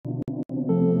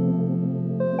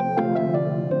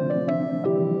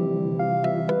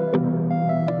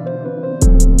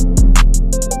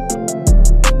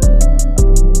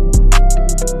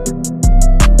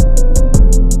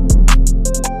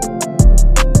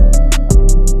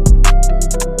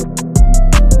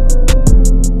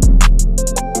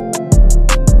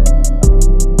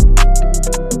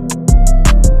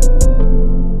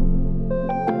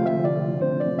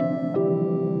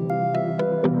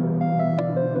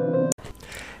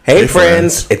Hey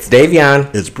friends, it's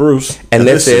Davion. It's Bruce. And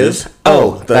this is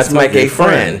That's My Gay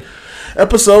Friend.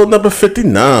 Episode number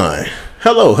 59.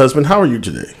 Hello, husband. How are you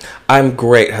today? I'm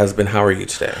great, husband. How are you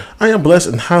today? I am blessed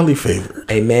and highly favored.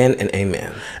 Amen and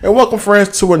amen. And welcome,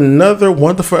 friends, to another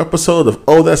wonderful episode of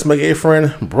That's My Gay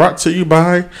Friend, brought to you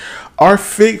by our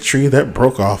fig tree that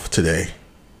broke off today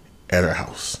at our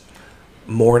house.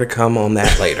 More to come on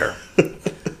that later.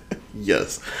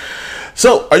 Yes.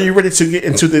 So, are you ready to get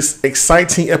into this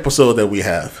exciting episode that we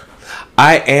have?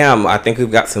 I am. I think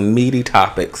we've got some meaty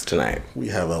topics tonight. We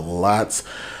have a lot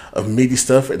of meaty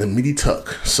stuff and a meaty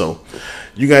tuck. So,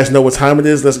 you guys know what time it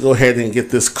is. Let's go ahead and get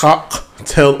this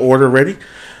cocktail order ready.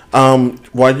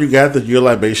 While you gather your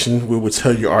libation, we will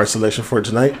tell you our selection for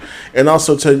tonight and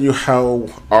also tell you how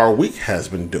our week has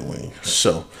been doing.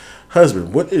 So,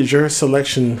 husband, what is your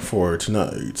selection for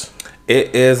tonight?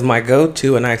 It is my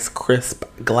go-to, a nice crisp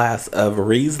glass of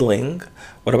Riesling.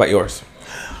 What about yours?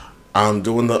 I'm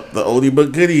doing the oldie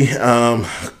but goodie,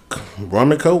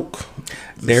 rum and Coke.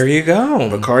 There you go.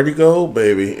 Bacardi Gold,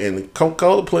 baby, and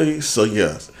Coca-Cola, please. So,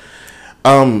 yes.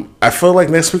 I feel like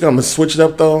next week I'm going to switch it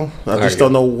up, though. I just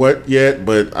don't know what yet,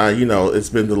 but, it's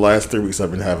been the last 3 weeks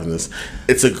I've been having this.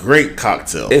 It's a great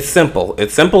cocktail. It's simple.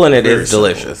 It's simple and it is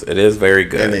delicious. Simple. It is very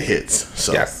good. And it hits.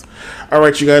 So. Yes. All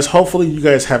right, you guys. Hopefully, you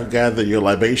guys have gathered your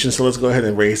libations. So let's go ahead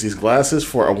and raise these glasses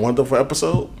for a wonderful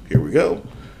episode. Here we go.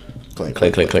 Clink,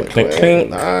 clink, clink, clink, clink, clink.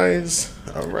 Nice.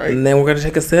 All right. And then we're going to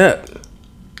take a sip.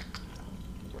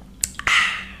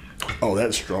 Oh,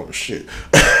 that's strong as shit.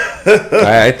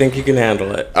 I think you can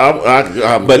handle it.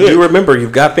 I'm but good. do remember,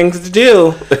 you've got things to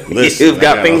do. Listen, you've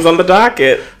got things on the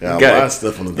docket. Yeah, a lot of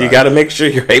stuff on the docket. You got to make sure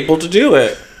you're able to do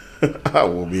it. I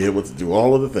will be able to do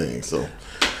all of the things.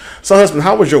 So, husband,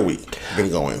 how was your week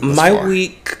been going? My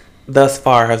week thus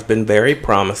far has been very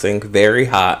promising, very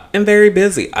hot, and very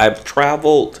busy. I've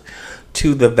traveled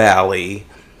to the Valley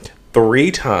 3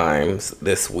 times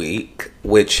this week,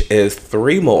 which is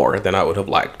 3 more than I would have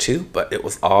liked to, but it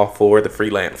was all for the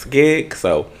freelance gig.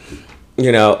 So,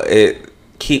 it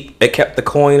kept the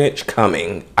coinage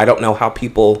coming. I don't know how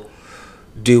people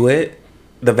do it.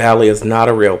 The Valley is not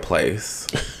a real place.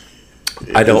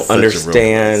 I don't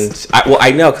understand. I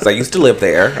know because I used to live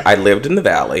there. I lived in the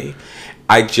Valley.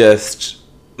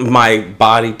 My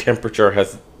body temperature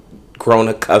has grown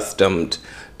accustomed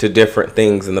to different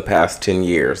things in the past 10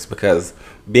 years because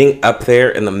being up there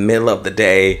in the middle of the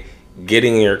day,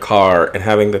 getting in your car and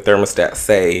having the thermostat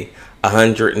say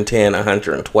 110,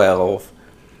 112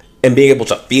 and being able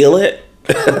to feel it,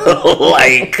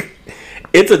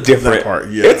 it's a different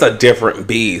It's a different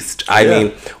beast. I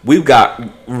mean, we've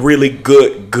got really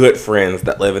good friends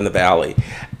that live in the Valley,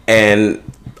 and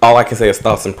all I can say is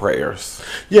thoughts and prayers.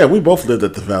 Yeah, we both lived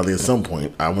at the Valley at some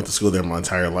point. I went to school there my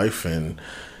entire life, and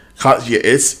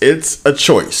it's a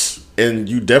choice, and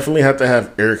you definitely have to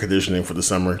have air conditioning for the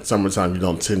summer. Summertime, you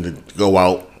don't tend to go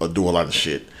out or do a lot of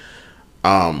shit.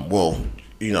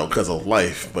 Because of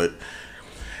life, but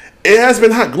it has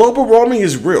been hot. Global warming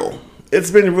is real. It's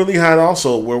been really hot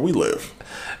also where we live.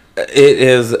 It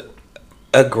is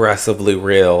aggressively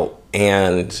real,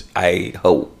 and I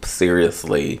hope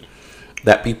seriously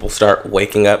that people start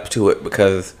waking up to it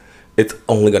because it's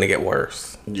only going to get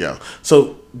worse. Yeah.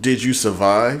 So, did you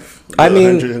survive the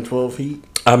 112 heat?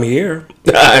 I'm here.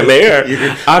 I'm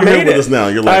here. I made it. With us now.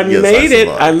 You're like,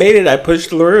 I made it. I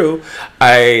pushed through.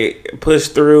 I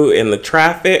pushed through in the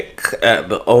traffic at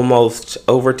the almost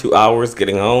over 2 hours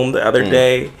getting home the other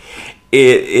day.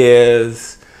 It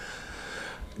is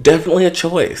definitely a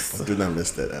choice. I did not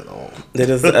miss that at all. It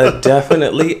is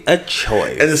definitely a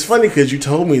choice. And it's funny because you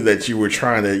told me that you were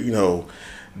trying to,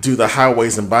 do the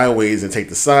highways and byways and take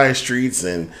the side streets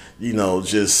and,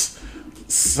 just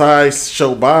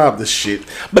sideshow Bob the shit.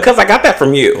 Because I got that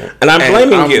from you. And I'm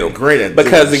blaming you. Great at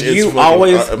because you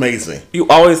always amazing. You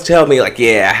always tell me I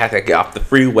had to get off the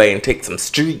freeway and take some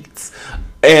streets.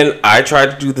 And I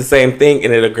tried to do the same thing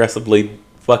and it aggressively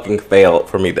fucking failed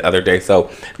for me the other day.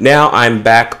 So now I'm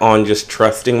back on just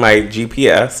trusting my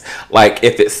GPS. Like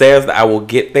if it says that I will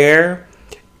get there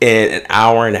in an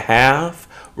hour and a half,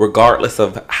 regardless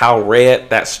of how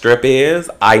red that strip is,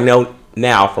 I know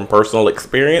now from personal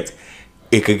experience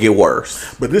it could get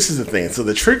worse. But this is the thing. So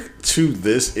the trick to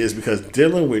this is because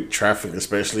dealing with traffic,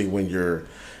 especially when you're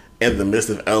in the midst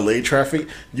of LA traffic,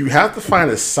 you have to find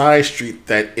a side street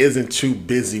that isn't too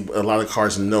busy. A lot of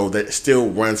cars know that still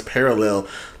runs parallel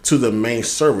to the main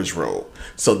service road.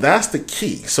 So that's the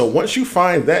key. So once you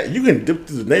find that, you can dip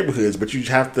through the neighborhoods, but you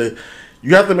have to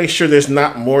make sure there's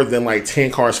not more than like 10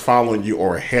 cars following you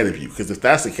or ahead of you. Because if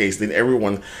that's the case, then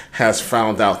everyone has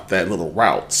found out that little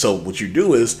route. So what you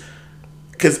do is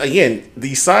because again,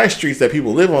 these side streets that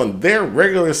people live on, they're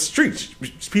regular streets.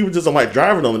 People just don't like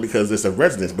driving on them because it's a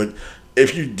residence. But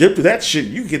if you dip to that shit,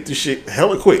 you get the shit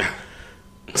hella quick.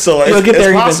 So You'll get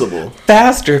there possible. Even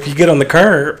faster if you get on the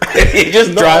curb. You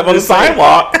just drive on the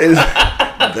sidewalk.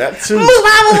 That too. Move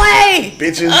out of the way,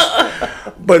 bitches.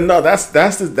 But no, that's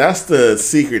the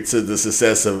secret to the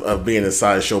success of being a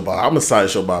sideshow Bob. I'm a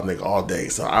sideshow Bob nigga all day,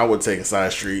 so I would take a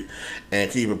side street and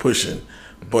keep it pushing.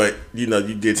 But you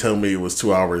did tell me it was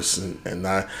 2 hours, and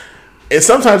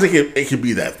sometimes it could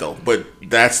be that though. But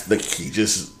that's the key.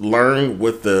 Just learn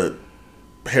what the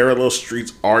parallel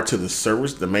streets are to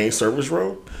the main service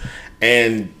road,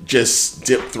 and just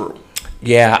dip through.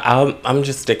 Yeah, I'm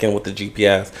just sticking with the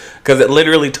GPS because it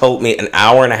literally told me an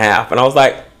hour and a half, and I was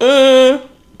like,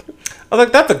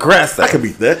 that's aggressive. I can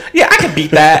beat that. Yeah, I can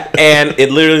beat that, and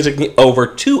it literally took me over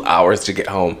 2 hours to get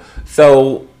home.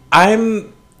 So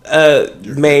I'm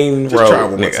main just road try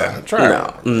one more nigga.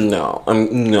 time. No,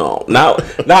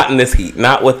 not in this heat.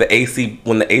 Not with the AC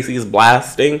when the AC is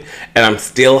blasting and I'm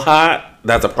still hot.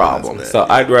 That's a problem. That's bad, so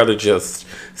yeah. I'd rather just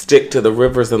stick to the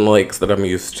rivers and lakes that I'm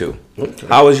used to. Okay.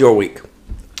 How was your week?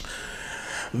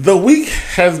 The week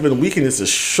has been weak, and it's a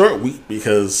short week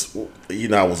because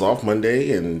I was off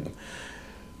Monday, and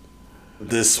when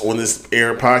this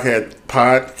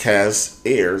podcast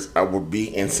airs, I will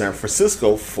be in San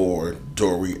Francisco for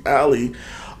Dory Alley.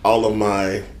 All of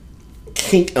my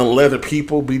kink and leather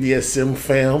people, BDSM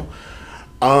fam,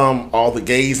 all the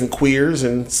gays and queers,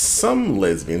 and some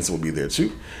lesbians will be there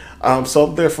too. So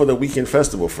I'm there for the weekend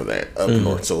festival for that up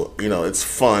north. So it's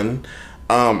fun.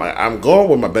 I'm going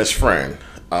with my best friend,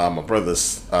 my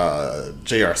brother's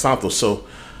J.R. Santos. So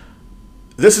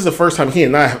this is the first time he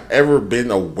and I have ever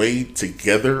been away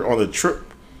together on a trip.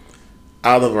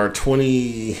 Out of our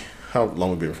 20, how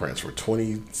long have we been friends for?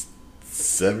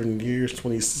 27 years,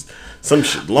 20, some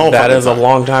shit. Long. That is time. A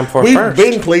long time for We've first.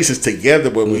 been places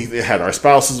together, but we had our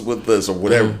spouses with us or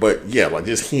whatever. But yeah, like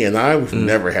just he and I, we've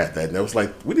never had that. And it was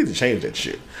like, we need to change that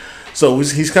shit. So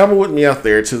he's coming with me out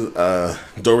there to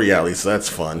Dory Alley, so that's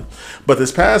fun. But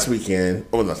this past weekend,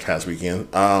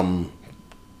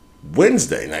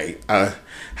 Wednesday night, I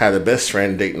had a best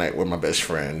friend date night with my best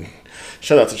friend.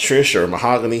 Shout out to Trish or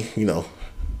Mahogany.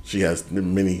 She has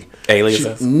many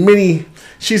aliases.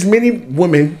 She's many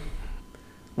women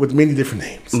with many different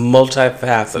names.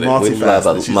 Multifaceted. We love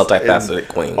a multifaceted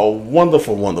queen. A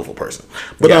wonderful, wonderful person.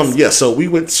 But so we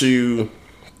went to.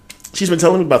 She's been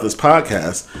telling me about this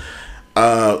podcast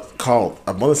called,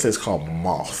 I want to say it's called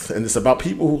Moth, and it's about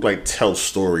people who like tell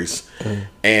stories,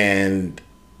 and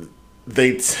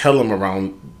they tell them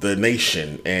around the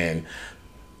nation, and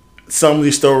some of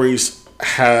these stories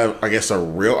have, I guess, are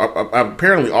real.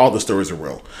 Apparently, all the stories are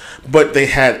real, but they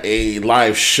had a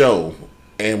live show,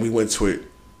 and we went to it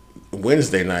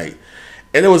Wednesday night,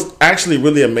 and it was actually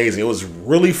really amazing. It was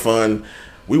really fun.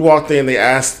 We walked in, they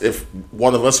asked if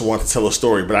one of us wanted to tell a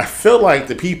story, but I feel like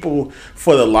the people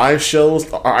for the live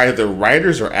shows are either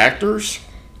writers or actors.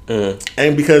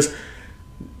 And because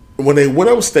when they went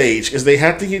on stage, is they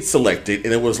had to get selected,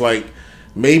 and it was like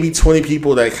maybe 20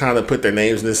 people that kind of put their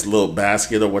names in this little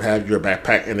basket or what have you, or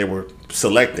backpack, and they were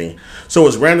selecting. So it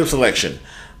was random selection.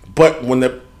 But when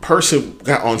the person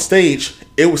got on stage,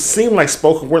 it seemed like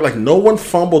spoken word, like no one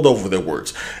fumbled over their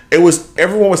words.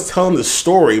 Everyone was telling the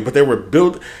story, but they were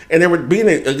built, and they were being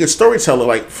a good storyteller,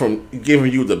 like from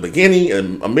giving you the beginning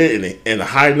and a mid and the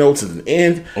high notes and the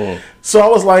end. So I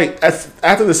was like,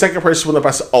 after the second person went up,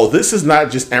 I said, "Oh, this is not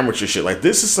just amateur shit. Like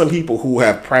this is some people who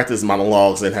have practiced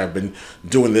monologues and have been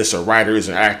doing this, or writers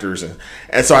and actors, and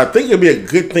so I think it'd be a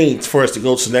good thing for us to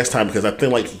go to next time, because I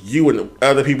think like you and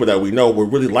other people that we know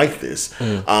would really like this,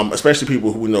 especially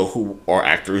people who we know who are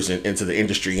actors and into the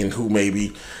industry and who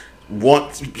maybe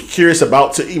curious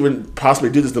about to even possibly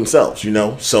do this themselves,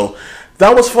 So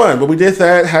that was fun. But we did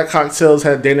that, had cocktails,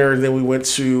 had dinner, and then we went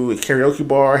to a karaoke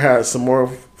bar, had some more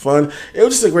fun. It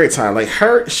was just a great time. Like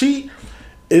she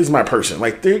is my person.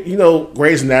 Like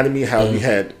Grey's Anatomy, how we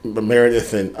had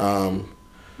Meredith and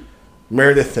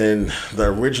the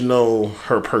original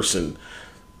her person,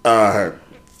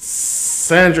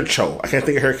 Sandra Cho. I can't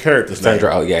think of her character's name.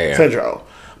 Sandra Oh, yeah. Sandra Oh.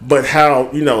 But how,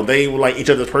 they were like each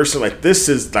other's person. Like, this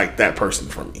is like that person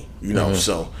for me,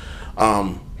 So,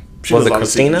 she was it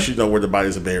Christina? She know where the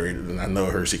bodies are buried, and I know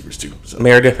her secrets too. So.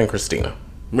 Meredith and Christina,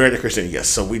 yes.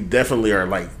 So we definitely are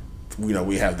like,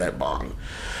 we have that bond.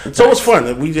 So it was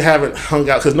fun. We haven't hung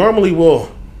out, because normally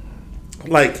we'll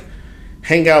like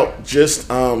hang out just,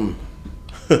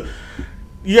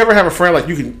 you ever have a friend like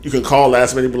you can call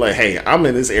last minute and be like, "Hey, I'm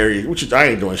in this area, I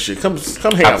ain't doing shit. Come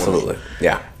hang out with me."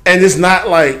 Yeah. And it's not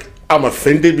like, I'm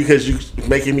offended because you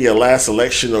making me a last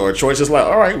selection or a choice. It's like,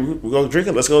 all right, we're gonna drink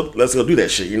it. Let's go do that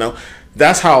shit. You know,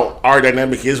 that's how our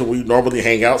dynamic is when we normally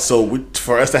hang out. So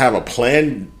for us to have a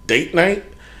planned date night,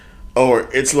 or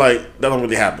it's like that don't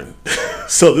really happen.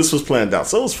 So this was planned out.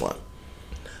 So it was fun.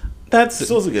 So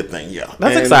it was a good thing. Yeah,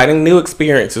 that's exciting. New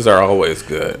experiences are always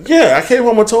good. Yeah, I came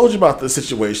home and told you about the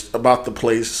situation, about the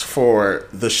place for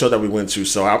the show that we went to.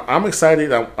 So I'm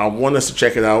excited. I want us to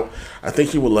check it out. I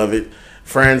think you will love it.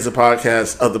 Friends of other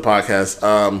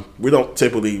podcasts. We don't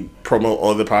typically promote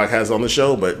other podcasts on the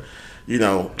show, but you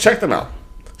know, check them out.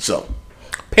 So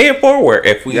pay it forward.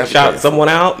 If we shout someone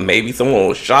out, maybe someone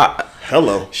will shout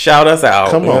us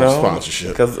out. Come on, sponsorship,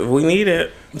 because we need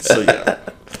it. So yeah.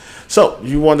 So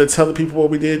you want to tell the people what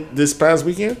we did this past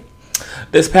weekend?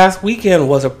 This past weekend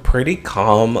was a pretty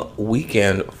calm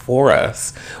weekend for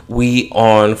us. We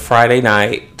on Friday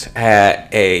night had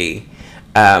a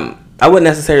I wouldn't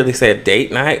necessarily say a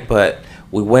date night, but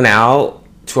we went out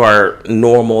to our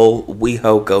normal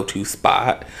WeHo go-to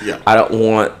spot. Yeah. I don't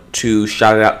want to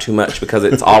shout it out too much because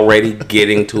it's already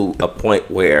getting to a point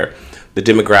where the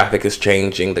demographic is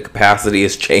changing, the capacity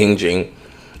is changing,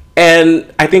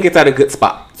 and I think it's at a good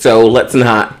spot. So let's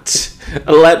not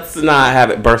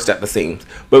have it burst at the seams.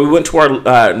 But we went to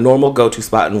our normal go-to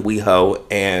spot in WeHo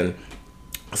and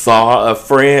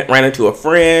ran into a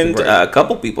friend, right. A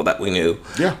couple people that we knew.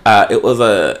 Yeah. It was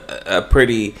a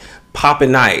pretty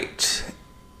poppin' night.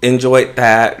 Enjoyed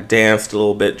that, danced a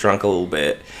little bit, drunk a little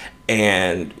bit,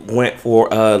 and went for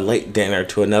a late dinner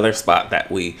to another spot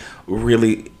that we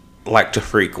really like to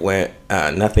frequent,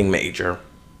 nothing major.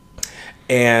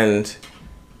 And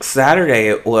Saturday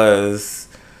it was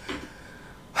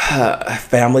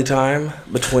family time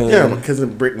between... Yeah, my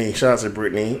cousin Brittany, shout out to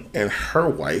Brittany, and her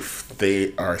wife.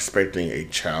 They are expecting a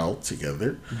child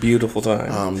together. Beautiful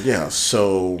time. Yeah,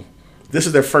 so this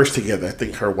is their first together. I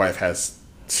think her wife has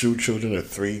 2 children or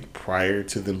 3 prior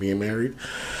to them being married.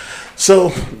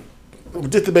 So we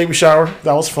did the baby shower.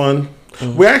 That was fun.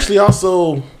 Mm-hmm. We actually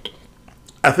also,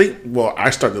 I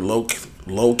started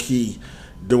low key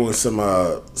doing some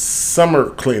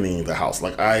summer cleaning in the house.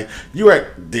 Like you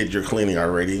did your cleaning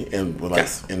already in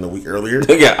the week earlier.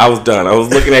 Yeah, I was done. I was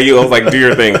looking at you. I was like, do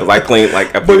your thing, because I cleaned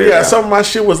like. But yeah, some of my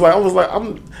shit was like,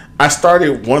 I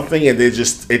started one thing and it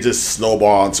just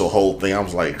snowballed into a whole thing. I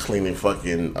was like cleaning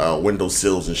fucking window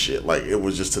sills and shit. Like it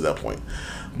was just to that point.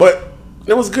 But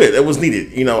it was good. It was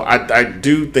needed. You know, I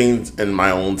do things in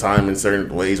my own time in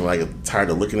certain ways when I get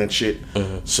tired of looking at shit.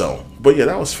 Mm-hmm. So, but yeah,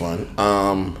 that was fun.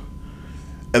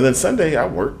 And then Sunday I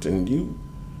worked and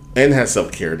had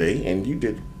self-care day and you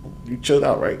chilled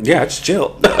out, right? Yeah, I just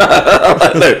chilled.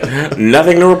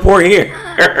 Nothing to report here.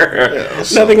 Yeah,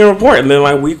 Nothing to report. And then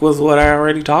my week was what I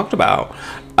already talked about.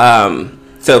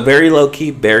 So very low key,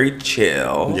 very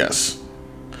chill. Yes.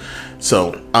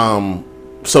 So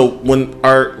when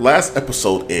our last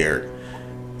episode aired,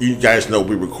 you guys know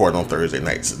we record on Thursday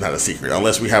nights. It's not a secret.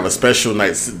 Unless we have a special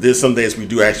night. There's some days we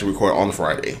do actually record on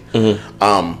Friday.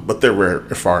 Mm-hmm. But they're rare,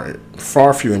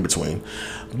 far few in between.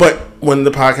 But when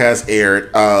the podcast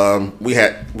aired, we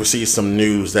had received some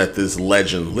news that this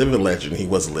living legend, he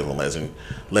was a living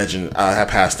legend, had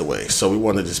passed away. So we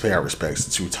wanted to just pay our respects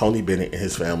to Tony Bennett and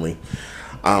his family.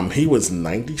 He was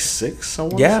 96, I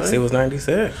want to say. Yes, he was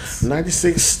 96.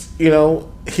 96, you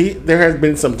know, there has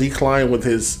been some decline with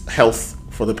his health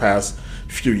for the past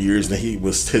few years, and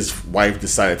his wife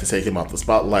decided to take him off the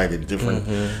spotlight and different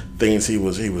things he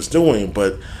was doing.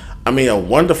 But I mean, a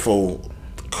wonderful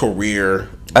career,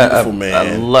 beautiful man,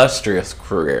 illustrious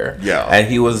career. Yeah, and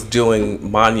he was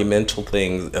doing monumental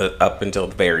things up until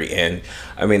the very end.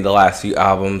 I mean, the last few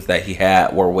albums that he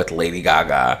had were with Lady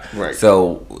Gaga, right?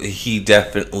 So he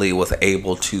definitely was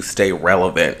able to stay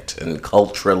relevant and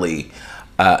culturally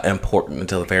important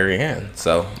until the very end.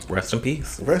 So rest in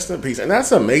peace. Rest in peace. And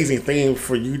that's an amazing thing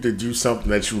for you to do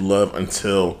something that you love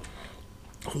until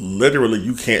literally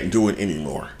you can't do it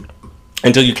anymore.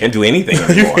 Until you can't do anything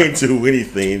anymore. You can't do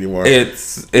anything anymore.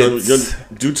 It's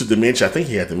due to dementia. I think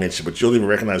he had dementia, but you don't even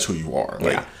recognize who you are.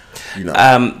 Like, you know,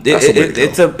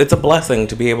 it's a blessing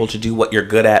to be able to do what you're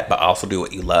good at, but also do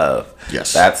what you love.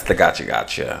 Yes, that's the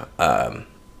gotcha.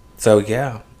 So we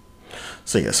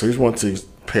just want to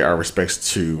pay our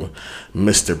respects to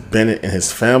Mr. Bennett and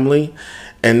his family.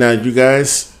 And now you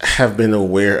guys have been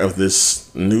aware of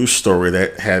this news story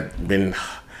that had been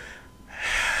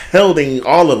holding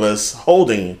all of us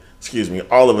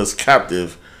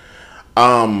captive.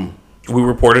 We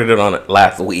reported it on it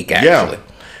last week, actually. Yeah.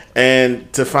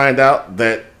 And to find out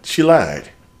that she lied.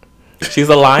 She's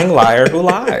a lying liar who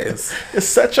lies. It's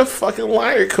such a fucking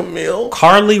liar, Camille.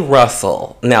 Carly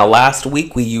Russell. Now, last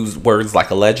week we used words like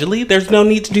allegedly. There's no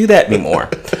need to do that anymore.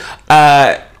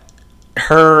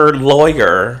 Her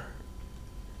lawyer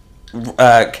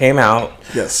came out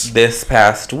this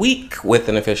past week with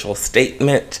an official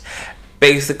statement,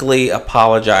 basically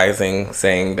apologizing,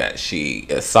 saying that she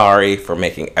is sorry for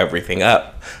making everything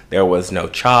up. There was no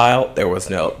child, there was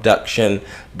no abduction,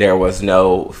 there was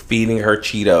no feeding her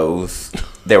Cheetos,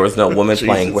 there was no woman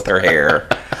playing with her hair.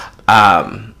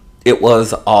 It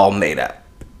was all made up.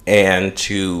 And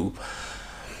to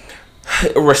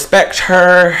respect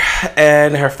her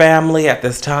and her family at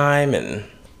this time and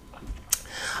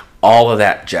all of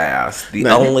that jazz.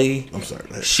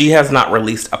 She has not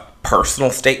released a personal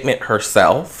statement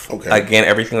herself. Okay. Again,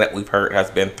 everything that we've heard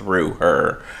has been through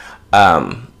her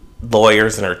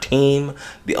lawyers and her team.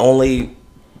 The only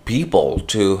people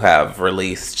to have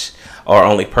released, or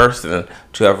only person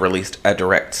to have released a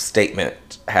direct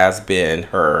statement has been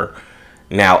her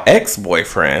now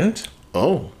ex-boyfriend.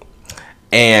 Oh.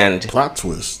 And plot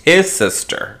twist. His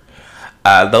sister.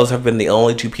 Those have been the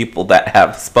only two people that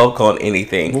have spoke on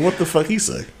anything. Well, what the fuck he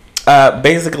say?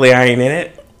 Basically, I ain't in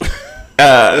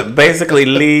it. Basically,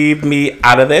 leave me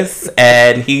out of this.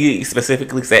 And he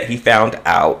specifically said he found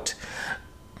out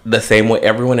the same way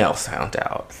everyone else found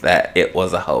out, that it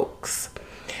was a hoax.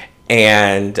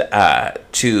 And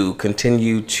to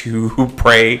continue to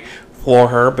pray for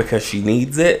her because she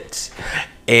needs it.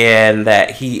 And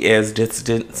that he is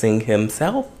distancing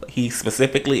himself. He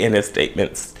specifically in his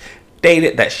statements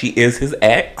stated that she is his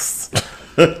ex.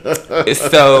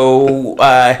 So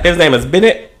his name is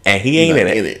Bennett, and he ain't in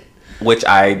it. Which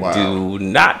I do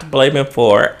not blame him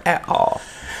for at all.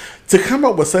 To come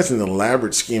up with such an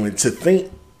elaborate scheme and to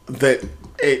think that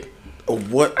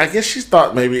I guess she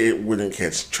thought maybe it wouldn't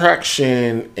catch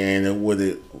traction and it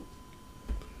wouldn't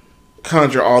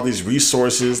conjure all these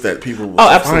resources that people would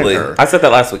absolutely. Her. I said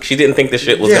that last week. She didn't think this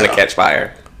shit was going to catch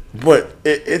fire. But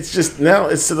it's just now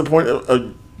it's to the point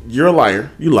of you're a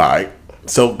liar. You lied.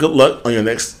 So good luck on your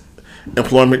next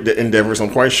employment endeavors.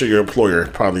 I'm quite sure your employer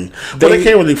probably. They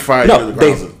can't really fire you.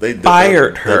 They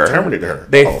fired her. They terminated her.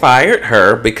 They fired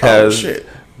her because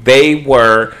they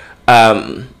were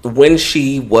when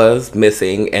she was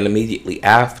missing and immediately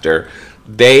after.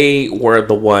 They were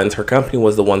the ones. Her company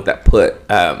was the one that put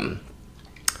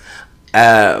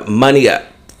money up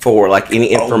for like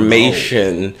any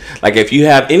information. Like if you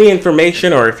have any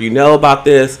information or if you know about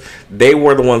this, they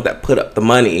were the ones that put up the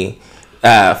money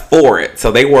for it.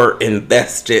 So they were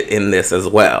invested in this as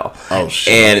well. Oh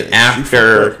shit. And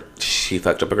after she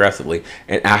fucked up aggressively,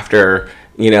 and after,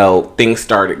 you know, things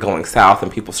started going south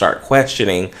and people started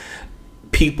questioning,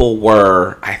 people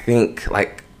were, I think,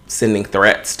 like sending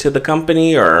threats to the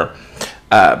company or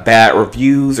bad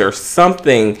reviews or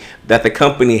something that the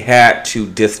company had to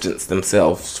distance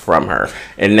themselves from her.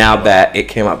 And now that it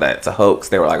came out that it's a hoax,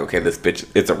 they were like, okay, this bitch,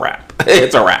 it's a wrap.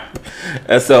 It's a wrap.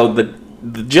 And so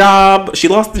the job, she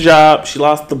lost the job, she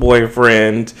lost the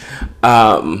boyfriend.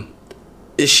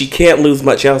 She can't lose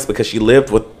much else because she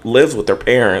lives with her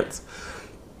parents.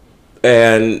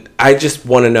 And I just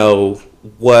want to know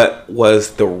what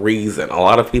was the reason. A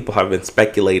lot of people have been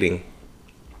speculating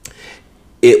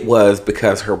it was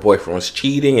because her boyfriend was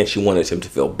cheating and she wanted him to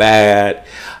feel bad.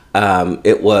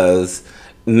 It was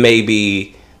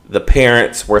maybe the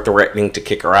parents were threatening to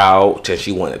kick her out and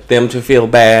she wanted them to feel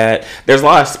bad. There's a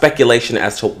lot of speculation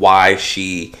as to why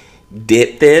she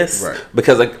did this. Right.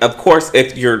 Because, of course,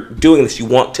 if you're doing this, you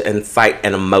want to incite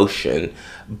an emotion.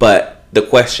 But the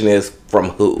question is,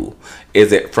 from who?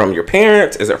 Is it from your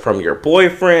parents? Is it from your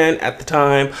boyfriend at the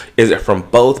time? Is it from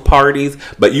both parties?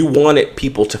 But you wanted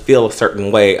people to feel a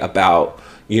certain way about,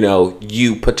 you know,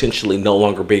 you potentially no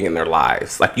longer being in their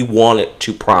lives. Like you wanted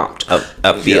to prompt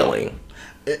a feeling.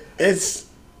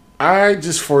 I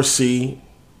just foresee,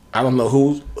 I don't know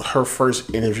who her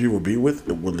first interview will be with.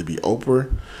 Will it be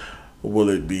Oprah? Will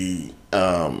it be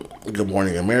Good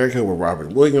Morning America with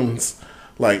Robert Williams?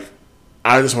 Like,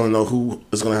 I just want to know who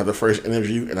is going to have the first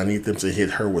interview, and I need them to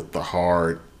hit her with the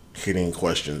hard-hitting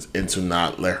questions and to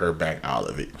not let her back out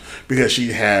of it because she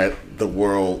had the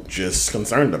world just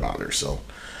concerned about her. So,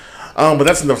 but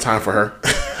that's enough time for her.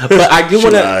 But I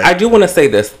do want to say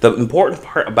this. The important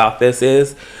part about this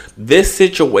is this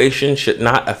situation should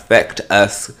not affect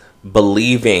us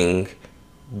believing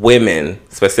women,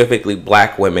 specifically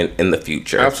black women, in the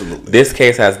future. Absolutely. This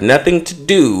case has nothing to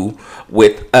do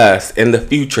with us in the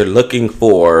future looking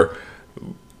for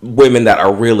women that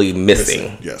are really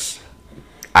missing. Yes.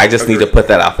 I just need to put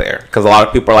that out there because a lot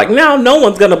of people are like, no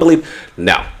one's going to believe.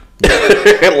 No.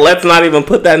 Let's not even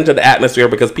put that into the atmosphere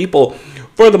because people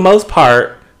for the most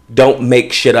part, don't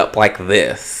make shit up like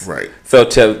this. Right. So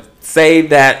to say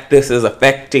that this is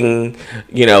affecting,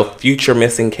 future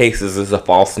missing cases is a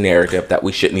false narrative that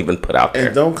we shouldn't even put out there.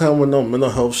 And don't come with no mental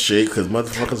health shit, because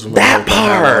motherfuckers with that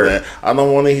part. That. I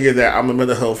don't want to hear that. I am a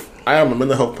mental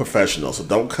health professional, so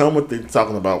don't come with it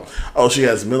talking about, oh, she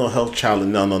has mental health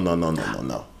challenge.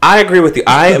 No. I agree with you.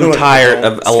 I am tired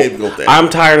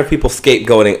of people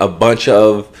scapegoating a bunch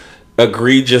of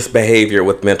egregious behavior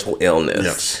with mental illness.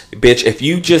 Yes. Bitch, if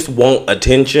you just want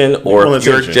attention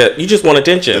you just want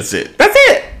attention. That's it.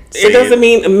 It doesn't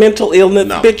mean a mental illness.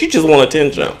 No. Bitch, you just want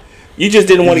attention. No. You just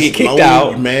didn't want to get kicked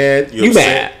out. You're mad. You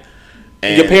mad.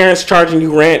 And your parents charging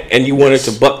you rent and you wanted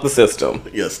to buck the system.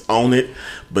 Yes, own it.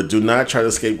 But do not try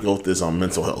to scapegoat this on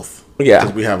mental health. Yeah.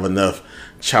 Because we have enough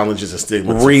challenges and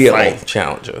stigma real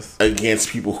challenges against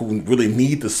people who really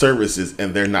need the services,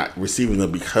 and they're not receiving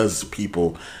them because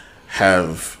people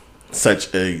have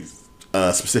such a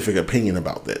specific opinion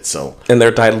about that. So, and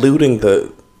they're diluting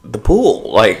the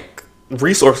pool. Like,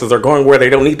 resources are going where they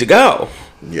don't need to go.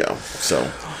 Yeah.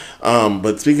 So,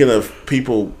 but speaking of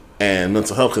people and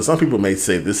mental health, because some people may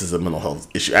say this is a mental health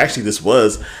issue. Actually, this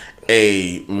was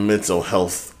a mental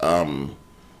health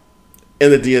in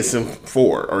the DSM-4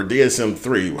 or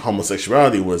DSM-3.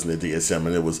 Homosexuality was in the DSM,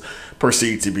 and it was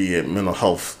perceived to be a mental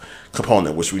health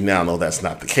component, which we now know that's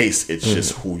not the case. It's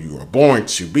just who you are born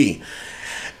to be.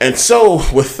 And so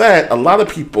with that, a lot of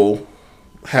people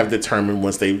have determined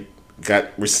once they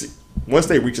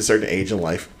reach a certain age in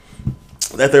life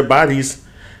that their bodies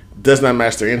does not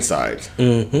match their insides.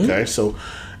 Okay, so,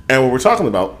 and what we're talking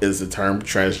about is the term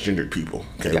transgendered people.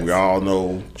 Okay, yes. We all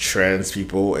know trans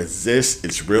people exist.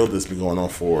 It's real. This has been going on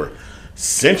for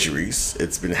centuries.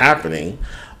 It's been happening.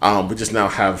 We just now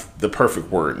have the perfect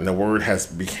word, and the word has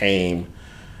became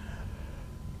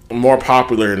more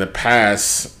popular in the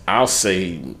past, I'll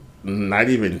say, not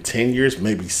even 10 years,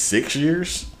 maybe 6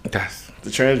 years. Yes. The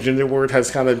transgender word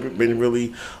has kind of been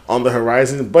really on the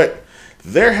horizon, but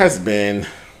there has been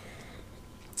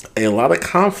a lot of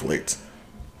conflict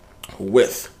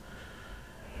with,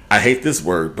 I hate this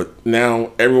word, but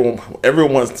now everyone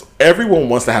wants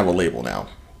to have a label now.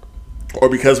 Or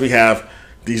because we have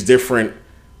these different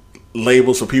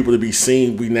labels for people to be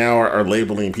seen, we now are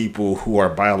labeling people who are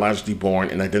biologically born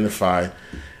and identify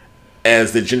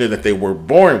as the gender that they were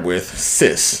born with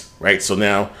cis, right? So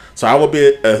I will be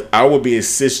a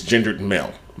cisgendered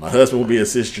male. My husband will be a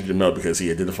cisgendered male because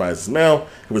he identifies as male.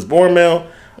 He was born male,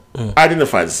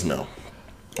 identifies as male.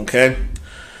 Okay?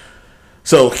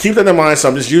 So keep that in mind. So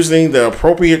I'm just using the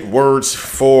appropriate words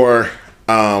for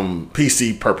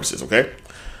PC purposes, okay?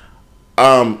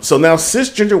 So now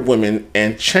cisgender women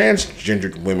and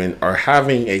transgendered women are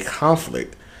having a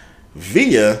conflict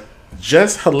via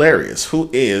Jess Hilarious, who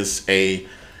is a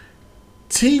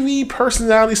TV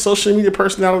personality, social media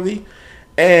personality,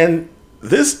 and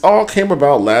this all came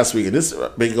about last week, and this has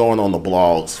been going on the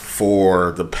blogs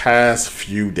for the past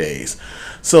few days.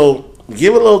 So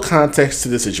give a little context to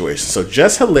the situation. So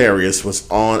Jess Hilarious was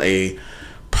on a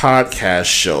podcast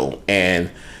show,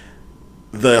 and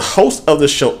the host of the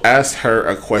show asked her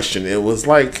a question. It was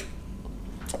like,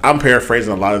 I'm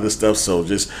paraphrasing a lot of this stuff,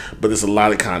 but there's a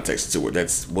lot of context to it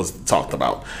that's was talked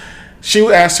about. She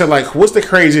asked her, like, what's the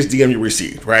craziest DM you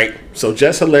received, right? So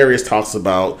Jess Hilarious talks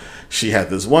about she had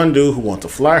this one dude who wanted to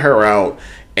fly her out,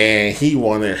 and he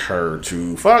wanted her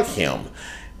to fuck him.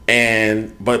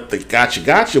 But the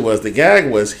the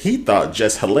gag was he thought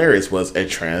Jess Hilarious was a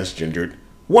transgendered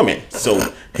woman.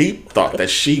 So he thought that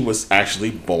she was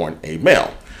actually born a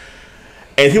male.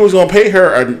 And he was going to pay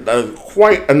her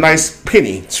quite a nice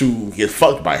penny to get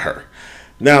fucked by her.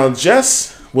 Now,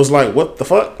 Jess was like, what the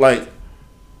fuck? Like,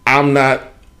 I'm not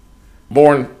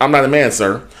a man,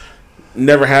 sir.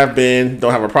 Never have been,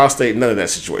 don't have a prostate, none of that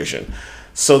situation.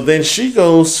 So then she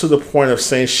goes to the point of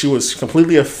saying she was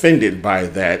completely offended by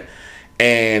that.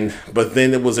 But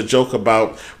then it was a joke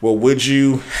about, well, would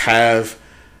you have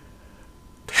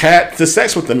had the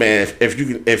sex with the man if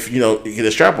you get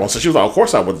a strap on? So she was like, of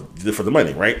course I would do it for the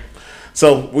money, right?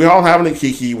 So we all having a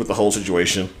kiki with the whole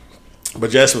situation.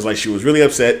 But Jess was like, she was really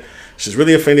upset. She's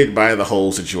really offended by the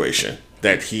whole situation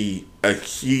that he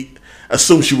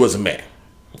assumed she was a man.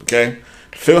 Okay?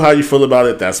 Feel how you feel about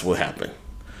it. That's what happened.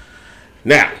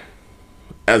 Now,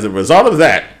 as a result of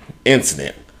that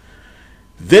incident,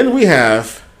 then we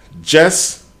have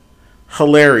Jess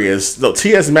Hilarious. No,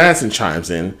 T.S. Madison chimes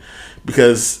in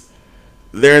because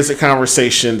there's a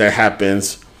conversation that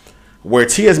happens where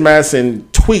T.S. Madison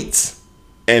tweets,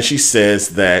 and she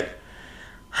says that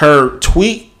her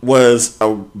tweet was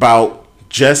about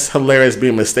Jess Hilarious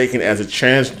being mistaken as a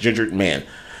transgendered man.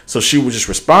 So she was just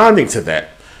responding to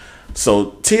that.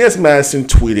 So T.S. Madison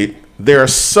tweeted, "There are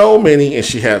so many," and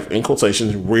she have in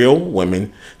quotations, "real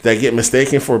women that get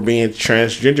mistaken for being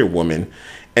transgender women,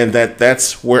 and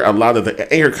that's where a lot of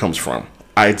the anger comes from.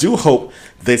 I do hope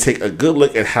they take a good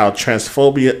look at how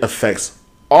transphobia affects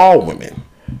all women."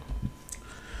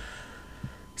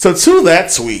 So to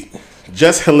that tweet,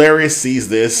 Jess Hilarious sees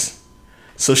this,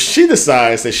 so she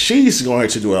decides that she's going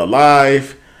to do a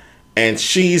live, and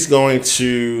she's going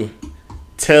to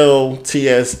tell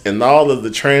TS and all of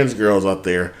the trans girls out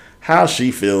there how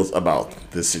she feels about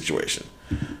this situation.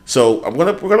 So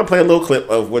we're gonna play a little clip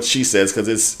of what she says because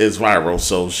it's viral.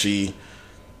 So she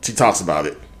talks about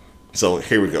it. So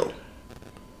here we go.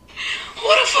 Who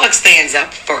the fuck stands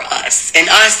up for us? And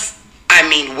us, I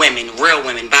mean women, real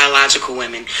women, biological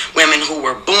women, women who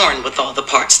were born with all the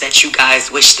parts that you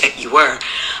guys wish that you were.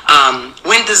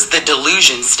 When does the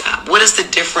delusion stop? What is the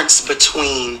difference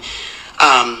between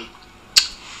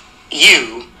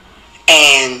you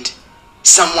and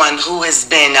someone who has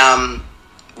been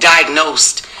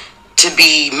diagnosed to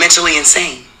be mentally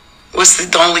insane? What's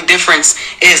the only difference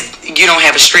is you don't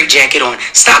have a straitjacket on.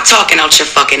 Stop talking out your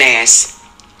fucking ass.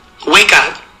 Wake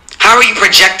up. How are you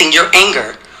projecting your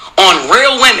anger on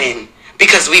real women?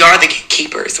 Because we are the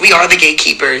gatekeepers. We are the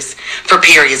gatekeepers for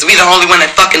periods. We the only one that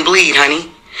fucking bleed, honey.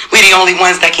 We the only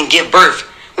ones that can give birth.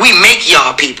 We make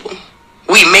y'all people.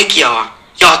 We make y'all.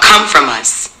 Y'all come from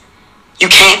us. You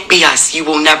can't be us. You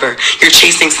will never. You're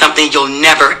chasing something you'll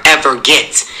never ever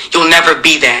get. You'll never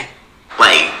be that.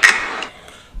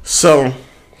 So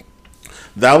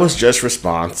that was just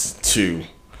response to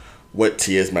what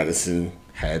T.S. Madison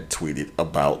had tweeted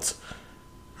about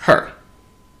her.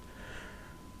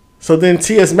 So then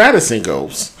T.S. Madison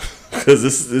goes, because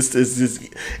this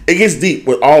it gets deep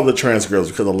with all the trans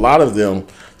girls, because a lot of them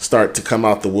start to come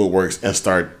out the woodworks and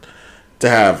start to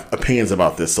have opinions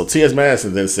about this. So T.S.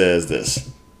 Madison then says this.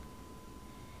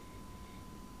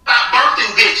 Stop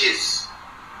birthing bitches.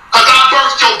 Cause I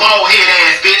birthed your bald head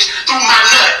ass bitch through my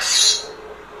nuts.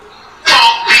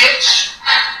 Dog bitch.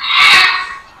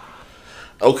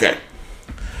 Okay.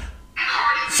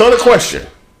 So the question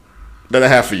that I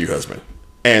have for you, husband,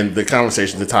 and the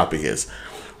conversation, the topic is,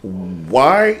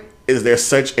 why is there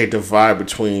such a divide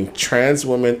between trans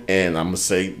women and, I'm going to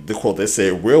say the quote that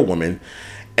said, real women,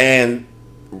 and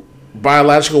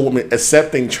biological women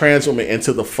accepting trans women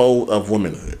into the fold of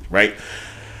womanhood, right?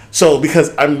 So,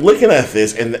 because I'm looking at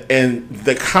this and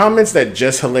the comments that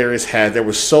Jess Hilarious had, there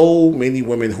were so many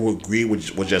women who agreed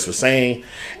with what Jess was saying,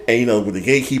 and with the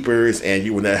gatekeepers, and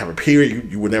you would never have a period,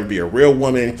 you would never be a real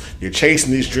woman, you're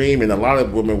chasing this dream, and a lot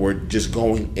of women were just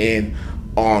going in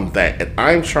on that. And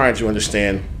I'm trying to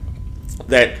understand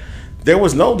that there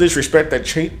was no disrespect that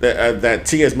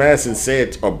T.S. Madison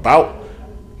said about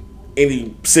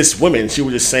any cis women. She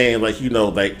was just saying, like,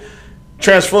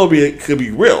 transphobia could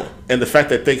be real, and the fact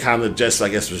that they kind of just, I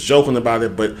guess, was joking about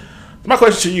it. But my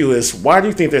question to you is, why do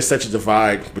you think there's such a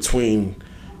divide between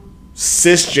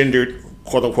cisgendered,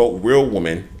 quote unquote, real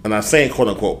women, and I'm saying quote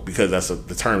unquote because that's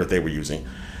the term that they were using,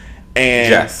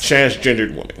 and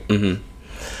transgendered women?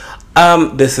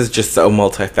 Mm-hmm. This is just so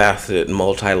multifaceted,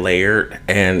 multi-layered,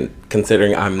 and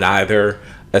considering I'm neither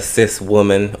a cis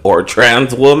woman or a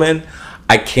trans woman,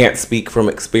 I can't speak from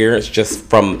experience, just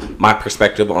from my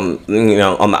perspective on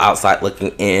on the outside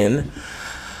looking in.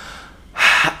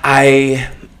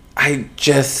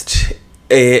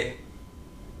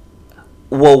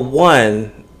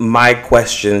 One, my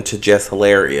question to Jess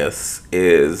Hilarious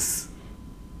is,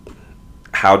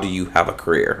 how do you have a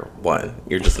career? One,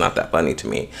 you're just not that funny to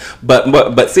me.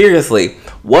 But seriously,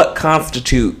 what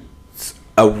constitutes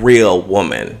a real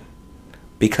woman?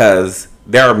 Because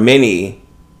there are many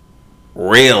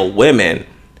real women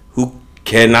who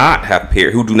cannot have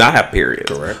who do not have periods.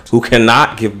 Correct. Who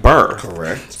cannot give birth.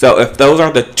 Correct. So if those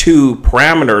are the two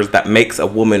parameters that makes a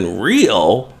woman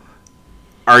real,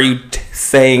 are you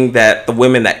saying that the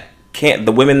women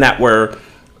that were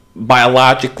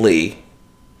biologically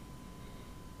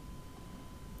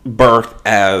birthed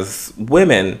as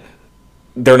women,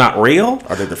 they're not real?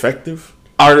 Are they defective?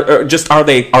 Are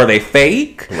they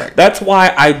fake? Correct. That's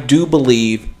why I do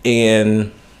believe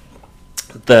in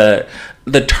the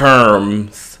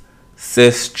terms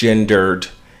cisgendered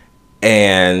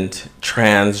and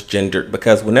transgendered,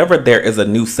 because whenever there is a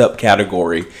new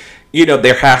subcategory,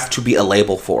 there has to be a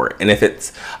label for it. And if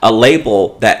it's a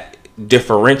label that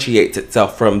differentiates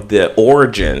itself from the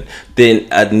origin, then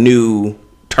a new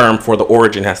term for the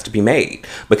origin has to be made,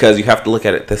 because you have to look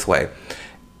at it this way.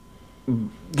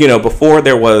 Before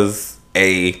it was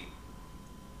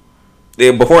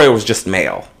just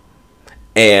male,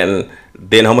 and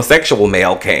then homosexual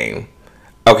male came.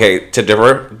 okay, to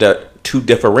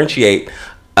differentiate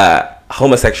a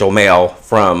homosexual male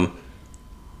from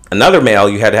another male,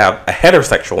 you had to have a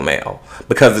heterosexual male,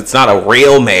 because it's not a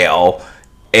real male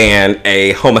and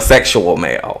a homosexual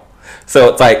male. So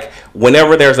it's like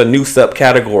whenever there's a new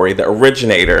subcategory, the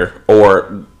originator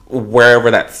or wherever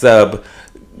that sub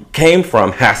came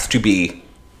from has to be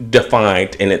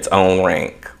defined in its own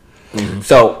rank. Mm-hmm.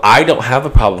 So I don't have a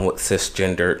problem with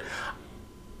cisgendered.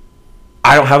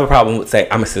 I don't have a problem with saying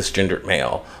I'm a cisgendered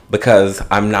male, because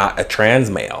I'm not a trans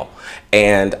male.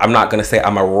 And I'm not going to say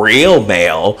I'm a real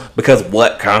male, because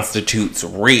what constitutes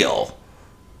real?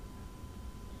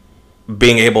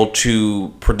 Being able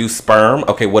to produce sperm?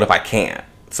 Okay, what if I can't?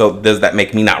 So does that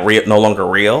make me no longer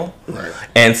real? Right.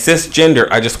 And cisgender,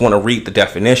 I just want to read the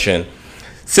definition.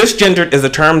 Cisgendered is a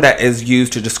term that is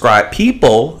used to describe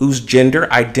people whose gender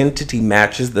identity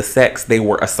matches the sex they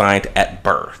were assigned at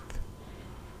birth.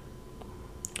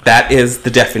 That is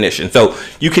the definition. So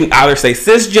you can either say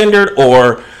cisgendered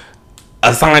or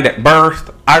assigned at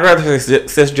birth. I'd rather say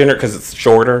cisgendered because it's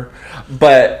shorter.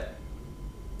 But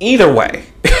either way,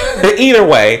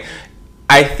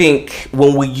 I think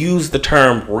when we use the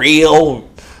term real,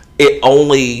 the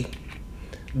only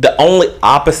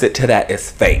opposite to that is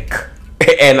fake.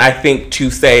 And I think to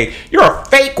say you're a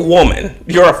fake woman,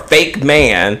 you're a fake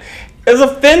man is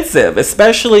offensive,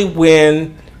 especially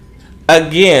when,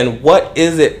 again, what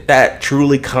is it that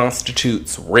truly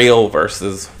constitutes real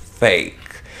versus fake?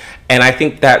 And I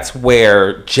think that's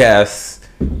where Jess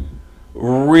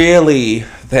really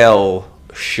fell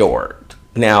short.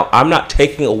 Now, I'm not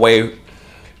taking away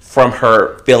from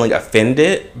her feeling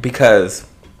offended, because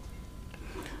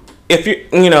if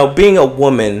you're, being a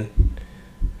woman,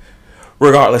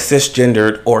 regardless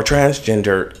cisgendered or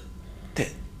transgendered,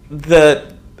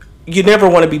 you never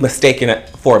want to be mistaken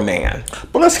for a man.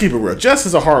 But let's keep it real. Jess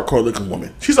is a hardcore looking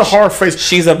woman. She's a hard face.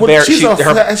 She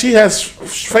has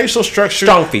facial structure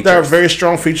that are very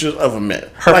strong features of a man.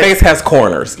 Her face has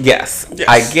corners. Yes,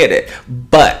 I get it.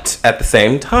 But at the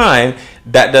same time,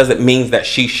 that doesn't mean that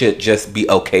she should just be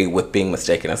okay with being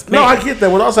mistaken as a man. No, I get that.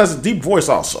 But also has a deep voice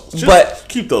also.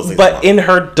 Keep those things But in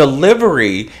her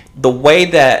delivery, the way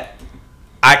that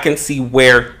I can see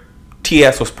where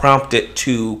TS was prompted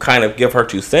to kind of give her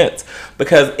 2 cents,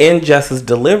 because in Jess's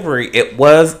delivery, it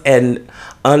was an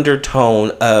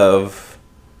undertone of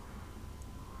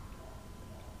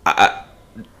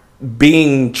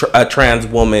being a trans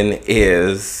woman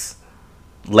is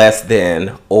less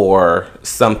than or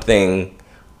something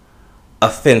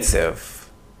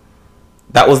offensive.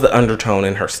 That was the undertone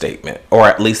in her statement, or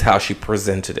at least how she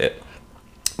presented it.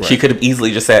 Right. She could have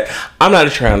easily just said, I'm not a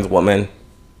trans woman.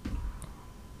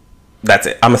 That's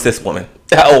it. I'm a cis woman.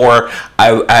 Or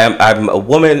I'm a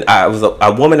woman. I was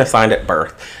a woman assigned at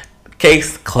birth.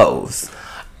 Case closed.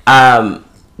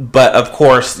 But of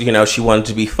course, she wanted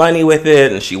to be funny with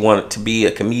it, and she wanted to be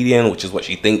a comedian, which is what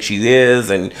she thinks she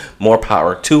is, and more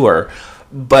power to her.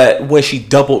 But when she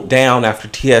doubled down after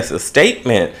TS's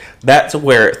statement, that's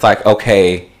where it's like,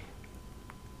 okay,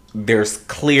 there's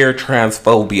clear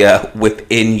transphobia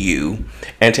within you.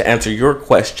 And to answer your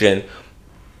question,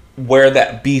 where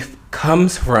that beef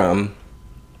comes from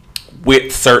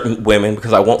with certain women,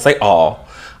 because I won't say all,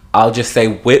 I'll just say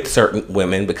with certain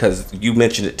women, because you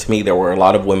mentioned it to me, there were a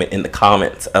lot of women in the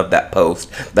comments of that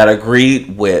post that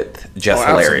agreed with Jess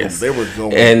Hilarious. They were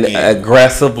going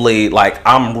aggressively like,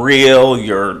 I'm real,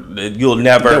 you'll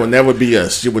never. That would never be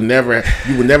us. You would never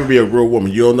be a real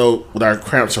woman. You'll know what our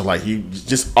cramps are like. You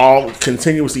just all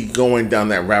continuously going down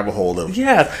that rabbit hole of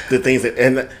the things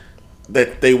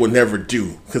that they would never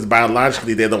do, because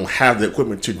biologically they don't have the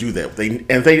equipment to do that.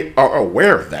 They are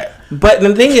aware of that. But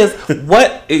the thing is,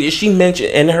 what she mentioned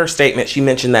in her statement, she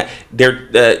mentioned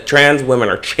that trans women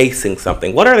are chasing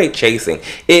something. What are they chasing?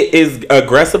 It is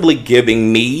aggressively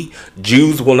giving me,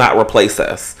 Jews will not replace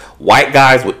us. White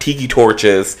guys with tiki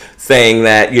torches saying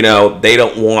that, they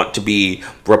don't want to be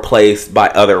replaced by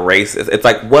other races. It's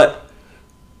like, what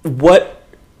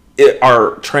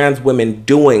are trans women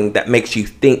doing that makes you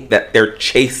think that they're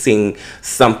chasing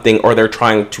something or they're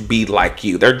trying to be like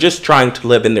you? They're just trying to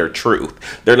live in their truth.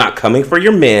 They're not coming for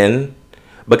your men,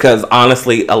 because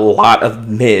honestly, a lot of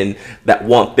men that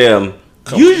want them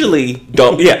usually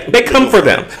don't. Yeah, they come for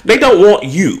them. They don't want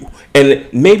you.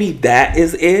 And maybe that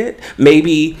is it.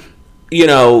 Maybe,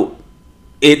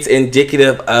 it's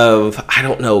indicative of, I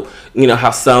don't know,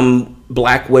 how some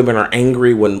black women are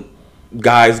angry when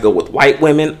guys go with white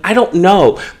women. I don't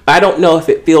know. I don't know if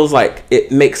it feels like it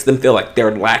makes them feel like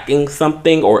they're lacking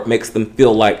something, or it makes them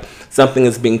feel like something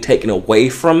is being taken away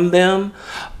from them.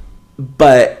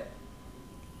 But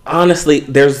honestly,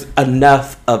 there's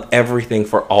enough of everything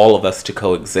for all of us to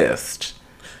coexist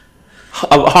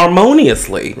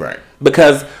harmoniously. Right.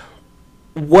 Because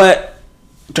what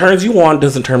turns you on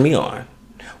doesn't turn me on.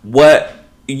 What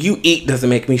you eat doesn't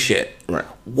make me shit. Right.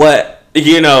 What,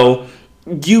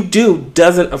 you do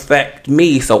doesn't affect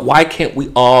me. So why can't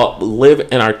we all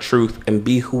live in our truth and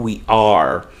be who we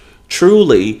are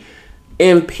truly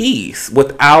in peace,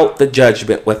 without the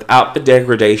judgment, without the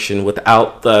degradation,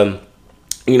 without the,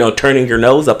 turning your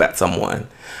nose up at someone?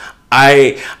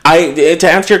 I to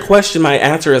answer your question, my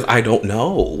answer is I don't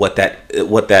know what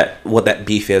that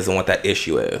beef is and what that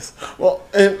issue is. Well,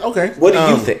 and okay, what do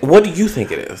you think? What do you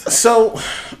think it is? So,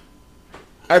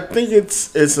 I think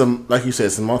it's like you said,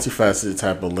 it's a multifaceted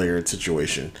type of layered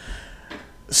situation.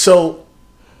 So,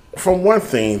 from one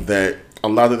thing that a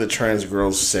lot of the trans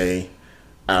girls say,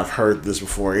 I've heard this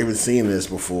before, even seen this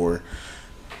before,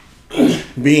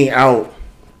 being out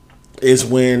is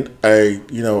when a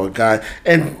guy,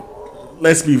 and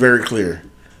let's be very clear,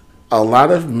 a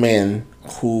lot of men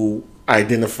who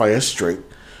identify as straight,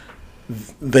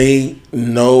 they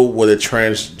know what a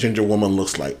transgender woman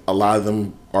looks like. A lot of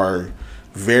them are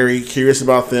very curious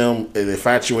about them, and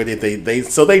infatuated.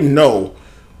 So they know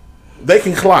they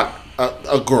can clock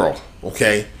a girl.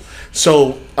 Okay,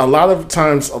 so a lot of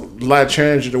times, a lot of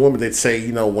transgender women, they'd say,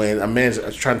 when a man's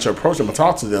trying to approach them and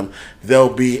talk to them, there'll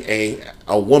be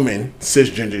a woman,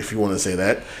 cisgender, if you want to say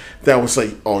that will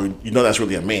say, oh, that's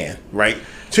really a man, right?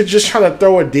 To just try to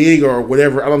throw a dig or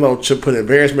whatever, I don't know, to put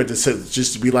embarrassment,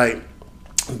 just to be like,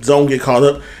 don't get caught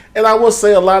up. And I will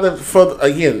say a lot of, from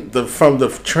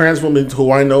the trans women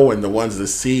who I know and the ones that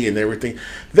see and everything,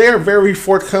 they're very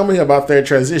forthcoming about their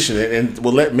transition and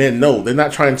will let men know. They're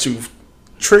not trying to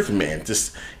trick men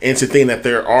just into thinking that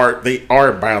they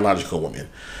are biological women.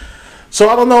 So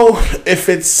I don't know if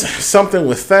it's something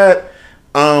with that.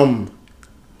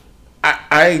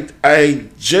 I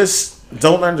just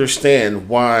don't understand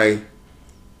why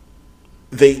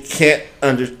they can't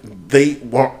they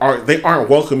aren't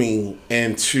welcoming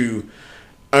into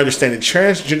understanding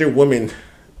transgender women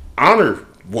honor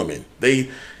women. They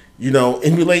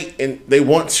emulate and they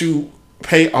want to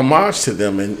pay homage to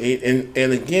them and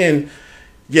again,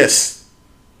 yes,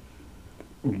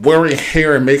 wearing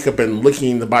hair and makeup and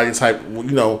looking the body type,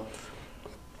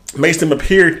 makes them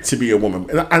appear to be a woman.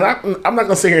 And I'm not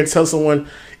gonna sit here and tell someone,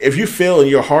 if you feel in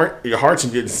your hearts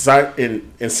and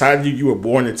inside you were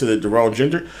born into the wrong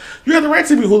gender, you have the right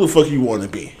to be who the fuck you want to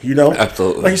be.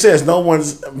 Absolutely. Like you said, it's no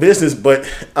one's business, but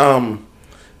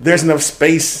there's enough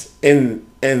space in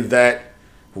that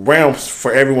realm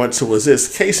for everyone to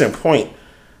exist. Case in point,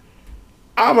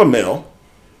 I'm a male,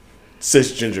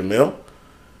 cisgender male.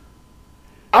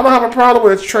 I don't have a problem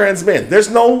with trans men. There's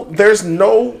no,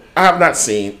 I have not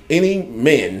seen any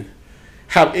men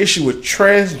have issue with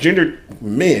transgender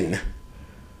men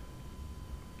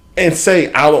and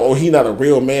say, oh, he not a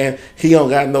real man, he don't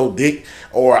got no dick,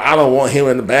 or I don't want him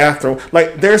in the bathroom.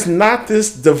 Like, there's not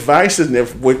this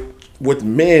divisiveness with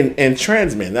men and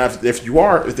trans men. Now,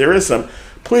 if there is some,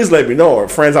 please let me know. Or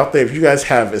friends out there, if you guys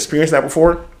have experienced that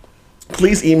before,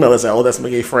 please email us at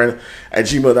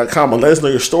that'smygayfriend@gmail.com and let us know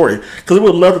your story, because we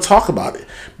would love to talk about it.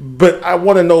 But I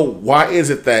want to know, why is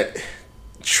it that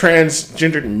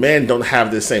transgendered men don't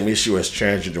have the same issue as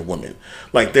transgender women?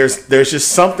 Like, there's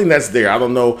just something that's there. I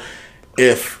don't know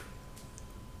if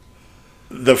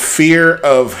the fear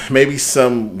of maybe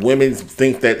some women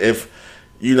think that if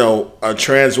a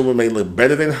trans woman may look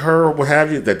better than her or what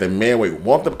have you, that the man would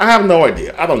want them. I have no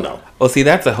idea. I don't know. Well, see,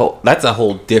 that's a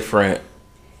whole different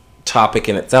topic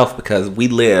in itself, because we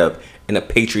live in a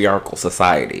patriarchal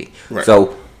society. Right.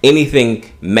 So anything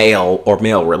male or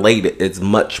male related is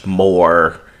much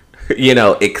more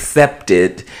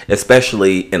accepted,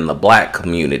 especially in the black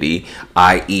community,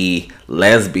 i.e.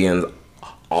 lesbians,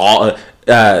 all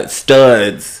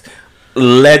studs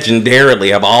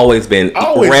legendarily have always been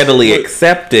readily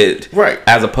accepted, right,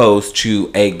 as opposed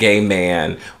to a gay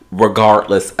man,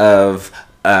 regardless of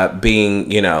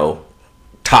being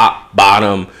top,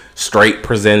 bottom, straight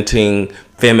presenting,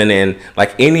 feminine,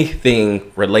 like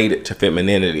anything related to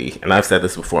femininity, and I've said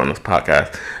this before on this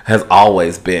podcast, has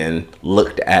always been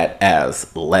looked at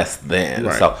as less than.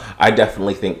 Right. So I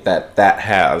definitely think that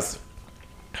has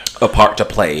a part to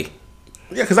play.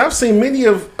 Yeah, because I've seen many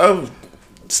of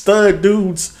stud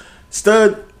dudes,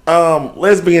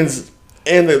 lesbians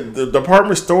in the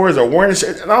department stores are wearing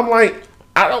shit, and I'm like,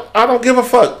 I don't give a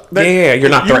fuck. You're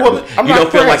not threatened. You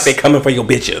don't feel like they coming for your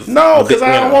bitches. No, because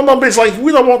I don't want no bitch. Like,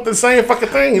 we don't want the same fucking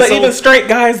thing. But even straight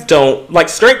guys don't. Like,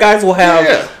 straight guys will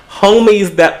have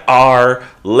homies that are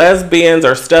lesbians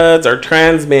or studs or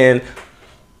trans men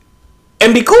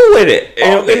and be cool with it.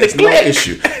 It's no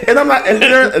issue. And I'm not.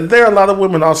 And there are a lot of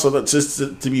women also that, just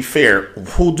to be fair,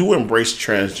 who do embrace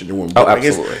transgender women. Oh,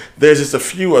 absolutely. There's just a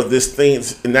few of these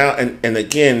things now, and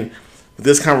again,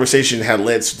 this conversation had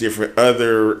led to different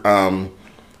other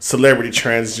celebrity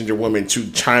transgender women to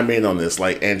chime in on this,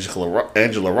 like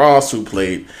Angela Ross, who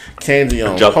played Candy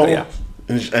on Pose.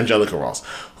 Angelica Ross,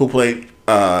 who played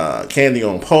Candy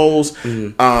on Pose.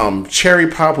 Mm-hmm. Cherry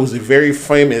Pop, who's a very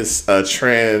famous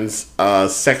trans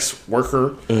sex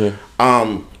worker, who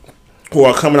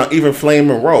are coming out. Even Flame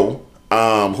Monroe,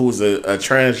 who's a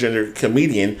transgender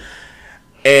comedian,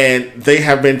 and they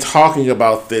have been talking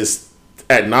about this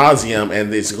ad nauseum,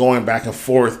 and it's going back and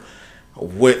forth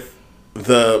with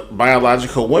the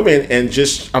biological women, and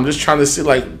I'm just trying to see,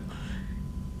 like,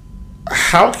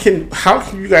 how can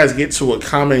you guys get to a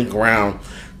common ground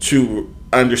to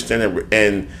understand it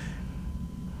and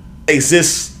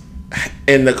exist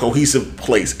in a cohesive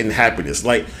place in happiness?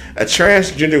 Like, a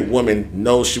transgender woman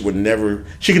knows she can never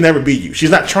be you.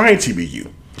 She's not trying to be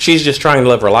you. She's just trying to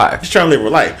live her life. She's trying to live her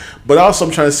life. But also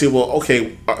I'm trying to see, well,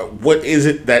 okay, what is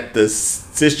it that the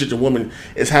cisgender woman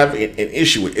is having an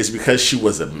issue with? Is it because she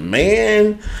was a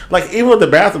man? Like, even with the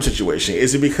bathroom situation,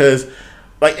 is it because,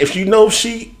 like, if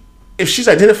she's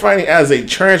identifying as a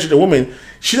transgender woman,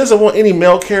 she doesn't want any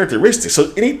male characteristics.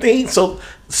 So anything, so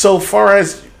far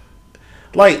as,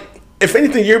 like, if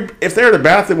anything, if they're in the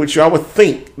bathroom with you, I would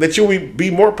think that you would be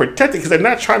more protected, because they're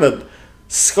not trying to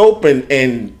scope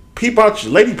and peep out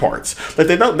your lady parts. Like,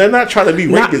 they're not trying to be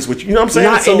rapists with you. You know what I'm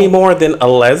saying? Not any more than a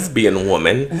lesbian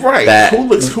woman, right? Who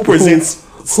presents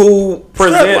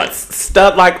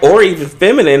stud-like or even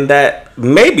feminine, that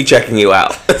may be checking you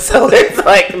out. So it's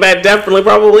like, that definitely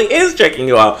probably is checking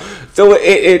you out. So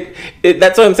it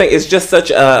that's what I'm saying. It's just such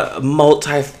a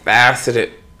multifaceted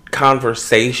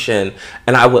conversation,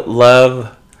 and I would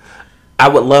love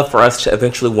for us to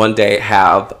eventually one day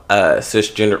have a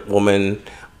cisgender woman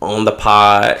on the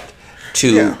pod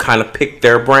to kind of pick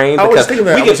their brain, because we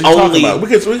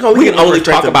can only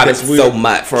talk about it so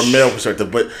much from a male perspective,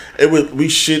 but we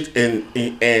should and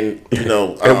you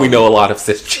know, and we know a lot of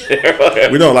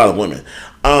cisgender. We know a lot of women,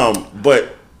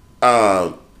 but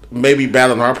maybe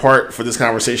bad on our part for this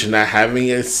conversation not having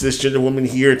a cisgender woman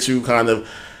here to kind of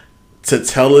to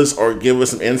tell us or give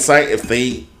us some insight if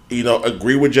they, you know,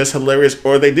 agree with Jess Hilarious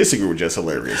or they disagree with Jess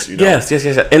Hilarious. You know? Yes.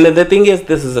 And the thing is,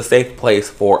 this is a safe place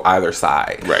for either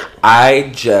side. Right.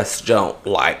 I just don't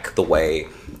like the way,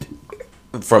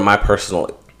 from my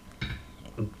personal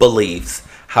beliefs,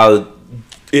 how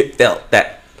it felt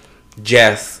that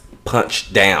Jess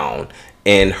punched down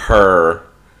in her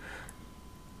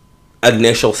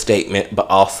initial statement, but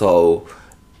also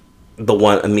the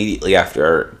one immediately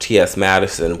after T.S.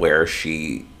 Madison, where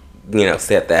she, you know,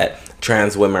 said that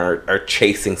trans women are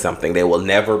chasing something. They will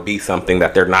never be something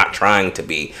that they're not trying to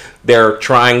be. They're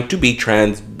trying to be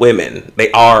trans women.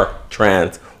 They are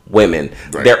trans women.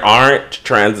 Right. There aren't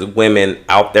trans women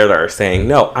out there that are saying,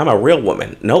 no, I'm a real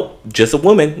woman. Nope, just a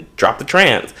woman. Drop the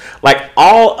trans. Like,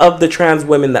 all of the trans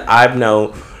women that I've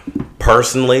known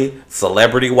personally,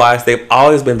 celebrity-wise, they've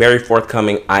always been very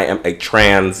forthcoming. I am a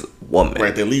trans woman.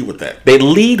 Right, they lead with that.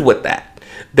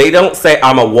 They don't say,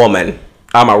 I'm a woman.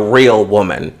 I'm a real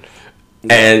woman.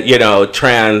 And, you know,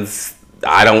 trans,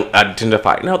 I don't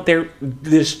identify. No, they're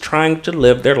just trying to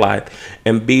live their life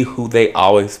and be who they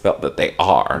always felt that they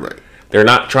are. Right. They're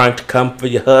not trying to come for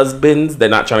your husbands. They're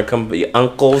not trying to come for your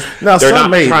uncles. Now,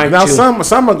 some are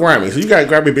Grammy. So you got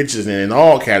Grammy bitches in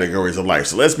all categories of life.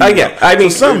 So let's be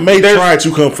some may try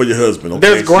to come for your husband. Okay?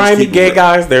 There's grimy gay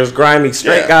guys. There's grimy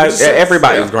straight guys.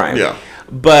 Everybody's grimy. Yeah.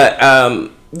 But,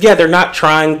 they're not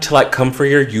trying to, like, come for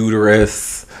your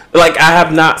uterus. Like, I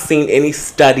have not seen any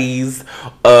studies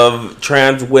of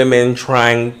trans women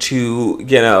trying to,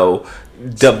 you know,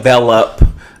 develop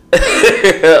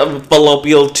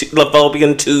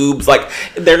fallopian tubes. Like,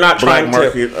 they're not trying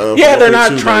to. They're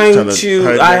not trying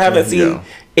to. I haven't seen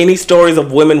any stories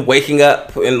of women waking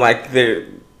up and, like, their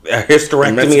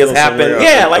hysterectomy has happened.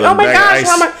 Yeah, like, oh my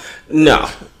gosh, no.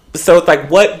 So it's like,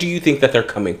 what do you think that they're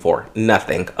coming for?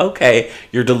 Nothing. Okay,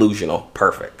 you're delusional.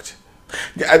 Perfect.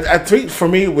 I think for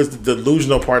me it was the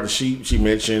delusional part that she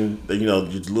mentioned. You know,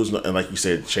 you're delusional, and like you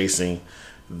said, chasing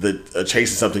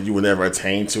something you would never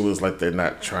attain to. Is like they're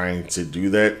not trying to do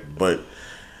that. But,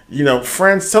 you know,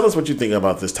 friends, tell us what you think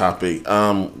about this topic.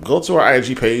 Go to our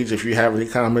IG page if you have any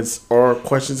comments or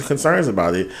questions or concerns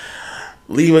about it.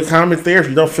 Leave a comment there. If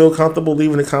you don't feel comfortable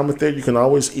leaving a comment there, you can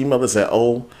always email us at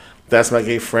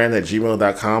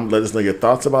that'smygayfriend@gmail.com. Let us know your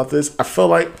thoughts about this. I feel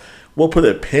like we'll put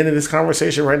a pin in this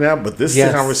conversation right now, but this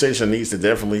conversation needs to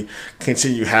definitely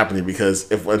continue happening, because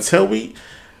until we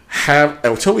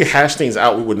we hash things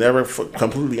out, we would never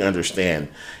completely understand.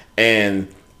 And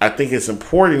I think it's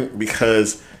important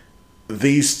because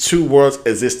these two worlds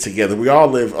exist together. We all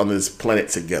live on this planet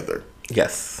together.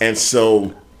 Yes. And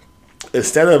so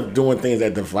instead of doing things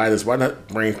that divide us, why not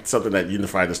bring something that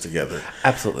unifies us together?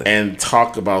 Absolutely. And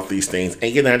talk about these things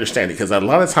and get an understanding. Because a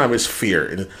lot of time it's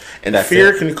fear. And That's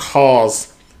fear it. can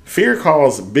cause... Fear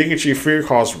calls bigotry, fear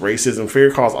calls racism, fear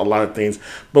calls a lot of things.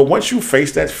 But once you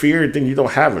face that fear, then you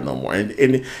don't have it no more.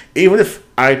 And even if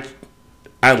I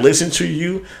listen to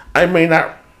you, I may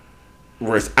not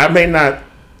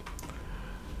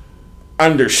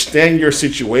understand your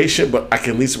situation, but I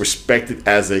can at least respect it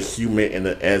as a human and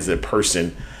as a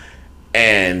person,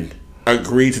 and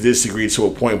agree to disagree to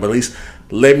a point. But at least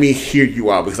let me hear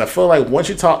you out, because I feel like once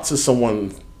you talk to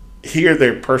someone, hear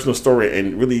their personal story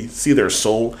and really see their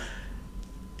soul,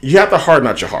 you have to harden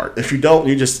out your heart. If you don't,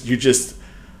 you're just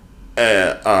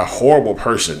a horrible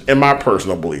person, in my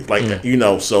personal belief. Like,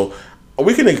 so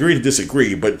we can agree to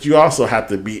disagree, but you also have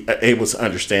to be able to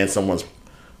understand someone's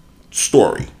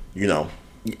story,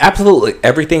 Absolutely.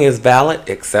 Everything is valid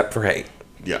except for hate.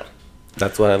 Yeah.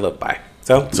 That's what I live by.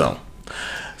 So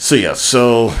yeah.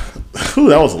 So,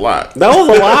 that was a lot. That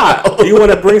was a lot. You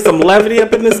want to bring some levity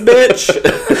up in this bitch?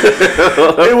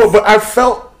 But I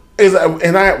felt,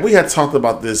 we had talked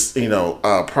about this,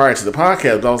 prior to the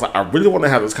podcast. But I was like, I really want to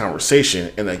have this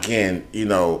conversation. And again,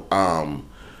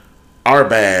 our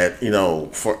bad,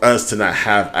 for us to not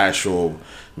have actual,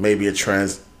 maybe a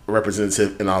trans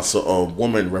representative and also a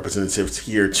woman representative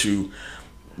here to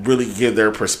really give their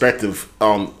perspective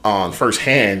on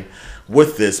firsthand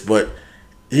with this. But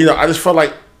I just felt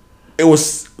like it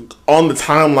was on the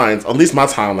timelines, at least my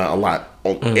timeline, a lot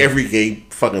on every gay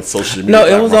fucking social media. No,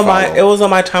 it was on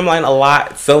my timeline a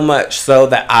lot, so much so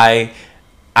that I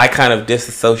kind of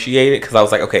disassociated, because I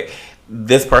was like, okay,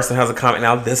 this person has a comment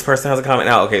now, this person has a comment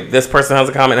now, okay, this person has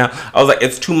a comment now. I was like,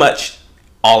 it's too much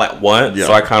all at once,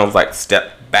 so I kind of like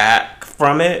stepped back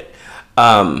from it.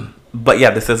 But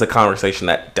yeah, this is a conversation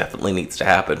that definitely needs to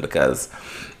happen, because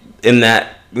in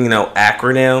that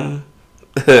acronym,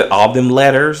 all them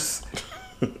letters,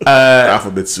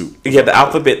 alphabet soup. Yeah, the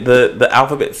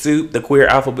alphabet soup, the queer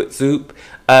alphabet soup.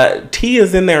 T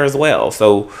is in there as well,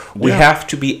 so we have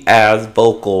to be as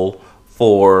vocal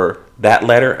for that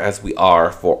letter as we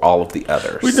are for all of the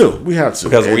others. We do. We have to,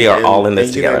 because we are all in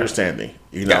this together. Understanding,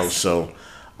 Yes. So,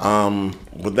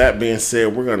 with that being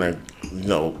said, we're gonna,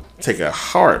 take a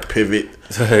hard pivot,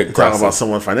 talk about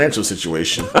someone's financial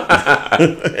situation,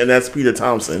 and that's Peter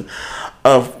Thompson,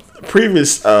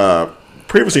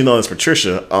 previously known as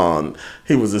Patricia.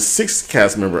 He was a sixth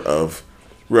cast member of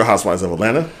Real Housewives of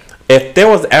Atlanta. If there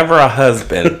was ever a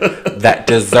husband that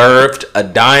deserved a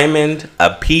diamond,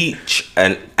 a peach,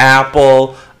 an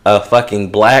apple, a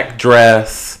fucking black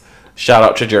dress, shout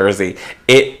out to Jersey,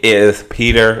 it is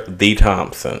Peter the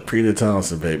Thompson. Peter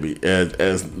Thompson, baby.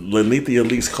 As Nene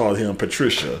Leakes called him,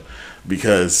 Patricia,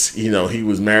 because, he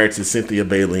was married to Cynthia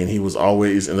Bailey and he was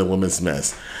always in a woman's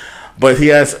mess. But he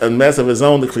has a mess of his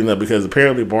own to clean up, because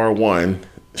apparently bar one,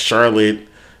 Charlotte,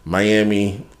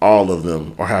 Miami, all of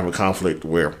them are having conflict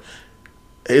where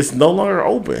it's no longer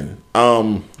open.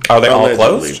 Are they all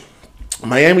closed?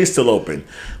 Miami's still open,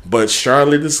 but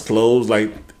Charlotte is closed.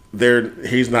 Like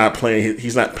he's not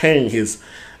paying his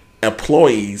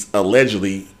employees,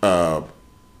 allegedly.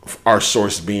 Our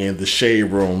source being the Shade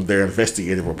Room, their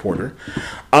investigative reporter,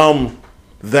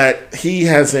 that he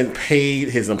hasn't paid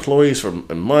his employees for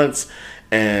months,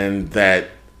 and that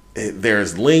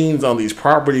there's liens on these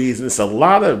properties, and it's a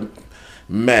lot of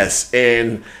mess.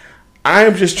 And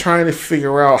I'm just trying to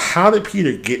figure out, how did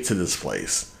Peter get to this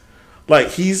place? Like,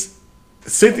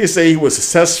 Cynthia said he was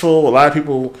successful. A lot of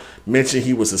people mention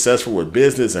he was successful with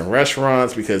business and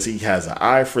restaurants because he has an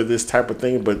eye for this type of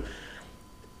thing, but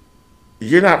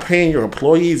you're not paying your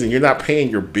employees and you're not paying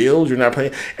your bills. You're not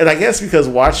paying. And I guess because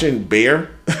watching The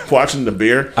Bear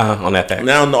on FX.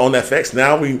 Now on FX,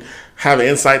 now we have an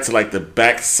insight to like the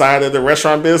back side of the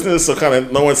restaurant business. So kind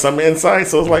of knowing some insight.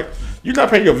 So it's like, you're not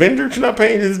paying your vendor. You're not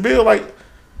paying his bill. Like,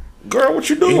 girl, what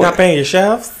you doing? You're not paying your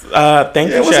chefs.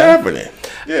 Thank you, what's chef. happening?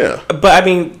 Yeah. But I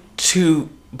mean, to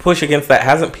push against that,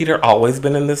 hasn't Peter always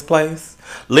been in this place?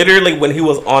 Literally, when he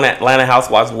was on Atlanta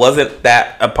Housewives, wasn't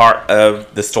that a part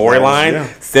of the storyline?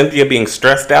 Yeah. Cynthia being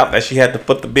stressed out that she had to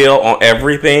put the bill on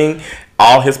everything,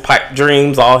 all his pipe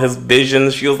dreams, all his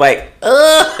visions. She was like,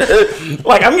 ugh.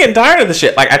 Like, I'm getting tired of the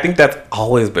shit. Like, I think that's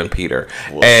always been Peter.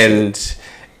 Well, and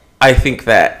I think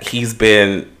that he's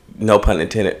been, no pun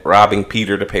intended, robbing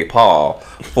Peter to pay Paul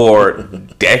for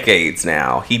decades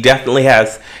now. He definitely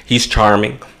has. He's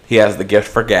charming. he has the gift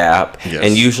for gab. Yes.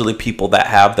 And usually people that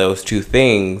have those two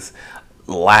things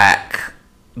lack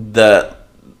the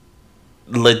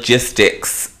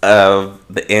logistics of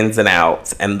the ins and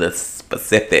outs and the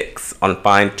specifics on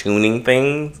fine-tuning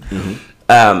things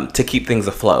to keep things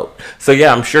afloat. So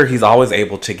yeah, I'm sure he's always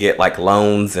able to get like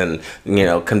loans and, you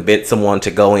know, convince someone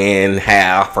to go in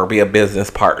half or be a business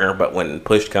partner. But when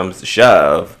push comes to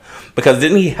shove, because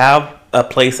didn't he have a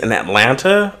place in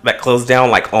Atlanta that closed down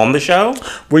like on the show?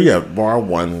 Well, yeah, Bar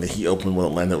One that he opened with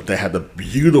Atlanta, they had the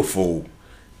beautiful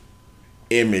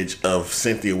image of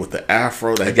Cynthia with the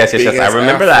afro. That Yes, I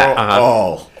remember that.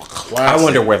 Oh, classic. I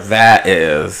wonder where that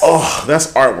is. Oh,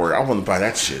 that's artwork. I want to buy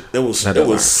that shit. It was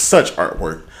such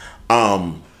artwork.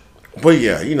 But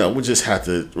yeah, you know, we just have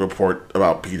to report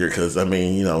about Peter because I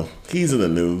mean, you know, he's in the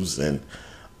news and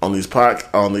on these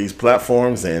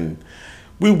platforms, and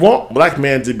we want black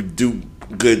men to do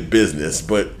good business,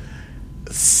 but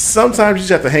sometimes you just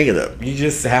have to hang it up. You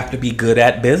just have to be good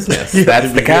at business. You That's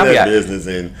have to the be good at caveat. business,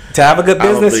 and to have a good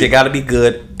business, you got to be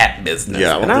good at business.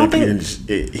 yeah, I don't think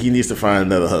he needs to find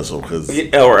another hustle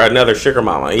or another sugar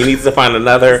mama. He needs to find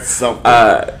another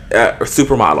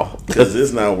supermodel because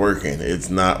it's not working. It's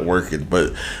not working.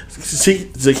 But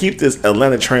to keep this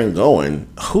Atlanta train going,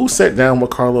 who sat down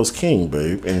with Carlos King,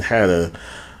 babe, and had a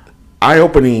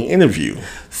eye-opening interview?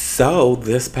 So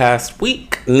this past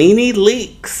week, Nene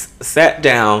Leakes sat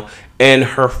down in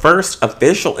her first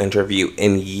official interview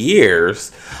in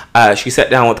years. She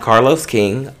sat down with Carlos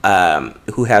King,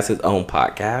 who has his own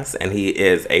podcast, and he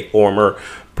is a former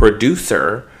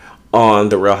producer on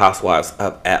The Real Housewives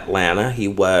of Atlanta. He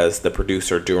was the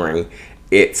producer during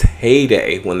its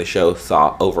heyday when the show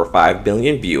saw over 5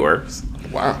 billion viewers.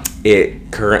 Wow.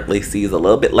 It currently sees a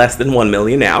little bit less than 1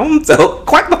 million now, so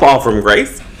quite the fall from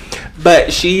grace.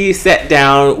 But she sat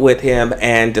down with him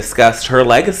and discussed her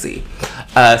legacy.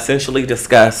 Essentially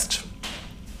discussed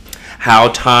how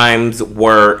times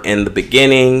were in the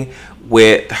beginning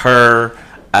with her,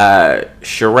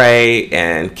 Sheree,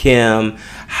 and Kim,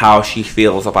 how she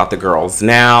feels about the girls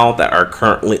now that are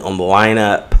currently on the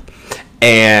lineup,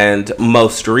 and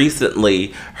most recently,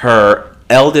 her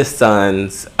eldest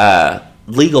son's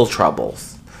legal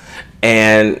troubles.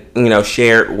 And, you know,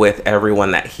 shared with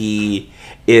everyone that he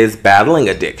is battling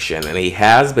addiction, and he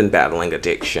has been battling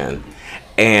addiction,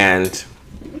 and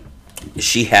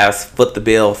she has foot the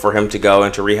bill for him to go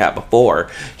into rehab before.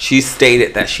 She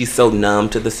stated that she's so numb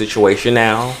to the situation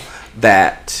now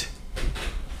that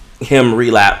him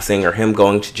relapsing or him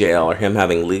going to jail or him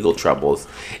having legal troubles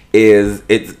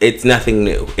it's nothing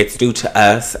new. It's new to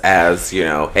us as, you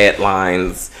know,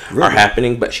 headlines are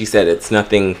happening, but she said it's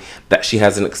nothing that she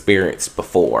hasn't experienced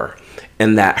before,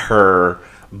 and that her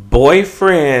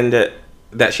boyfriend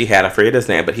that she had, I forget his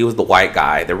name, but he was the white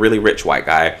guy, the really rich white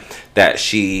guy that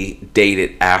she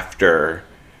dated after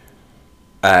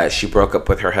she broke up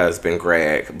with her husband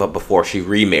Greg, but before she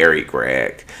remarried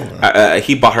Greg.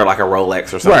 He bought her like a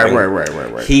Rolex or something.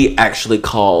 Right. He actually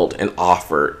called and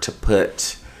offered to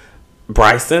put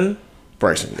Bryson,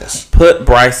 yes. Put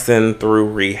Bryson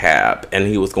through rehab, and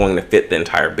he was going to fit the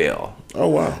entire bill. Oh,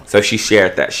 wow. So she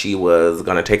shared that she was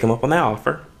going to take him up on that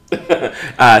offer.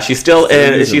 She's still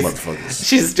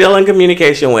in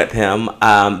communication with him.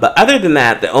 But other than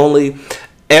that,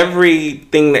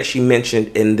 everything that she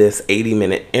mentioned in this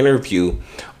 80-minute interview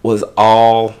was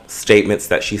all statements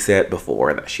that she said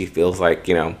before, that she feels like,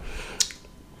 you know,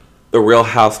 the Real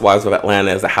Housewives of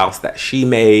Atlanta is a house that she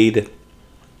made,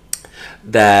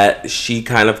 that she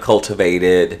kind of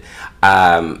cultivated.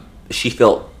 She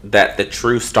felt that the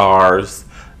true stars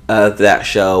of that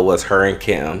show was her and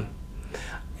Kim.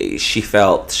 She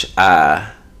felt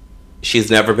she's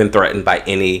never been threatened by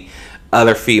any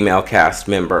other female cast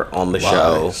member on the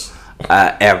show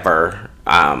ever.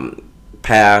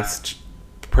 Past,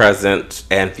 present,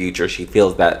 and future. She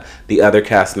feels that the other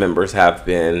cast members have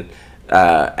been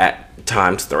at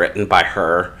times threatened by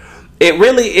her. It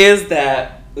really is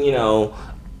that, you know,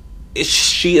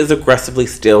 she is aggressively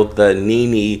still the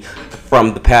Nene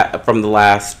from the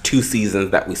last 2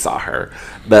 seasons that we saw her.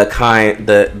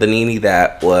 The Nene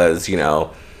that was, you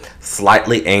know,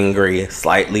 slightly angry,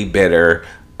 slightly bitter,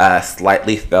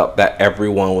 slightly felt that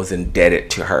everyone was indebted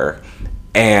to her.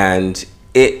 And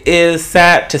it is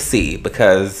sad to see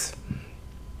because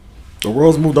the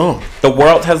world's moved on. The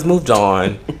world has moved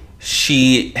on.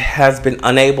 She has been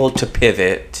unable to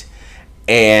pivot,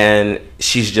 and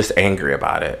she's just angry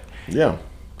about it. Yeah.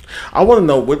 I want to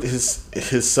know what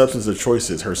his substance of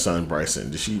choice is, her son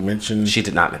Bryson. Did she mention? She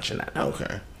did not mention that, no.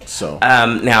 Okay. So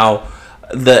now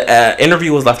the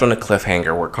interview was left on a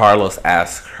cliffhanger where Carlos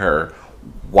asked her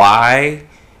why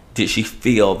did she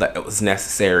feel that it was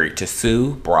necessary to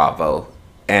sue Bravo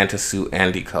and to sue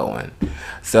Andy Cohen?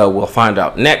 So we'll find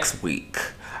out next week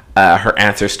her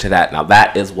answers to that. Now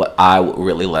that is what I would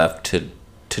really love to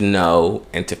know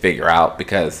and to figure out,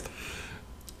 because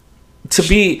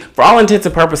for all intents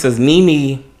and purposes,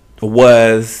 Nene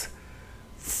was,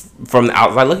 from the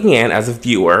outside looking in as a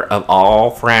viewer of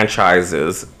all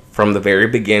franchises from the very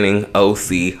beginning,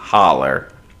 OC,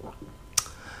 Holler,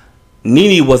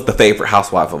 Nene was the favorite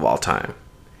housewife of all time.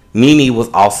 Nene was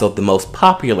also the most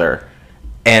popular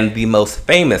and the most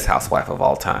famous housewife of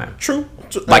all time. True.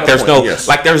 Like there's no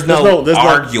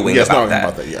arguing about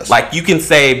that. Yes. Like you can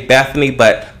say Bethany,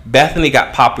 but Bethany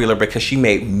got popular because she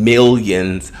made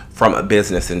millions from a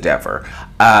business endeavor.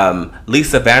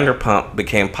 Lisa Vanderpump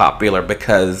became popular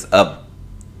because of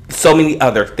so many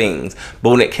other things. But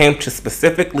when it came to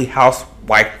specifically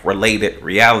housewife-related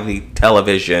reality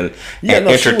television and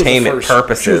entertainment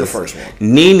purposes, she was the first one.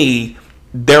 Nene,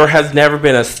 there has never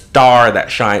been a star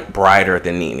that shined brighter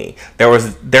than Nene.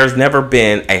 There's never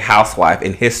been a housewife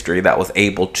in history that was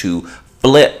able to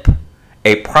flip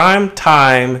a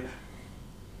primetime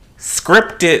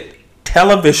scripted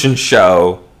television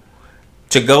show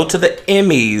to go to the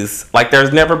Emmys. Like,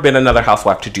 there's never been another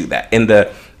housewife to do that in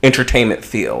the entertainment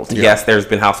field. Yeah. Yes, there's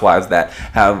been housewives that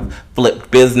have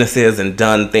flipped businesses and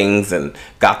done things and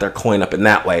got their coin up in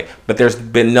that way, but there's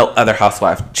been no other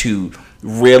housewife to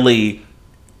really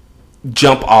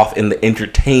jump off in the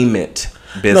entertainment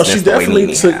business. No, she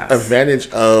definitely took advantage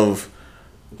of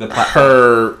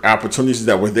her opportunities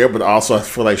that were there, but also I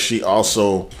feel like she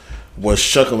also was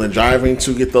shuckling and jiving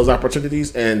to get those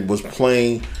opportunities and was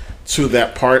playing to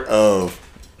that part of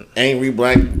angry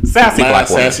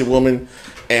sassy woman.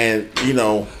 And,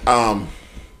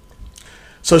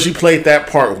 so she played that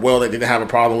part well. They didn't have a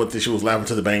problem with it. She was laughing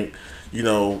to the bank,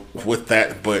 with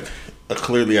that. But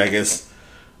clearly, I guess,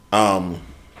 we'll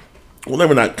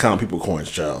never not count people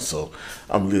coins, child. So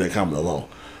I'm going to leave that comment alone.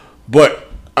 But,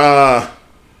 I'm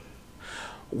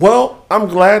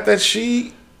glad that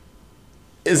she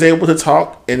is able to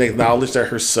talk and acknowledge that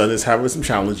her son is having some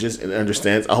challenges and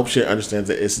understands. I hope she understands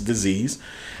that it's a disease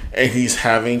and he's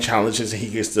having challenges and he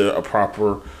gets a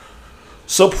proper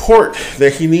support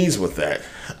that he needs with that.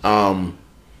 I've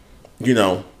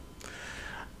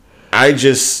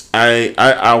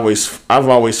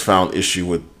always found issue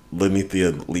with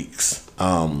Nene Leakes.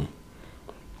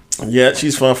 Yeah,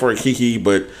 she's fun for a kiki,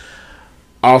 but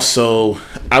also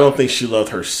I don't think she loved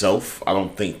herself. I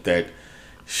don't think that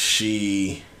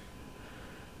I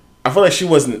feel like she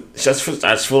wasn't. I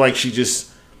just feel like she's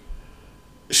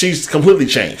completely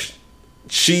changed.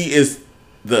 She is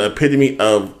the epitome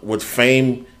of what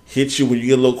fame hits you when you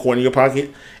get a little coin in your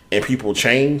pocket and people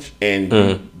change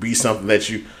and be something that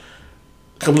you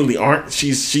completely aren't.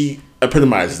 She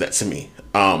epitomizes that to me.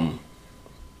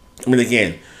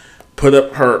 Again, put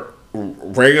up her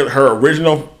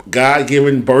original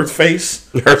God-given birth face,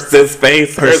 her cis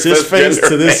face to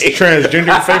this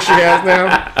transgender face she has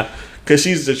now, because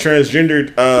she's the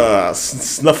transgendered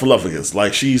snuffleupagus.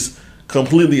 Like, she's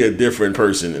completely a different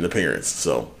person in appearance.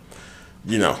 So,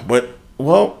 but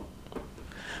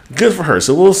good for her.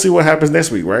 So we'll see what happens next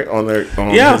week, right? On his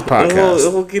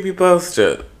podcast. We'll keep you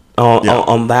posted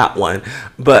on that one.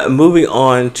 But moving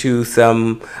on to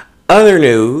some other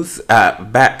news,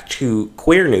 back to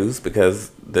queer news,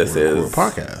 because this is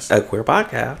a queer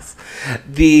podcast.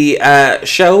 The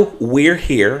show We're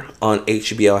Here on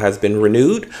HBO has been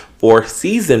renewed for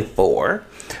season 4.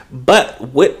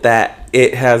 But with that,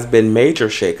 it has been major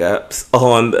shakeups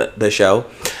on the show,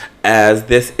 as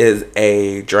this is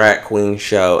a drag queen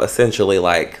show, essentially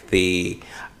like the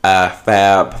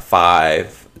Fab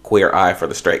Five, Queer Eye for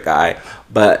the Straight Guy,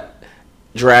 but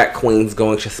drag queens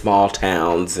going to small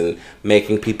towns and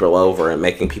making people over and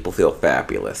making people feel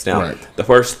fabulous. Now, The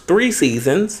first 3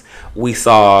 seasons, we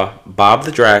saw Bob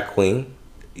the Drag Queen,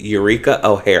 Eureka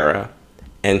O'Hara,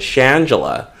 and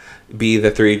Shangela be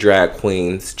the 3 drag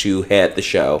queens to head the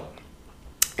show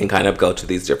and kind of go to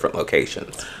these different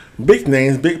locations. Big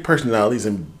names, big personalities,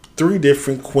 and 3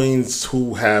 different queens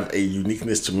who have a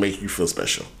uniqueness to make you feel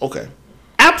special. Okay.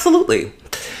 Absolutely.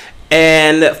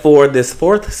 And for this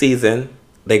 4th season,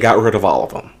 they got rid of all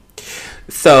of them.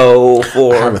 So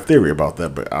I have a theory about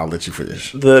that, but I'll let you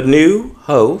finish. The new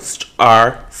hosts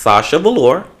are Sasha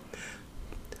Velour,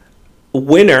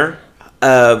 winner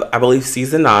of, I believe,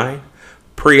 season 9,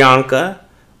 Priyanka,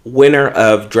 winner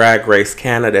of Drag Race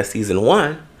Canada season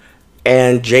 1,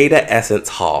 and Jada Essence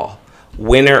Hall,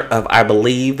 winner of, I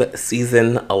believe,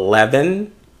 season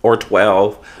 11 or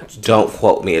 12. Don't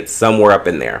quote me. It's somewhere up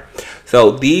in there.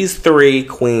 So these 3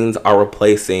 queens are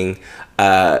replacing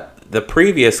the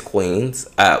previous queens,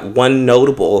 one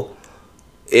notable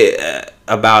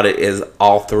about it is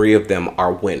all three of them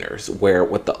are winners, where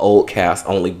with the old cast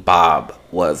only Bob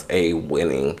was a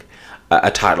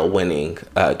title winning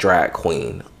drag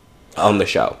queen on the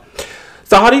show.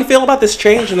 So how do you feel about this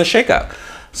change in the shakeup?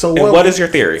 So what is your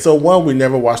theory? So one, we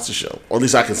never watched the show, or at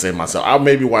least I can say myself. I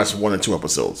maybe watched 1 or 2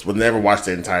 episodes, but never watched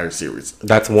the entire series.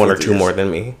 That's 1 or 2 more than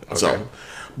me. Okay. So,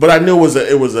 but I knew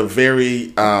it was a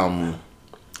very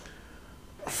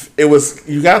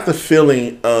you got the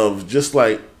feeling of just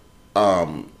like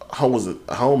how was it?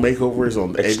 Home makeovers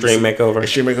on the Extreme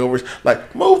makeovers.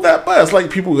 Like move that bus. Like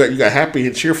people you got happy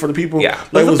and cheer for the people. Yeah,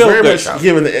 like it was very much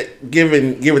giving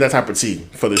that type of tea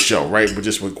for the show, right? But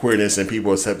just with queerness and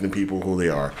people accepting people who they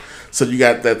are. So you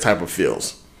got that type of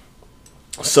feels.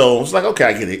 So it's like, okay,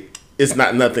 I get it. It's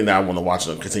not nothing that I want to watch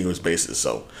on a continuous basis.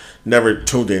 So never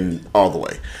tuned in all the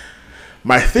way.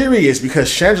 My theory is because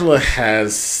Shangela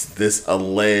has this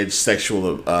alleged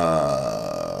sexual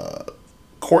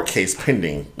court case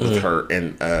pending with her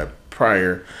and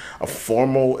prior a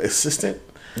formal assistant.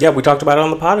 Yeah, we talked about it on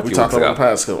the pod a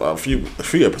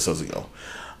few episodes ago.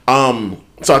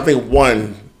 So I think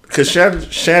one, because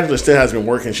Shangela still has been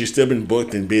working, she's still been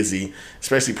booked and busy,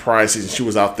 especially prior season. She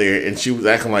was out there and she was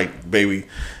acting like, baby,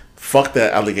 fuck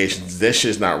that allegations. That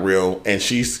shit's not real, and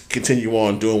she's continue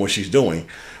on doing what she's doing.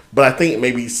 But I think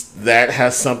maybe that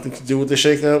has something to do with the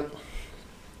shakeup.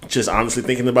 Just honestly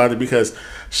thinking about it, because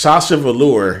Sasha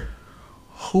Velour,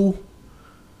 who?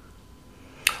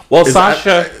 Well,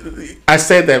 Sasha, I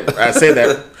say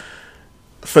that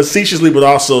facetiously, but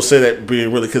also say that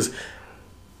being really, because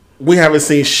we haven't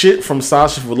seen shit from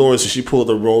Sasha Velour since she pulled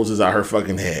the roses out her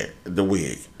fucking head, the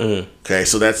wig. Okay,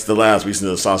 so that's the last we seen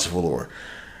of Sasha Velour.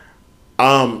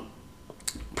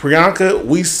 Priyanka,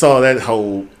 we saw that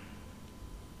whole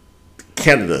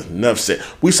Canada, enough said.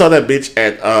 We saw that bitch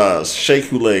at Shea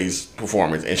Coulee's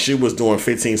performance, and she was doing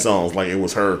 15 songs like it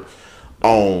was her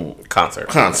own concert.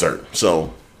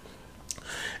 So,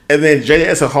 and then Jada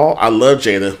Essence Hall, I love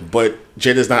Jada, but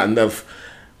Jada's not enough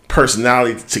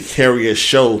personality to carry a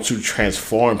show to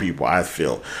transform people. I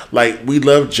feel like we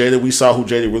love Jada. We saw who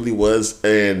Jada really was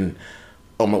in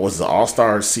was the All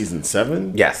Star season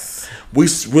 7. Yes, we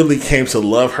really came to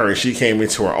love her, and she came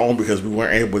into her own because we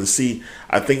weren't able to see.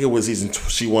 I think it was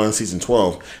she won season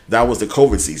 12. That was the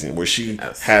COVID season where she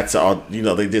had to,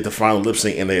 they did the final lip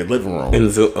sync in their living room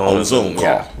on a Zoom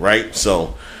call, right?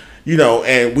 So,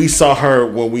 and we saw her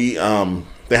when we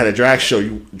they had a drag show,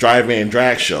 drive-in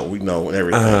drag show, and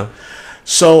everything.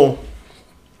 So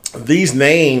these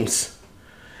names,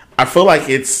 I feel like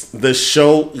the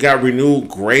show got renewed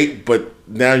great, but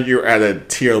now you're at a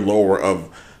tier lower of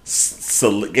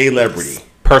gay celebrity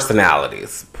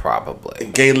personalities, probably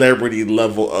gay celebrity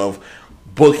level of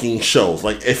booking shows.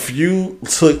 Like if you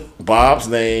took Bob's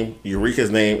name,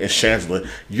 Eureka's name, and Shangela,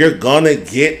 you're gonna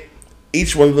get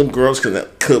each one of them girls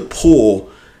could pull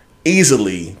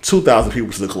easily 2,000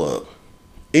 people to the club.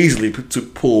 Easily to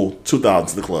pull 2,000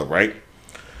 to the club, right?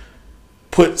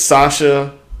 Put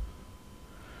Sasha,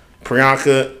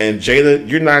 Priyanka, and Jada.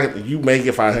 You make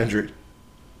it 500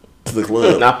 to the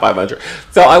club. Not 500.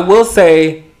 So I will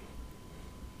say,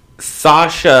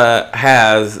 Sasha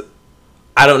has,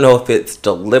 I don't know if it's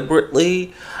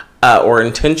deliberately or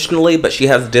intentionally, but she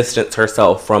has distanced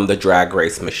herself from the Drag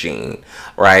Race machine,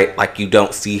 right? Like you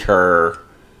don't see her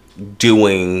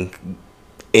doing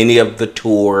any of the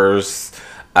tours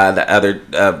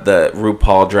the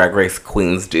RuPaul Drag Race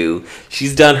queens do.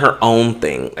 She's done her own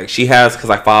thing. Like she has, because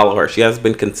I follow her, she has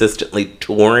been consistently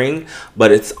touring,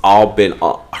 but it's all been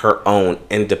her own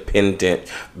independent,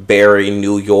 very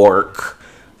New York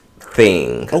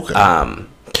thing. Okay.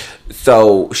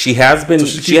 So she has been. So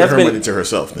she has been money to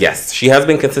herself. Then. Yes, she has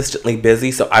been consistently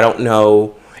busy. So I don't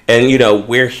know. And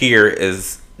We're Here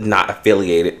is not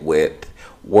affiliated with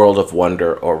World of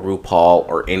Wonder or RuPaul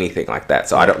or anything like that.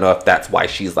 So I don't know if that's why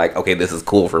she's like, okay, this is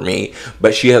cool for me.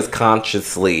 But she has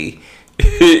consciously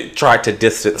tried to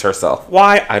distance herself.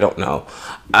 Why? I don't know.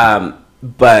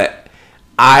 But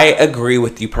I agree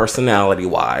with you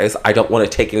personality-wise. I don't want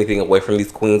to take anything away from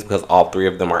these queens because all three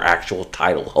of them are actual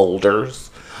title holders.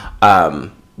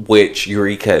 Which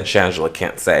Eureka and Shangela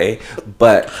can't say.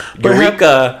 But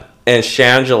Eureka and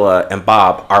Shangela and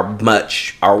Bob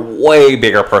are way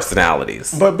bigger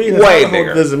personalities. But being way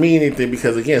bigger doesn't mean anything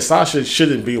because again, Sasha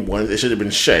shouldn't be one. It should have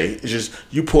been Shay. It's just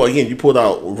you pulled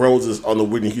out roses on the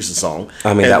Whitney Houston song.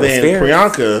 I mean, and that was fair.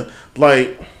 Priyanka,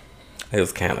 like it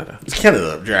was Canada. It's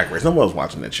Canada Drag Race. No one was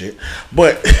watching that shit.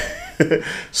 But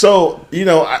so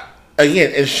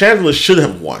again, and Shangela should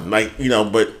have won.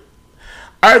 But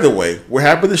either way, we're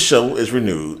happy the show is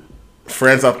renewed.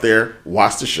 friends out there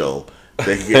watch the show.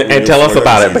 And tell us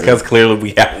about it, because clearly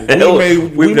we haven't.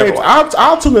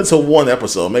 I'll tune into one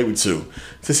episode, maybe two,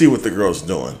 to see what the girl's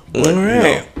doing. But, all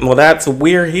right. Well,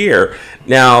 we're here.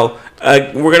 Now,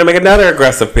 we're going to make another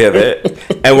aggressive pivot,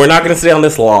 and we're not going to stay on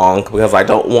this long, because I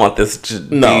don't want this to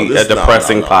be a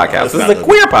depressing podcast. This is a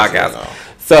queer podcast. No.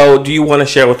 So, do you want to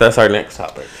share with us our next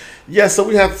topic? Yeah, so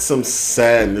we have some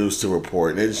sad news to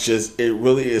report. And it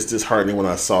really is disheartening when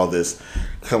I saw this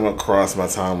come across my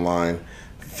timeline,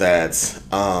 that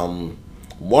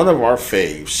one of our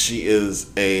faves, she is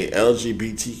a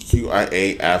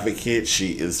LGBTQIA advocate.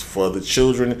 She is for the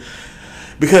children,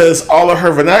 because all of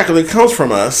her vernacular comes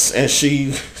from us, and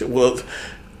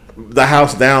the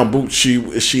house down boot,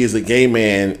 she is a gay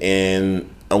man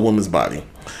in a woman's body.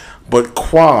 But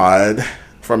Quad,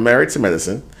 from Married to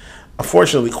Medicine,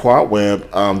 unfortunately, Quad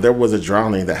Webb, there was a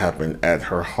drowning that happened at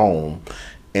her home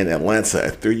in Atlanta.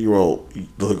 A 3-year-old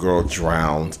little girl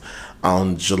drowned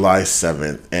on July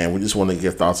 7th, and we just want to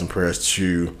give thoughts and prayers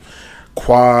to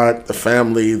Quad, the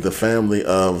family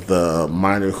of the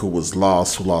minor who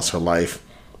lost her life.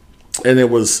 And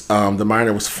it was the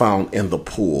minor was found in the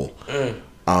pool.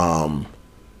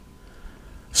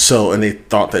 So, and they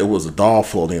thought that it was a doll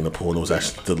floating in the pool, and it was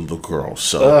actually the little girl.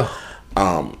 So,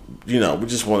 we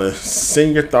just want to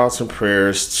send your thoughts and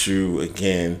prayers to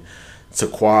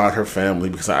Quad, her family,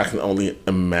 because I can only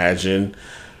imagine.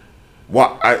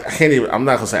 Well, I'm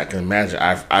not gonna say I can imagine.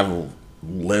 I've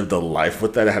lived a life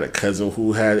with that. I had a cousin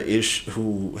who had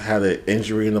an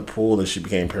injury in the pool, and she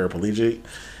became paraplegic.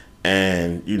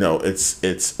 And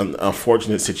it's an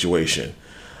unfortunate situation.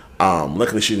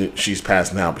 Luckily, she's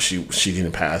passed now, but she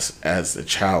didn't pass as a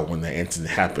child when that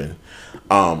incident happened.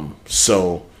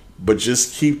 But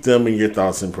just keep them in your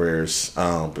thoughts and prayers.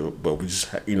 But we just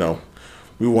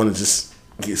we want to just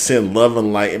send love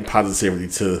and light and positivity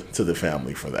to the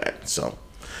family for that. So,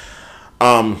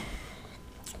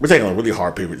 we're taking a really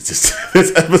hard paper this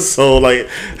episode. Like,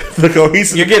 the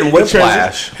cohesive. You're getting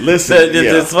whiplash. Listen,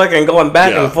 it's fucking going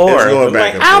back and forth. It's going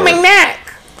back and forth. My neck.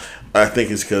 I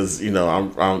think it's because I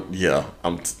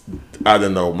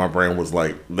didn't know. My brain was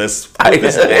like, let's put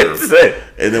this word,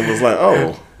 and then was like,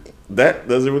 oh, that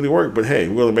doesn't really work. But hey,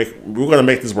 we're gonna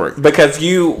make this work, because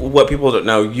what people don't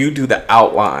know, you do the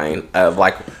outline of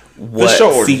like what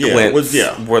sequence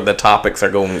where the topics are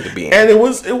going to be in. And it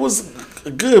was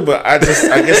good, but I guess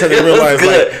I didn't realize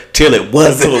till it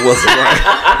wasn't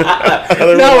right.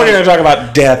 Now we're gonna talk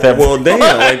about death. Well,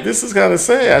 damn, this is kind of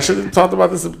sad. I should have talked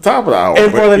about this at the top of the hour.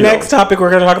 And for the next topic,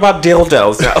 we're gonna talk about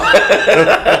dildos now.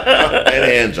 And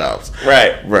hand jobs.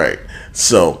 Right.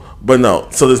 So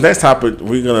this next topic,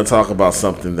 we're gonna talk about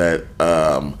something that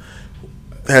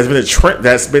has been a trend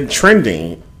that's been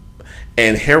trending,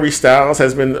 and Harry Styles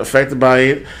has been affected by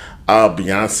it.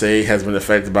 Beyonce has been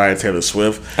affected by it. Taylor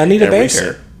Swift, Anita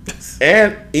Baker,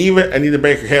 and even Anita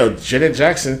Baker. Hell, Janet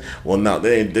Jackson. Well, no,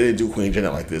 they didn't do Queen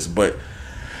Janet like this, but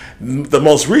the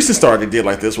most recent star they did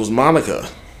like this was Monica.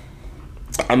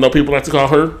 I know people like to call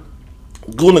her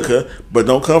Gunica, but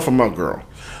don't come from my girl.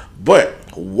 But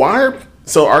why?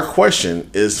 So our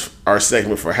question is our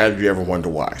segment for Have You Ever Wondered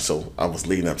Why? So I was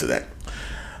leading up to that.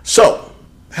 So,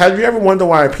 have you ever wondered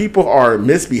why people are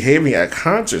misbehaving at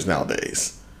concerts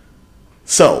nowadays?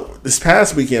 So, this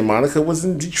past weekend, Monica was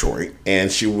in Detroit,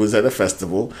 and she was at a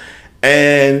festival,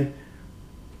 and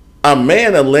a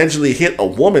man allegedly hit a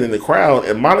woman in the crowd,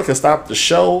 and Monica stopped the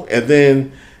show and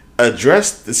then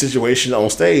addressed the situation on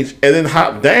stage, and then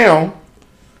hopped down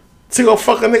to go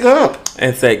fuck a nigga up.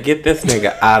 And said, get this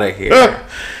nigga out of here.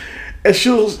 And she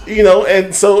was,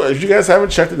 and so if you guys haven't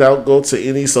checked it out, go to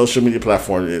any social media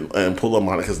platform and pull up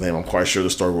Monica's name. I'm quite sure the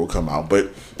story will come out. But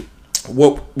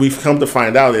what we've come to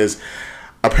find out is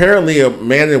apparently a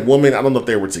man and woman, I don't know if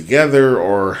they were together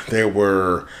or they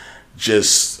were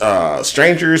just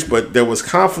strangers, but there was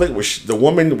conflict where the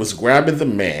woman was grabbing the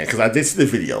man, because I did see the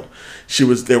video.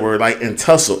 They were like in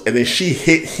tussle, and then she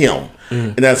hit him,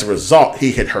 and as a result,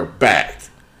 he hit her back.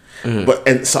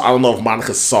 And so I don't know if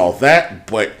Monica saw that,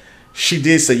 but she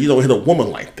did say, you don't hit a woman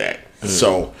like that.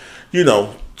 So,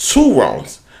 two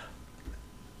wrongs.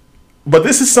 But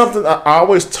this is something I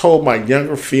always told my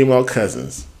younger female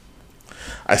cousins.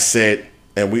 I said,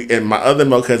 and my other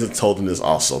male cousins told them this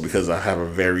also, because I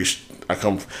have there's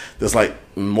like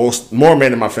more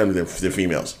men in my family than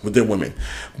females, than women.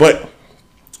 But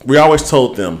we always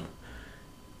told them,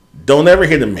 don't ever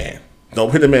hit a man.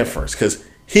 Don't hit a man first, because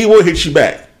he will hit you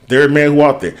back. There are men who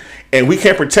out there, and we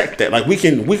can't protect that. Like we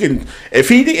can. If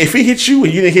he hit you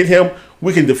and you didn't hit him,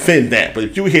 we can defend that. But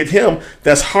if you hit him,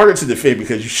 that's harder to defend,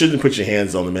 because you shouldn't put your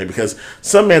hands on the man, because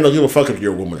some men don't give a fuck if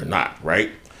you're a woman or not,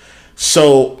 right?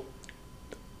 So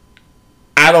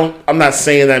I'm not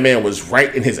saying that man was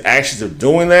right in his actions of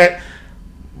doing that,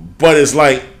 but it's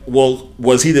like, well,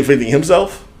 was he defending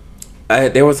himself?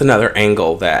 There was another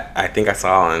angle that I think I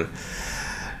saw on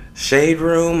Shade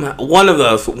Room. One of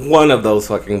those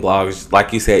fucking blogs.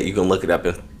 Like you said, you can look it up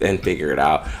and figure it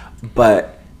out.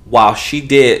 But while she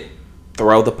did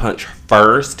throw the punch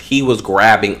first, he was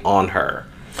grabbing on her.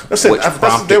 They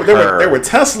were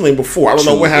tussling before. I don't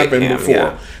know what happened before.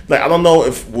 Yeah. Like, I don't know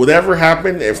if whatever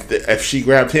happened, if she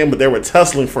grabbed him, but they were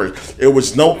tussling first. It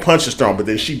was no punches thrown, but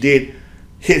then she did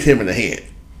hit him in the head.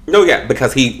 No, yeah,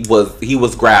 because he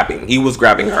was grabbing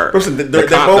her. Listen, they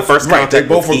both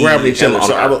were grabbing each other.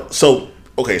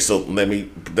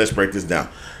 Let's break this down.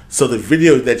 So the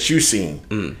video that you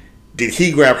seen, did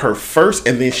he grab her first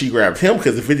and then she grabbed him?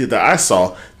 Because the video that I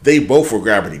saw, they both were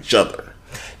grabbing each other.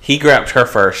 He grabbed her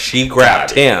first. She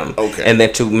grabbed him. Okay. And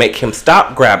then to make him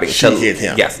stop grabbing, she hit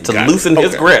him. Yes, to loosen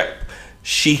his grip,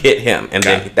 she hit him, and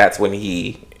then that's when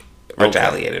he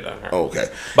retaliated on her. Okay.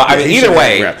 But I mean, either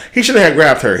way, he should have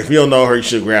grabbed her. If you don't know her, you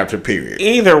should have grabbed her, period.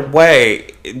 Either way,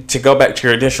 to go back to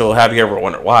your initial, have you ever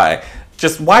wondered why?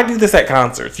 Just why do this at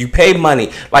concerts? You pay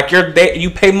money. Like, you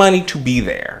pay money to be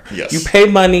there. Yes. You pay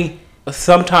money,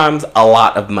 sometimes a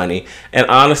lot of money. And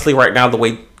honestly, right now, the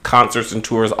way concerts and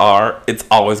tours are, it's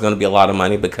always going to be a lot of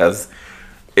money because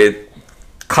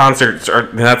concerts are,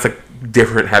 that's a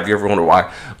different, have you ever wondered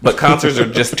why? But concerts are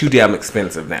just too damn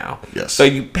expensive now. Yes. So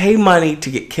you pay money to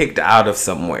get kicked out of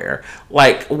somewhere.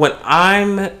 Like, when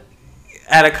I'm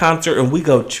at a concert, and we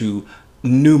go to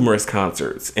numerous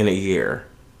concerts in a year,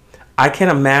 I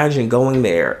can't imagine going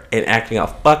there and acting a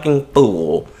fucking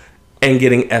fool and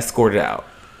getting escorted out.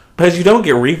 Because you don't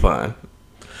get a refund.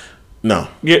 No.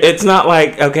 It's not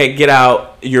like, okay, get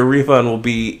out, your refund will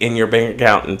be in your bank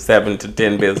account in 7 to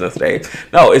 10 business days.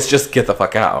 No, it's just get the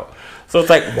fuck out. So it's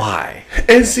like, why?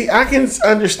 And see, I can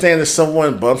understand if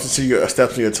someone bumps into you or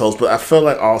steps on your toes, but I feel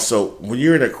like also when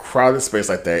you're in a crowded space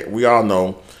like that, we all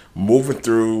know going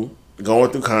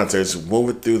through concerts,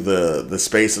 moving through the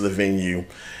space of the venue,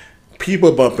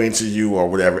 people bump into you or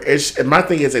whatever. And my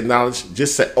thing is acknowledge,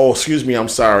 just say, oh, excuse me, I'm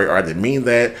sorry, or I didn't mean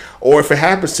that. Or if it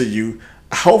happens to you,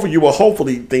 you will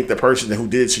hopefully think the person who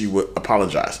did it to you would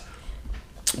apologize.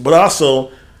 But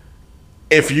also,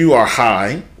 if you are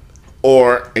high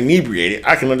or inebriated,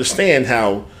 I can understand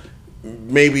how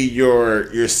maybe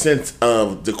your sense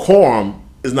of decorum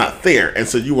is not there, and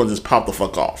so you want to just pop the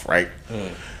fuck off, right?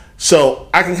 So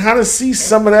I can kind of see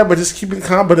some of that, but just keep it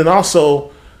calm. But then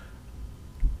also,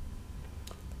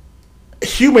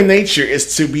 human nature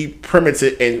is to be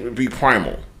primitive and be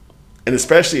primal, and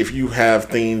especially if you have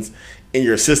things in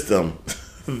your system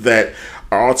that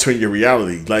are altering your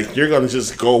reality, like you're gonna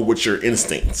just go with your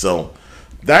instinct. So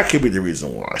that could be the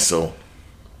reason why. So,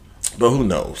 but who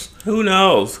knows? Who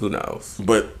knows?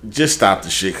 But just stop the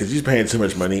shit because you're paying too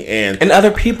much money, and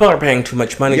other people are paying too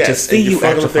much money to see you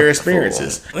act with their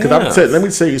experiences. Because let me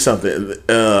tell you something.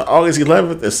 August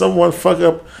 11th, if someone fuck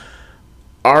up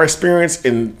our experience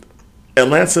in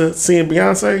Atlanta seeing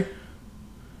Beyonce,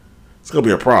 it's gonna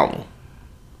be a problem.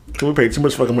 Because we paid too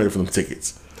much fucking money for them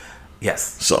tickets.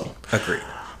 Yes. So agreed.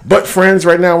 But friends,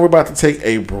 right now we're about to take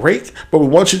a break, but we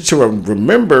want you to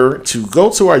remember to go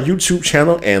to our YouTube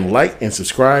channel and like and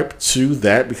subscribe to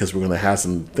that because we're going to have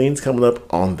some things coming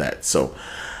up on that. So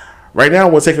right now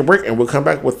we'll take a break and we'll come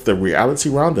back with the reality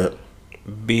roundup.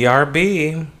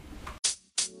 BRB.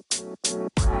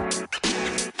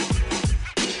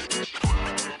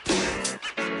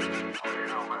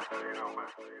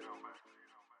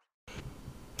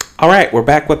 All right, we're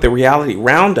back with the reality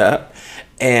roundup.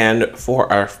 And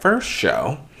for our first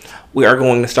show, we are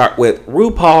going to start with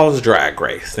RuPaul's Drag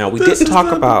Race. Now, we didn't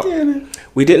talk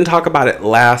about it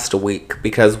last week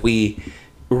because we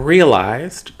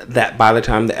realized that by the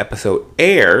time the episode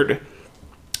aired,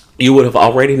 you would have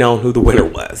already known who the winner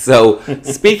was. So,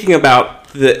 speaking about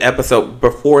the episode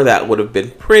before that would have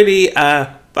been pretty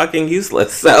fucking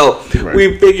useless. So,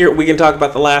 we figured we can talk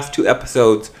about the last two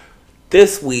episodes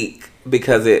this week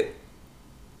because it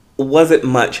wasn't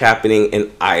much happening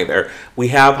in either. We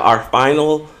have our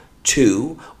final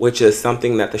two, which is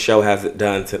something that the show hasn't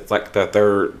done since like the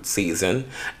third season,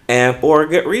 and for a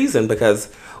good reason,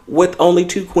 because with only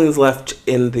two queens left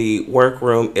in the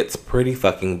workroom, it's pretty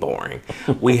fucking boring.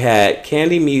 We had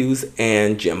Candy Muse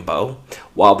and Jimbo.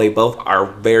 While they both are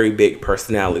very big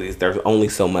personalities, there's only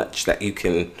so much that you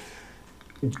can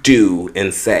do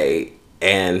and say,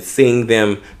 and seeing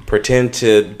them pretend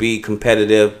to be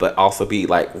competitive but also be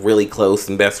like really close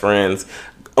and best friends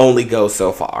only goes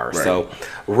so far. Right. So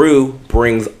Rue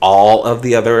brings all of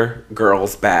the other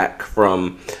girls back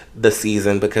from the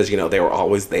season because, you know, they were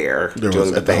always there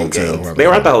doing the fame games. They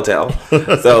were at the hotel.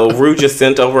 So Rue just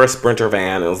sent over a Sprinter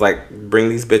van and was like, bring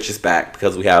these bitches back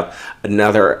because we have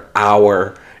another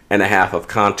hour and a half of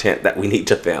content that we need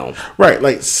to film. Right.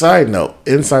 Like, side note,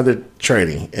 insider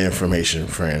trading information,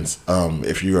 friends.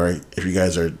 If you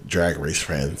guys are Drag Race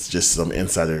fans, just some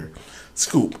insider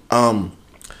scoop.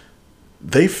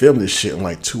 They filmed this shit in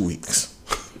like 2 weeks.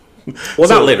 Well,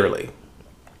 not literally.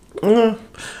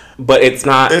 But it's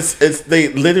not. It's they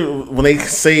literally, when they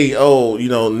say,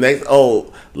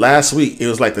 last week, it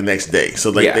was like the next day. So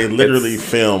like they literally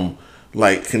film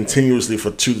like continuously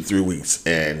for 2 to 3 weeks,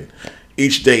 and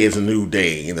each day is a new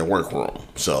day in the workroom.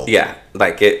 So yeah,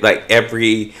 like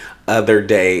every other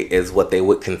day is what they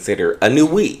would consider a new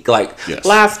week. Like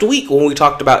last week when we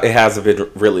talked about, it hasn't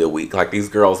been really a week. Like, these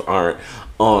girls aren't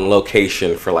on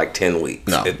location for like 10 weeks.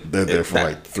 No, they're there for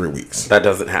like 3 weeks. That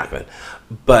doesn't happen.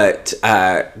 But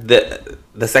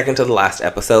the second to the last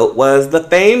episode was the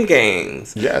Fame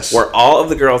Games. Yes. Where all of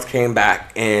the girls came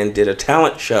back and did a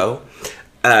talent show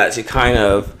to kind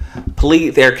of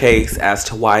plead their case as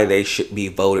to why they should be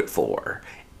voted for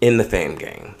in the Fame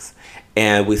Games.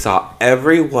 And we saw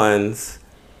everyone's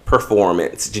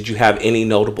performance. Did you have any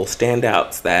notable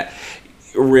standouts that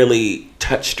really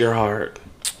touched your heart?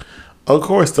 Of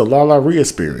course, the La La Ree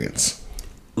experience.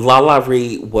 La La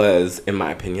Ree was, in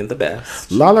my opinion, the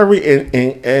best. La La Ree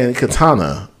and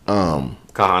Katana.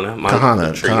 Kahana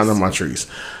Montrese.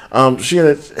 She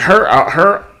had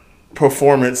her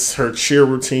performance, her cheer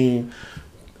routine.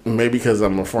 Maybe because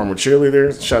I'm a former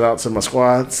cheerleader. Shout out to my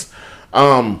squads.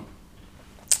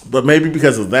 But maybe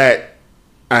because of that,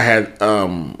 I had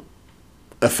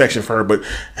affection for her. But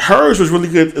hers was really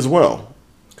good as well.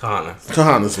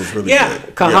 Kahana's was really good. Yeah,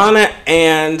 Kahana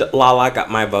and Lala got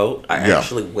my vote. I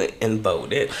actually went and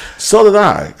voted. So did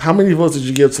I. How many votes did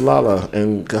you give to Lala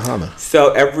and Kahana?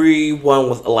 So everyone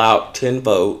was allowed 10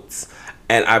 votes.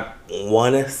 And I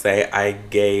want to say I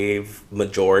gave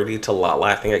majority to Lala.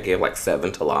 I think I gave like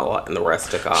 7 to Lala and the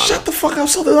rest to Kahana. Shut the fuck up.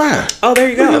 So did I. Oh, there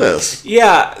you go. Look at this.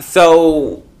 Yeah,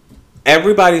 so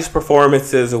everybody's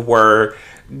performances were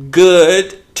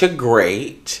good to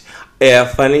great.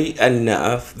 Funny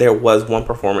enough, there was one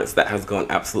performance that has gone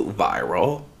absolute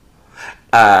viral.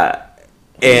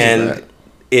 And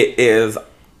it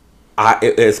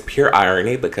is pure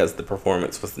irony because the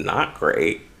performance was not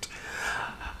great.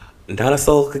 Not a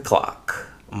soul could clock.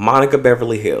 Monica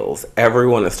Beverly Hills.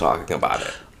 Everyone is talking about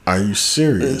it. Are you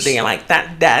serious? Singing like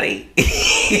that, daddy.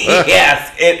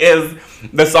 Yes, it is.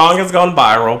 The song has gone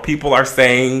viral. People are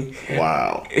saying,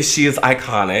 wow, she is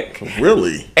iconic.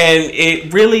 Really? And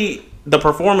it really, the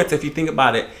performance, if you think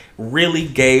about it, really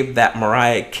gave that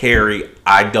Mariah Carey,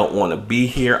 I don't want to be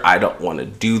here, I don't want to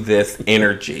do this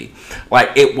energy.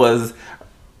 Like, it was,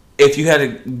 if you had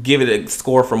to give it a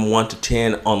score from 1 to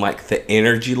 10 on like the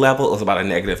energy level, it was about a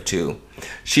 -2.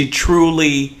 She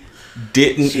truly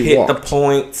didn't hit the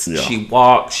points. Yeah. She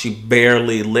walked. She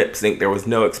barely lip synced. There was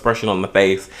no expression on the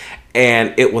face,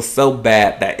 and it was so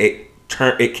bad that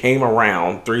it came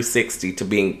around 360 to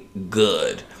being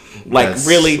good. Like, that's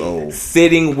really so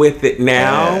sitting with it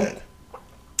now.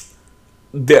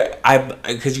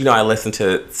 Because I listen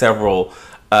to several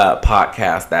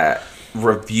podcasts that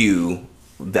review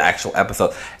the actual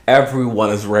episode.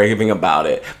 Everyone is raving about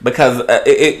it because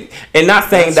and not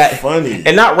saying that's that funny,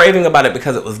 and not raving about it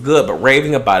because it was good, but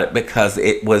raving about it because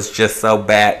it was just so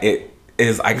bad. It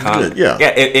is iconic. Yeah,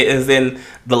 it is in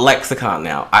the lexicon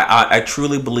now. I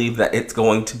truly believe that it's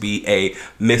going to be a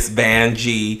Miss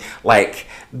Vanjie. Like,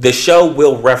 the show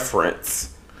will reference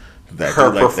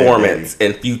her performance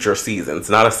in future seasons.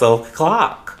 Not a soul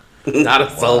clock. Not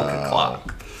a soul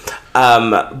clock.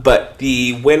 But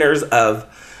the winners of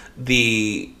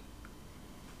the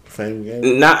Fame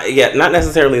Game? Not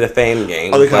necessarily the Fame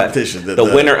Game. Oh, the competition. The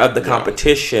winner of the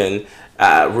competition,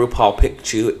 RuPaul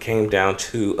picked you. It came down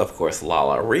to, of course,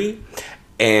 La Ree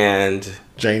and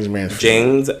James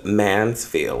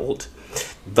Mansfield.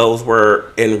 Those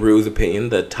were, in Rue's opinion,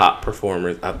 the top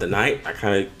performers of the night. I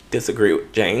kind of disagree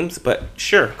with James, but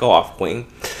sure, go off, queen.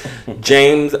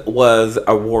 James was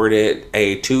awarded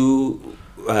a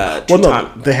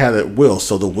they had a wheel.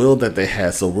 So the wheel that they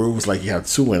had, so Rue was like, you have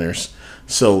 2 winners.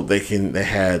 So they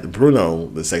had Bruno,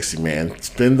 the sexy man,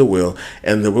 spin the wheel,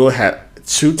 and the wheel had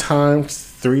 2 times,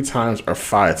 3 times, or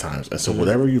 5 times. And so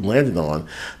whatever you landed on,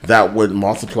 that would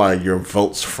multiply your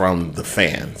votes from the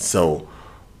fans. So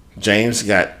James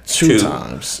got 2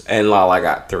 times. And Lala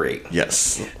got 3.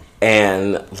 Yes.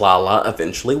 And Lala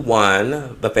eventually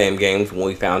won the Fame Games when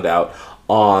we found out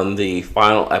on the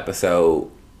final episode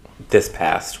this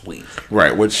past week.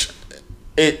 Right, which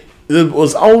it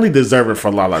was only deserving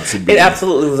for Lala to be. It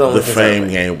absolutely was only the Fame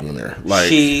Game winner. Like,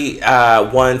 she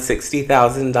won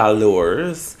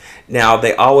 $60,000. Now,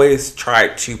 they always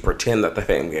tried to pretend that the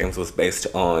Fame Games was based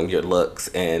on your looks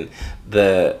and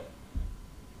the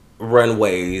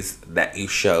runways that you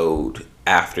showed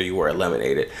after you were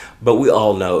eliminated, but we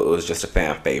all know it was just a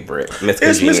fan favorite. Miss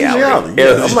Congeniality.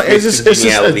 It's just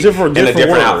a different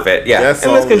outfit. Yeah,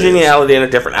 and Miss Congeniality in a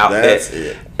different outfit. That's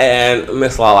it. And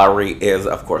Miss Lala Ree is,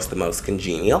 of course, the most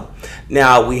congenial.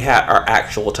 Now we had our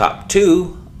actual top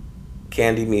two: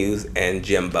 Candy Muse and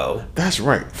Jimbo. That's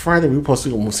right. Friday we were supposed to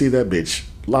go see that bitch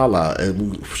Lala,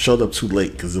 and we showed up too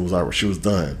late because she was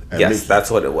done. Yes, Mickey.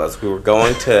 That's what it was. We were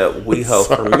going to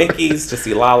WeHo for Mickey's to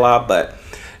see Lala, but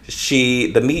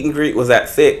the meet and greet was at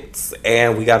 6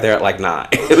 and we got there at like 9.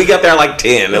 We got there at like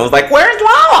 10. It was like, where's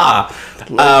Lala?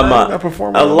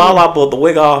 Lala pulled the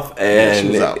wig off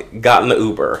and got in the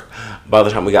Uber by the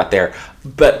time we got there.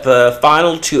 But the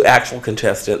final two actual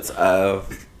contestants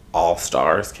of All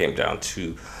Stars came down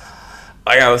to,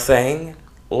 like I was saying,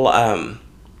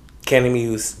 Candy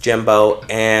Muse, Jimbo,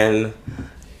 and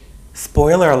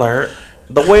spoiler alert,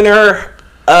 the winner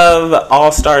of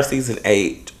All Star Season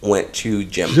 8 went to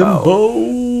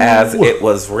Jimbo. As it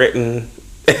was written.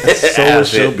 So it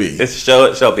shall be. It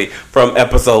shall be. From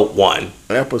episode 1.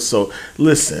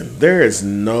 Listen, there is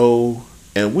no,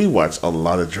 and we watch a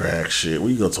lot of drag shit.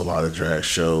 We go to a lot of drag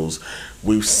shows.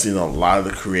 We've seen a lot of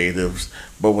the creatives.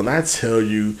 But when I tell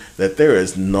you that there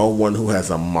is no one who has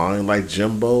a mind like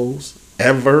Jimbo's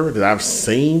ever that I've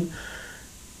seen,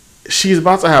 she's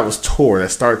about to have a tour that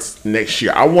starts next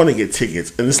year. I want to get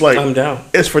tickets, and it's like, I'm down.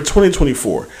 It's for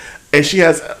 2024, and she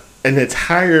has an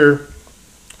entire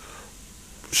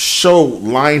show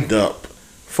lined up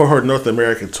for her North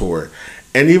American tour,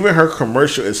 and even her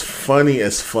commercial is funny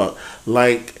as fuck.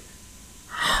 Like,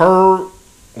 her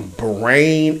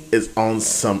brain is on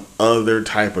some other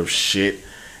type of shit,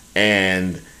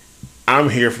 and I'm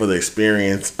here for the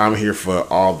experience. I'm here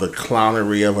for all the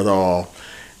clownery of it all.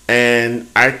 And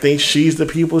I think she's the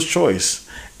people's choice.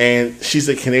 And she's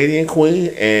a Canadian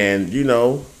queen. And, you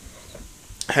know,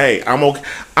 hey, I'm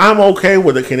okay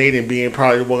with a Canadian being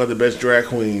probably one of the best drag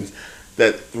queens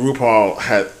that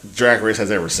Drag Race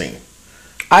has ever seen.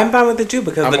 I'm fine with it too,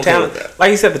 because the talent,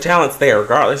 like you said, the talent's there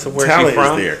regardless of where she's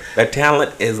from. The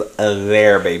talent is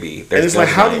there, baby. And it's like,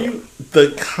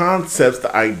 the concepts,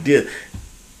 the idea,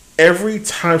 every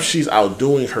time she's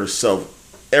outdoing herself,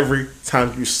 every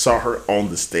time you saw her on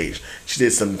the stage, she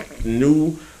did something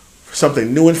new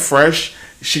and fresh.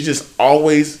 She just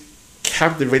always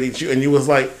captivated you, and you was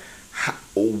like,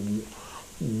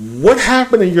 what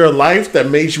happened in your life that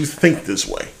made you think this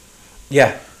way?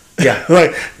 Yeah.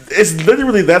 Like, it's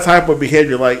literally that type of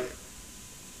behavior. Like,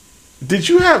 did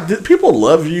people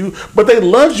love you? But they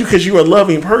loved you because you're a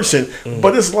loving person. Mm.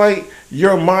 But it's like,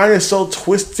 your mind is so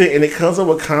twisted, and it comes up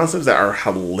with concepts that are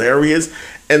hilarious,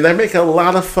 and that make a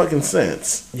lot of fucking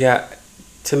sense. Yeah.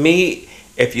 To me,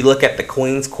 if you look at the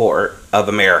Queen's Court of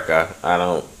America, I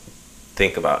don't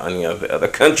think about any of the other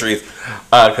countries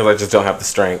because I just don't have the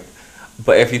strength.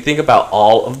 But if you think about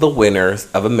all of the winners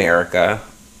of America,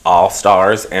 All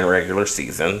Stars and regular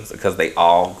seasons, because they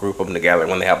all group them together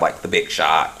when they have like the big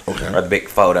shot or the big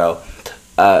photo,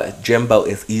 Jimbo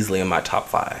is easily in my top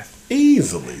 5.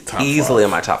 Easily in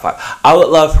my top 5. I would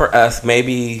love for us,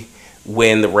 maybe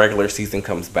when the regular season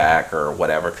comes back or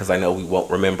whatever, because I know we won't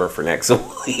remember for next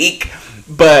week,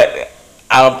 but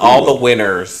out of all the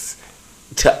winners,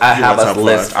 to have us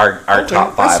list our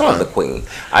top 5 of the Queen.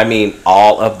 I mean,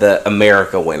 all of the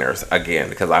America winners, again,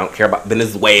 because I don't care about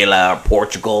Venezuela or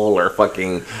Portugal or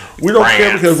fucking We don't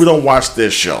care because we don't watch their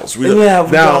shows.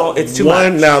 It's too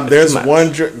much. Now, there's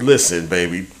one... Listen,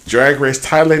 baby. Drag Race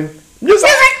Thailand... Music!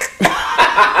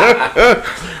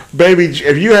 Baby,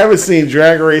 if you haven't seen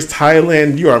Drag Race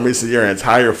Thailand, you are missing your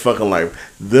entire fucking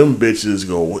life. Them bitches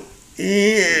go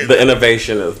in. The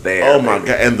innovation is there. Oh my God.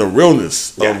 And the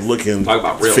realness of looking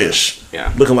fish.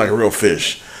 Yeah. Looking like a real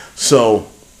fish. So,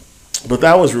 but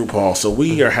that was RuPaul. So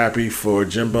we are happy for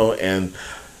Jimbo and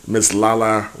Miss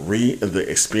Lala Ree and the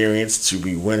experience to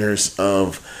be winners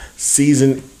of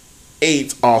Season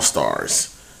 8 All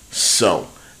Stars. So,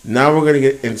 now we're going to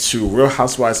get into Real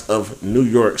Housewives of New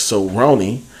York. So,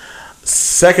 RHONY,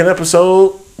 second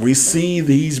episode, we see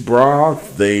these bras.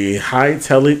 They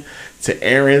hightail it to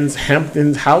Erin's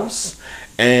Hampton's house.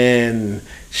 And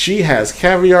she has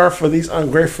caviar for these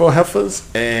ungrateful heifers.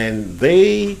 And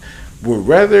they would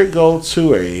rather go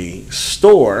to a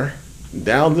store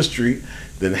down the street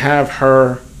than have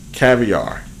her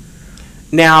caviar.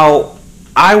 Now,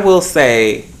 I will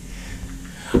say,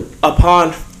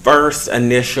 upon first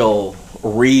initial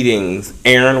readings,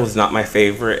 Erin was not my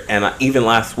favorite, and even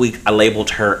last week I labeled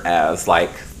her as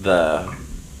like the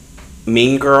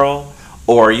mean girl,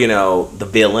 or the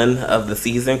villain of the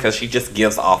season, because she just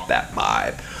gives off that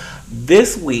vibe.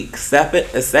 This week,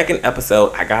 second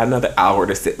episode, I got another hour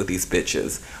to sit with these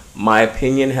bitches. My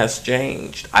opinion has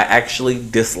changed. I actually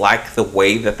dislike the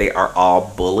way that they are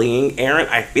all bullying Erin.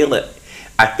 I feel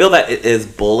that it is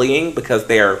bullying, because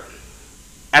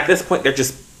at this point they're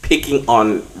just picking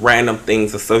on random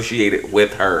things associated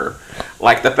with her.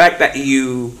 Like the fact that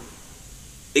you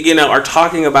are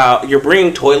talking about, you're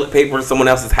bringing toilet paper to someone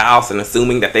else's house and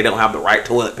assuming that they don't have the right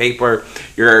toilet paper.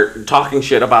 You're talking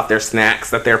shit about their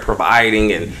snacks that they're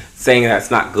providing and saying that's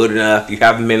not good enough. You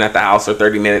haven't been at the house for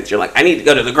 30 minutes. You're like, I need to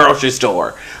go to the grocery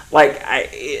store. Like,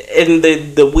 in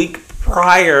the week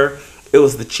prior, it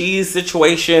was the cheese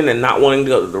situation and not wanting to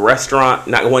go to the restaurant,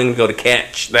 not wanting to go to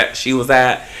Catch that she was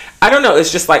at. I don't know.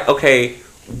 It's just like, okay,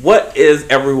 what is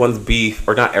everyone's beef,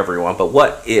 or not everyone, but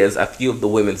what is a few of the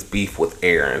women's beef with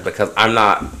Erin? Because I'm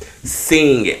not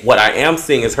seeing it. What I am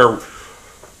seeing is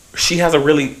she has a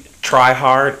really try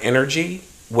hard energy,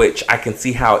 which I can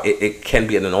see how it can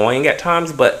be annoying at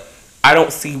times, but I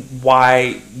don't see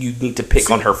why you need to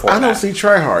pick on her for that. I don't see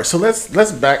try hard. So let's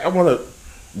back. I want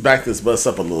to back this bus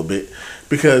up a little bit,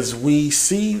 because we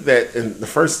see that in the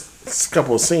first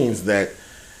couple of scenes that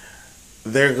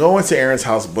they're going to Erin's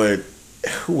house, but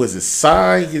who was it?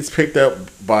 Sai gets picked up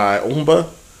by Umba.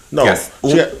 No, yes.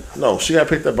 She got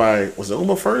picked up by, was it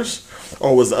Umba first,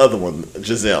 or was the other one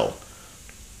Giselle?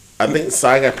 I think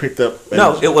Sai got picked up.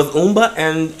 No, it was Umba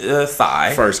and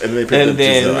Sai first, and they picked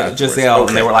up Giselle,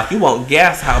 and they were like, "You won't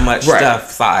guess how much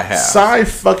stuff Sai has." Sai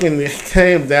fucking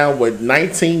came down with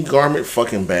 19 garment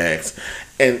fucking bags,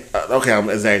 and okay,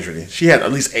 I'm exaggerating. She had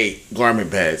at least 8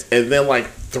 garment bags, and then like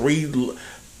 3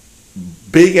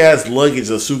 big ass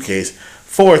luggage of suitcase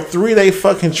for a 3-day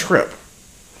fucking trip.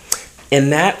 And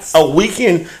that's a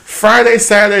weekend, Friday,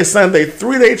 Saturday, Sunday,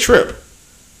 3-day trip.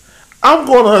 I'm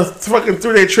going on a fucking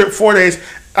 3-day trip, 4 days.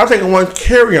 I'm taking one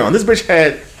carry-on. This bitch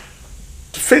had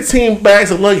 15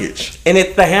 bags of luggage. And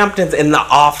it's the Hamptons in the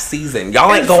off season.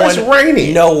 Y'all ain't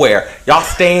going nowhere. Y'all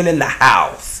staying in the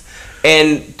house.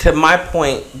 And to my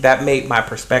point, that made my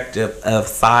perspective of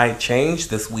Sai change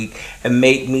this week and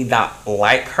made me not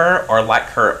like her, or like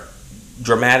her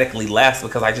dramatically less,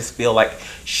 because I just feel like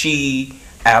she,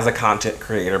 as a content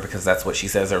creator, because that's what she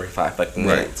says every 5 fucking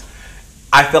minutes,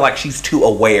 I feel like she's too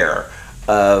aware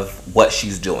of what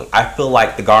she's doing. I feel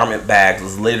like the garment bags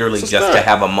was literally just to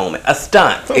have a moment. A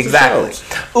stunt. Exactly.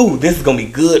 Ooh, this is going to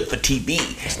be good for TV.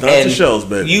 Stunts and shows,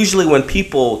 baby. Usually when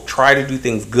people try to do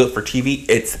things good for TV,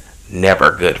 it's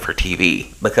never good for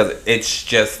TV, because it's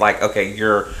just like, okay,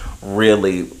 you're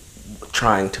really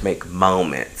trying to make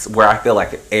moments, where I feel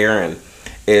like Erin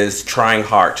is trying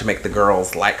hard to make the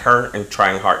girls like her and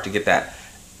trying hard to get that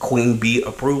queen bee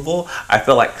approval. I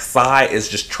feel like Sai is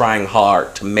just trying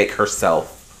hard to make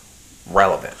herself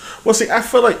relevant. Well, see, I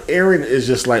feel like Erin is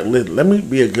just like, let me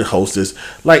be a good hostess.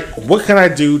 Like, what can I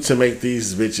do to make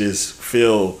these bitches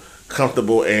feel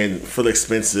comfortable and feel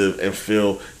expensive and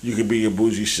feel you can be your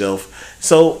bougie self?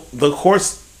 So of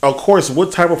course,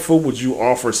 what type of food would you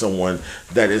offer someone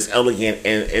that is elegant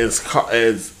and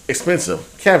is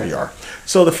expensive? Caviar.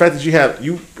 So the fact that you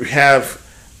have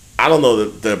I don't know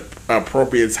the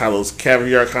appropriate titles,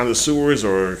 caviar connoisseurs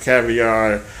or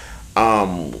caviar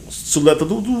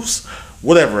sulatadudus,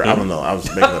 whatever. I don't know. I was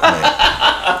making up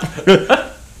name.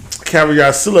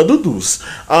 Caviar sulatadudus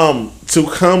to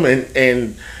come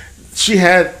and she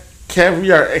had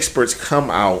caviar experts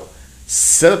come out,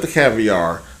 set up the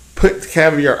caviar, put the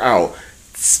caviar out.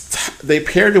 They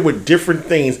paired it with different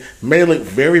things, made it look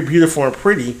very beautiful and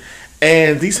pretty.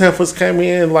 And these heifers came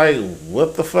in like,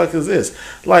 what the fuck is this?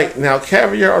 Like, now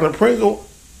caviar on a Pringle,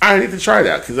 I need to try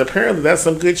that, because apparently that's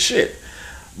some good shit.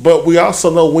 But we also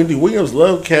know Wendy Williams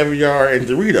loved caviar and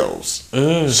Doritos.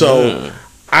 Mm-hmm. So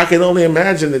I can only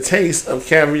imagine the taste of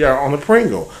caviar on a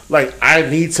Pringle. Like, I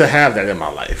need to have that in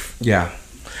my life. Yeah.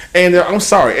 And I'm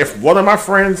sorry, if one of my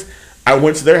friends, I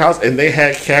went to their house and they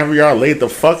had caviar laid the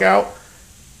fuck out,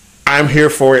 I'm here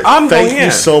for it. Thank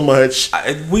you so much.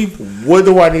 What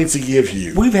do I need to give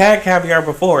you? We've had caviar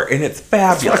before, and it's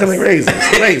fabulous. It's fucking amazing.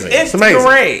 It's amazing. It's amazing.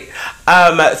 Great.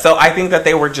 So I think that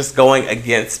they were just going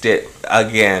against it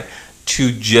again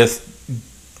to just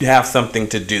have something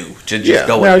to do, to just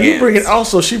go now against. You bring it.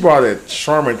 Also, she brought a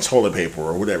Charmin toilet paper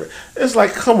or whatever. It's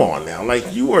like, come on now,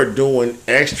 like you are doing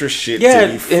extra shit. Yeah,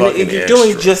 to be fucking and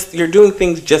extra. you're doing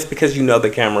things just because you know the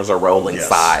cameras are rolling.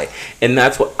 Yes. And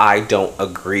that's what I don't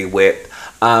agree with.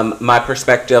 My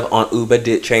perspective on Uba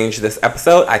did change this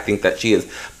episode. I think that she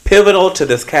is pivotal to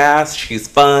this cast. She's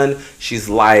fun. She's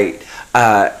light.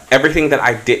 Everything that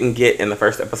I didn't get in the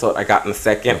first episode, I got in the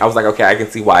second. I was like, okay, I can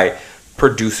see why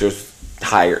producers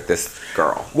hired this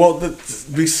girl. Well,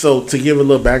 so to give a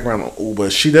little background on Uba,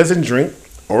 she doesn't drink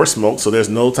or smoke, so there's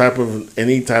no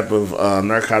any type of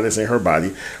narcotics in her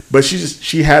body. But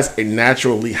she has a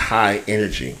naturally high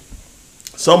energy,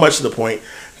 so much to the point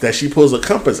that she pulls a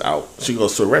compass out. She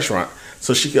goes to a restaurant,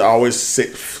 so she can always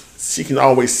sit. She can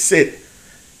always sit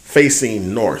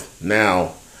facing north.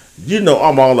 Now,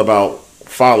 I'm all about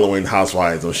following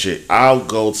housewives or shit. I'll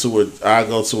go to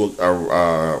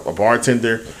a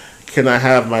bartender. Can I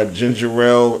have my ginger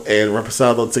ale and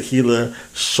reposado tequila,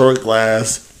 short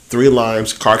glass, 3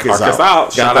 limes, carcass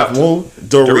out. Shout out to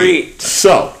Dorit.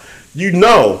 So,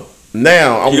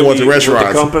 now I'm going to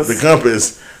restaurants. The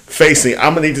compass facing.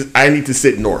 I need to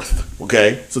sit north.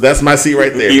 Okay, so that's my seat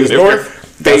right there. It's north.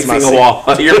 Facing a wall.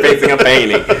 You're facing a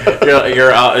painting.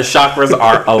 Your chakras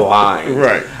are aligned.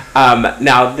 Right.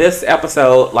 Now, this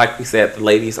episode, like we said, the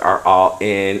ladies are all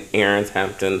in Aaron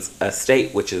Hampton's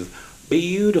estate, which is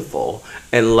beautiful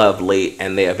and lovely,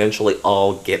 and they eventually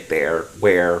all get there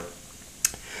where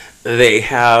they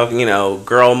have,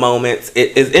 girl moments.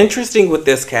 It is interesting with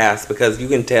this cast because you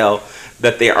can tell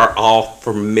that they are all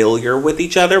familiar with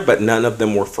each other, but none of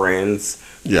them were friends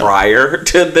prior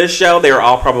to this show. They were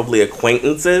all probably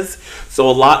acquaintances. So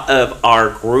a lot of our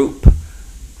group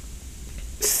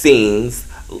scenes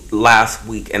last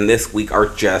week and this week are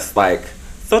just like,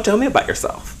 so tell me about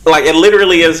yourself. Like, it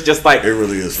literally is just like, it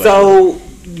really is. So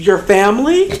your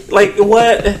family, like,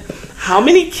 what? How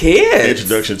many kids?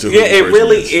 Introduction to it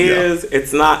really is.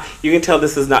 It's not. You can tell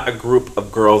this is not a group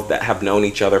of girls that have known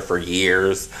each other for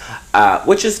years,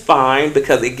 which is fine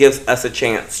because it gives us a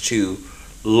chance to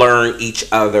learn each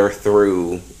other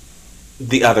through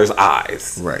the other's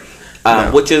eyes, right?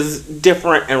 Which is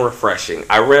different and refreshing.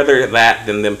 I rather that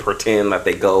than them pretend that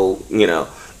they go,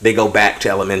 they go back to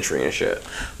elementary and shit.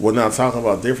 Well, now talking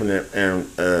about different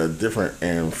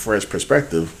and fresh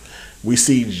perspective, we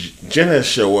see Jenna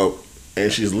show up and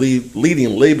she's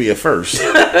leading labia first.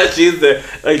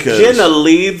 Jenna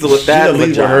leads with that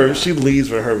vagina. She leads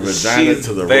with her vagina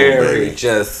to the room, baby.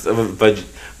 Just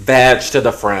vag to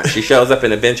the front. She shows up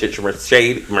in a vintage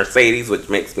Mercedes, which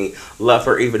makes me love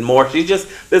her even more. She's just,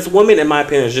 this woman, in my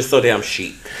opinion, is just so damn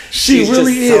chic. She's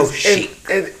really is. So chic.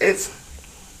 And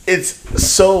it's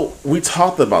so, we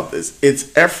talked about this.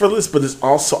 It's effortless, but it's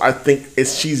also, I think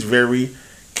she's very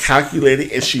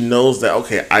calculated, and she knows that,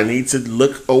 okay, I need to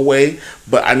look away,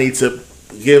 but I need to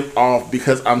give off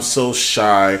because I'm so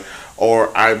shy.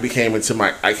 Or I came into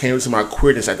my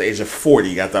queerness at the age of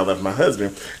 40 after I left my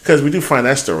husband, because we do find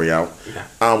that story out.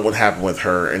 What happened with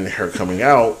her and her coming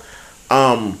out.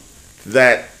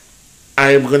 That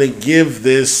I am gonna give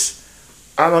this,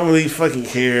 I don't really fucking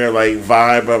care, like,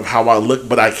 vibe of how I look,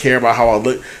 but I care about how I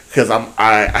look because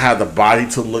I have the body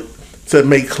to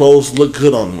make clothes look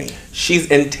good on me. She's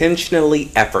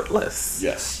intentionally effortless.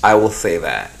 Yes, I will say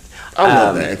that. I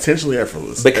love that. Intentionally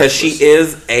effortless. Because she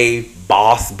is a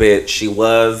boss bitch. She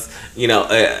was,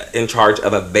 in charge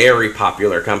of a very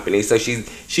popular company. So she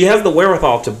has the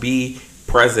wherewithal to be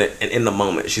present and in the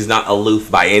moment. She's not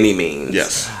aloof by any means.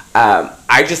 Yes.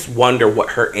 I just wonder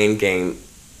what her end game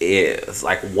is.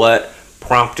 Like, what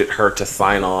prompted her to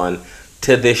sign on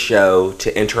to this show,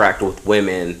 to interact with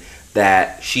women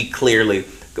that she clearly...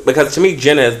 Because to me,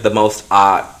 Jenna is the most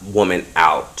odd woman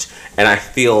out. And I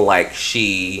feel like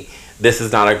this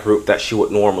is not a group that she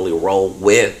would normally roll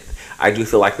with. I do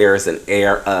feel like there is an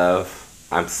air of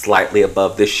I'm slightly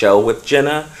above this show with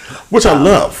Jenna, which I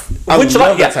love.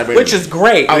 That type of which is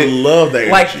great. I love that.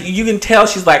 Like, you can tell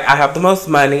she's like, I have the most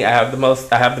money, I have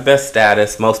the best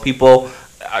status. Most people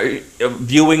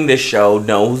viewing this show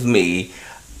knows me,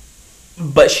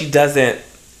 but she doesn't.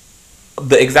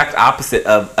 The exact opposite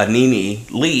of a Nene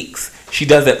Leakes. She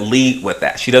doesn't lead with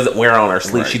that. She doesn't wear on her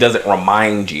sleeve. Right. She doesn't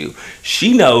remind you.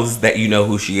 She knows that you know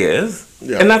who she is.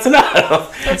 Yeah. And that's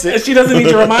enough. That's it. She doesn't need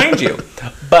to remind you.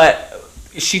 But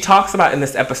she talks about in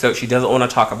this episode, she doesn't want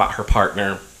to talk about her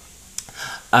partner.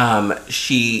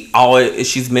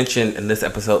 She's mentioned in this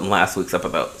episode and last week's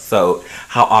episode, so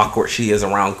how awkward she is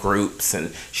around groups,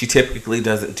 and she typically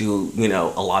doesn't do,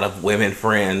 a lot of women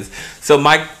friends. So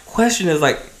my question is,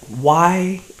 like,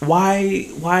 why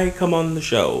come on the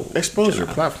show? Exposure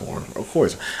platform, of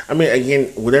course. I mean, again,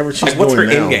 whatever she's doing now. What's her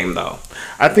end game, though?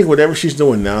 I think whatever she's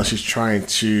doing now, she's trying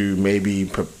to maybe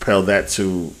propel that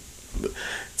to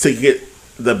get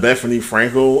the Bethany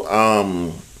Frankel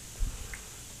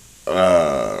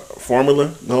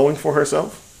formula going for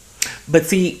herself. But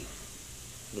see,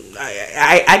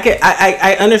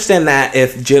 I understand that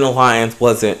if Jenna Lyons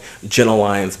wasn't Jenna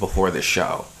Lyons before the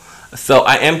show. So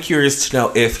I am curious to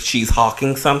know if she's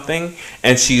hawking something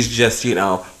and she's just,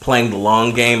 playing the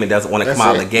long game and doesn't want to come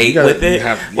out of the gate with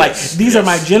it. These are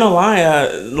my Jenna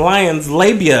Lyons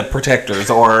labia protectors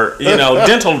or,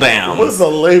 dental dams. What's a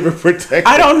labia protector?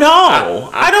 I don't know.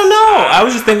 I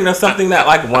was just thinking of something that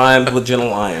rhymed with Jenna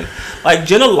Lyons. Like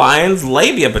Jenna Lyons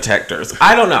labia protectors.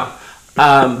 I don't know.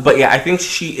 But yeah, I think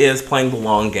she is playing the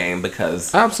long game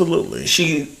because absolutely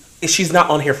she's not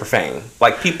on here for fame.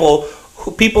 Like people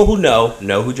who know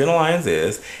who Jenna Lyons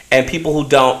is, and people who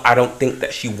don't, I don't think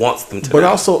that she wants them to. But know.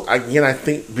 Also, again, I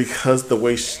think because the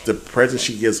way the presence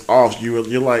she gives off,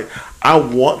 you're like, I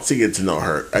want to get to know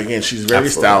her. Again, she's very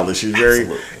stylish. She's very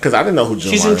because I didn't know who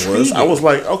Jenna Lyons was. I was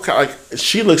like, okay, like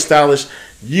she looks stylish.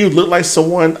 You look like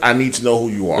someone I need to know who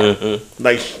you are. Mm-hmm.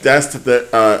 Like that's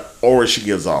the aura she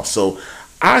gives off. So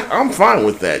I'm fine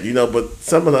with that, But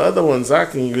some of the other ones I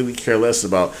can really care less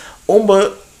about.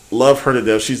 Umba, love her to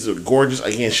death. She's gorgeous.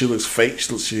 Again, she looks fake.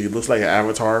 She looks like an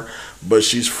avatar, but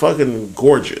she's fucking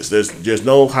gorgeous. There's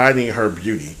no hiding her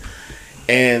beauty.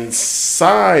 And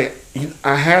Sai,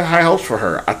 I had high hopes for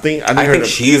her. I think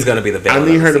she's going to be the villain. I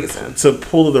need her season. to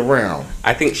pull it around.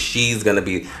 I think she's going to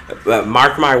be.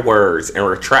 Mark my words and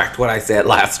retract what I said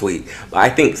last week. I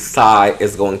think Sai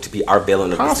is going to be our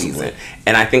villain of the season,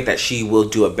 and I think that she will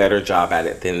do a better job at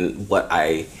it than what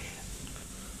I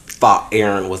thought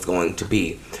Aaron was going to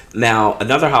be. Now,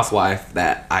 another housewife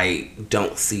that I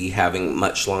don't see having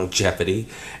much longevity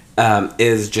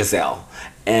is Giselle.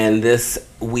 And this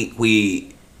week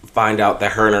we find out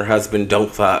that her and her husband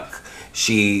don't fuck.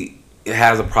 She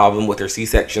has a problem with her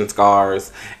C-section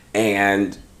scars.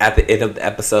 And at the end of the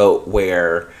episode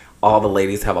where all the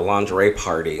ladies have a lingerie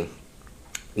party,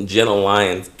 Jenna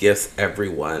Lyons gifts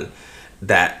everyone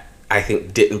that I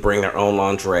think didn't bring their own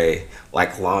lingerie,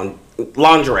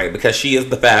 lingerie, because she is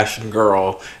the fashion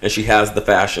girl and she has the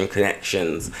fashion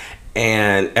connections,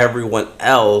 and everyone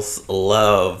else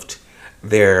loved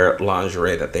their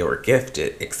lingerie that they were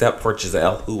gifted, except for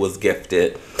Giselle, who was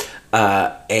gifted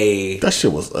a that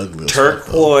shit was ugly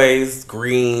turquoise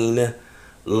green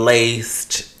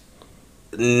laced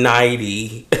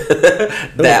nightie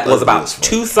that was about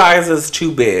 2 sizes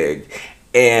too big.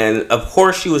 And of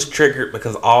course she was triggered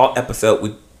because all episode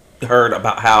we heard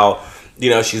about how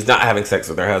she's not having sex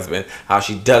with her husband, how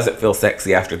she doesn't feel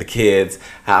sexy after the kids,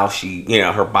 how she,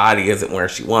 her body isn't where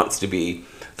she wants to be.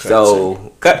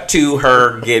 So, cut to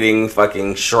her getting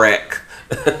fucking Shrek.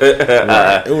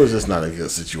 Right. It was just not a good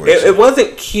situation. It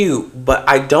wasn't cute, but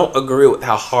I don't agree with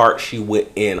how hard she went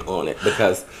in on it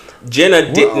because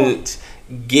Jenna didn't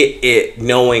get it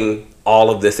knowing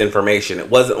all of this information. It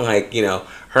wasn't like,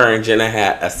 her and Jenna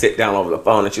had a sit down over the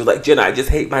phone and she was like, Jenna, I just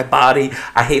hate my body.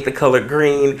 I hate the color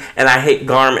green and I hate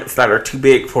garments that are too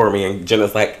big for me. And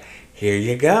Jenna's like, here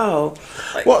you go.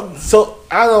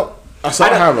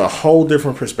 I have a whole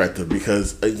different perspective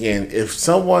because, again, if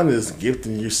someone is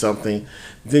gifting you something,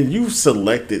 then you've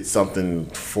selected something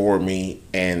for me,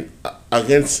 and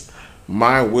against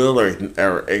my will or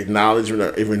acknowledgement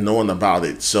or even knowing about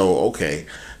it. So, okay.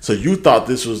 So you thought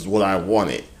this was what I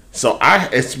wanted. So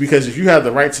it's because if you have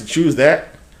the right to choose that,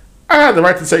 I have the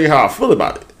right to tell you how I feel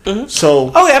about it. Mm-hmm.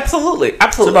 So, absolutely.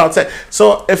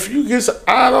 So if you get,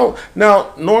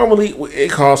 normally it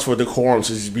calls for decorum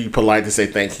to just be polite to say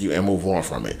thank you and move on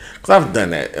from it. Because I've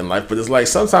done that in life, but it's like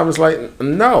sometimes it's like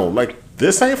no, like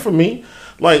this ain't for me.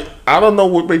 Like I don't know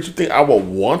what made you think I would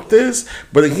want this,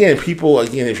 but again, people are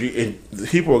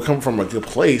coming from a good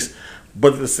place.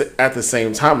 But at the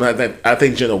same time, I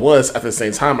think Jenna was. At the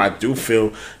same time, I do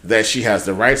feel that she has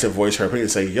the right to voice her opinion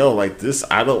and say, yo, like this,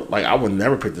 I would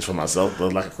never pick this for myself,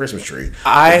 but like a Christmas tree.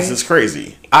 This is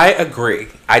crazy. I agree.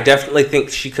 I definitely think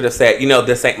she could have said,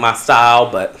 this ain't my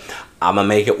style, but I'm going to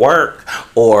make it work.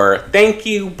 Or thank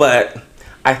you, but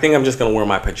I think I'm just going to wear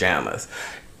my pajamas.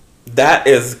 That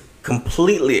is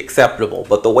completely acceptable,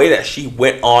 but the way that she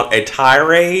went on a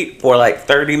tirade for like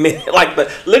 30 minutes, she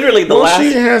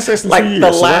has sex in 2 years,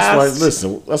 the last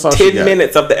that's all 10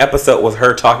 minutes of the episode was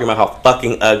her talking about how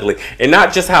fucking ugly, and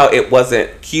not just how it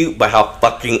wasn't cute, but how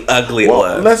fucking ugly it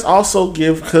was. Let's also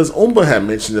because Umba had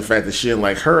mentioned the fact that she didn't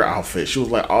like her outfit. She was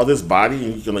like, all this body,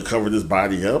 and you're gonna cover this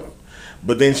body up,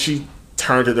 but then she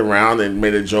turned it around and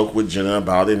made a joke with Jenna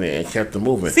about it and kept it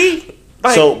moving. See?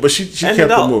 But she kept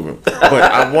it moving. But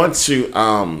I want to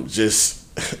I'm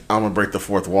gonna break the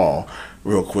fourth wall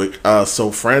real quick.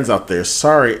 So friends out there,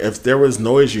 sorry if there was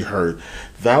noise you heard.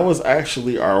 That was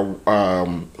actually our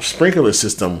sprinkler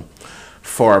system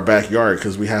for our backyard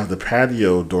because we have the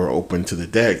patio door open to the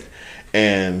deck,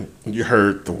 and you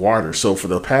heard the water. So for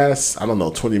the past, I don't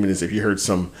know, 20 minutes, if you heard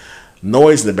some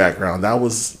noise in the background, that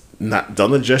was not,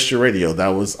 don't adjust your radio. That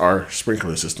was our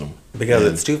sprinkler system. Because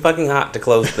it's too fucking hot to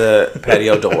close the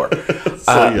patio door.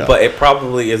 Yeah. But it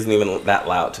probably isn't even that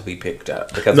loud to be picked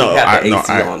up. Because we had the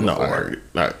AC on before. I heard it.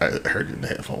 I heard it in the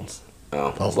headphones.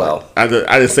 Oh, well. I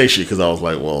didn't say shit because I was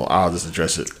like, well, I'll just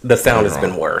address it. The sound has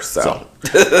been worse, so.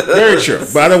 Very true.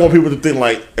 But I don't want people to think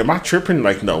like, am I tripping?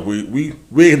 Like, no,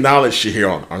 we acknowledge shit here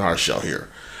on our show here.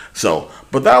 So,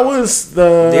 but that was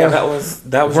the... Yeah, that was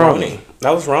RHONY.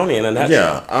 That was RHONY in a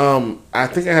nutshell. Yeah, I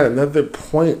think I had another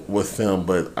point with them,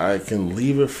 but I can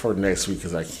leave it for next week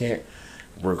because I can't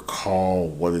recall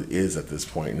what it is at this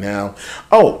point now.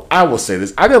 Oh, I will say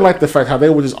this. I didn't like the fact how they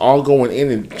were just all going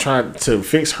in and trying to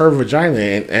fix her vagina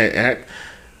and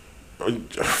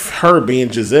her being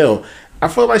Giselle. I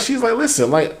feel like she's like, listen,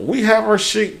 like, we have our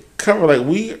shit covered. Like,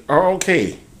 we are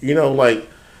okay. You know, like,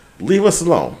 leave us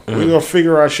alone. Mm-hmm. We're going to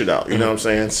figure our shit out. You know what I'm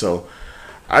saying? So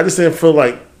I just didn't feel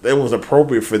like it was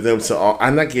appropriate for them to all...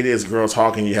 I'm not getting this girl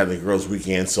talking. You had the girls'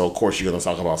 weekend, so of course you're going to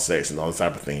talk about sex and all those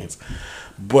type of things.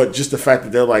 But just the fact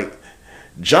that they're like,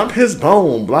 jump his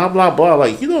bone, blah, blah, blah.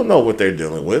 Like, you don't know what they're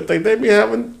dealing with. They be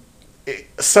having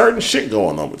certain shit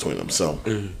going on between them. So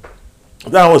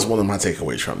that was one of my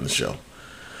takeaways from the show.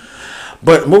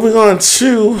 But moving on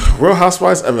to Real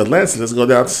Housewives of Atlanta, let's go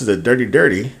down to the Dirty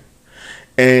Dirty.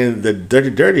 And the Dirty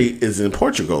Dirty is in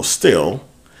Portugal still.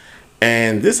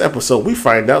 And this episode, we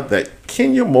find out that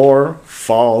Kenya Moore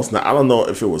falls. Now, I don't know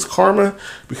if it was karma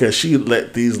because she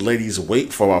let these ladies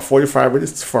wait for about 45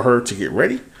 minutes for her to get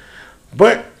ready.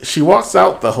 But she walks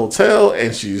out the hotel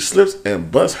and she slips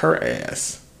and busts her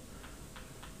ass.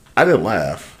 I didn't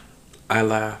laugh. I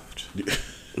laughed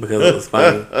because it was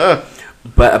funny.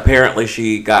 But apparently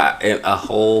she got in a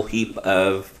whole heap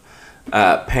of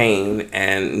pain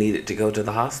and needed to go to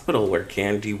the hospital, where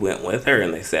Candy went with her,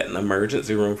 and they sat in the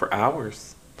emergency room for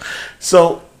hours.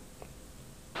 So,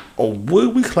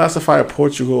 would we classify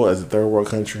Portugal as a third world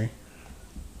country?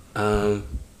 I'm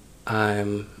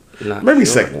not maybe sure.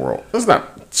 Second world. It's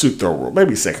not too third world.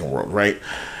 Maybe second world, right?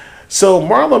 So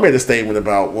Marlo made a statement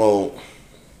about, well,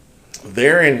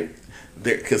 they're in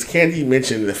there because Candy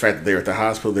mentioned the fact that they were at the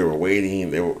hospital, they were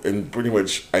waiting, they were in pretty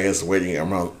much, I guess, waiting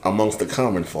amongst the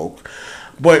common folk.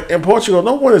 But in Portugal,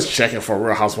 no one is checking for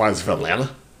Real Housewives of Atlanta.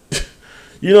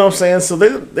 You know what I'm saying? So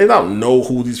they don't know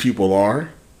who these people are.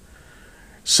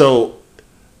 So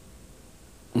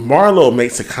Marlo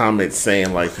makes a comment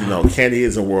saying, like, you know, Candy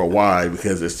isn't worldwide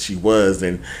because if she was,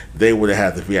 then they would have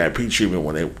had the VIP treatment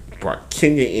when they brought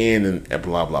Kenya in and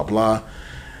blah, blah, blah.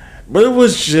 But it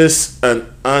was just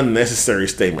an unnecessary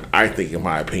statement, I think, in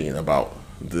my opinion, about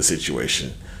the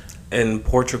situation. And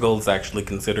Portugal is actually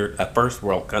considered a first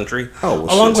world country,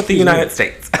 along with the United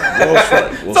States.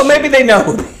 Well, so maybe they know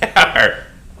who they are.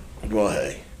 Well,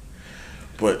 hey.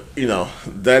 But, you know,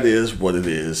 that is what it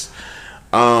is.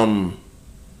 You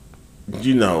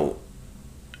know,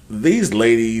 these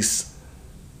ladies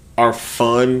are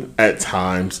fun at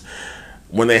times.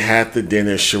 When they had the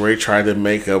dinner, Sheree tried to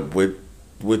make up with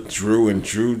Drew, and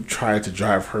Drew tried to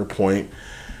drive her point.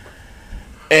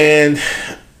 And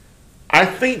I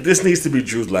think this needs to be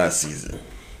Drew's last season.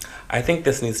 I think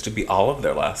this needs to be all of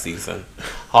their last season.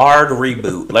 Hard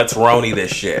reboot. Let's RHONY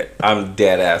this shit. I'm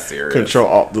dead ass serious.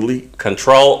 Control-Alt-Delete.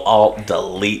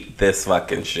 Control-Alt-Delete this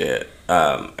fucking shit.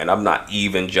 And I'm not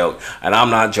even joking. And I'm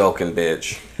not joking,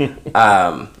 bitch.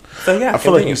 So yeah, I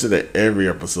feel like you said that every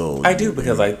episode. I do,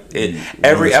 because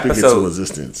every episode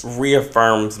existence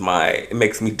reaffirms it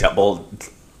makes me double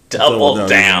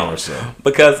down.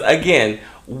 Because again,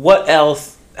 what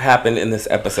else happened in this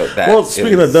episode?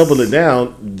 Speaking of double it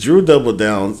down, Drew doubled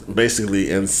down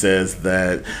basically and says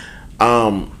that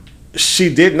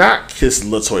she did not kiss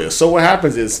LaToya. So what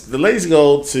happens is the ladies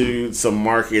go to some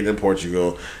market in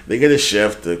Portugal. They get a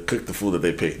chef to cook the food that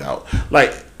they picked out.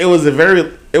 Like, it was a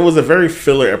very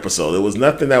filler episode. It was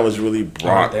nothing that was really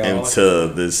brought into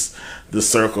the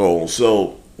circle.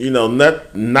 So, you know,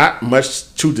 not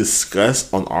much to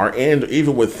discuss on our end,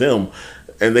 even with them,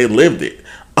 and they lived it.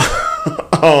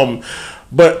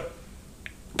 But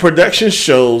production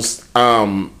shows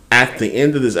at the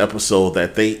end of this episode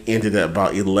that they ended at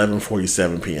about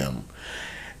 11:47 p.m.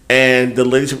 And the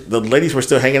ladies were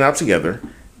still hanging out together,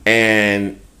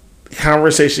 and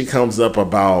conversation comes up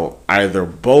about either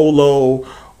Bolo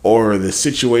or the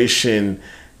situation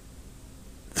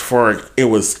it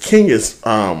was Kenya's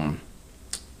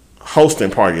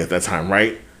hosting party at that time,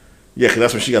 right? Yeah, because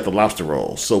that's when she got the lobster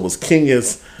roll. So it was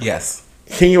Kenya's. Yes.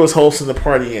 Kenya was hosting the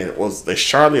party, and it was the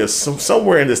Charlotte or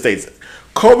somewhere in the States.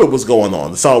 COVID was going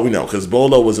on. That's all we know, because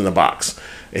Bolo was in the box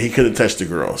and he couldn't touch the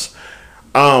girls.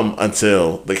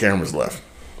 until the cameras left.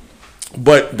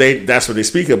 But that's what they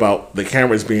speak about, the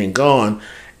cameras being gone,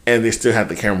 and they still have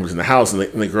the cameras in the house, and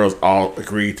the girls all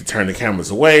agreed to turn the cameras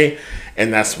away.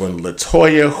 And that's when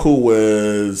LaToya, who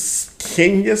was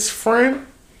Kenya's friend,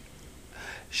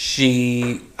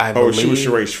 she was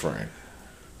Sheree's friend.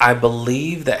 I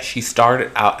believe that she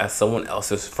started out as someone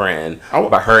else's friend,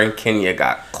 but her and Kenya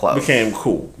got close. Became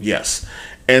cool, yes.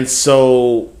 And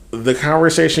so the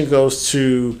conversation goes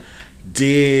to,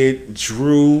 did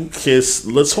Drew kiss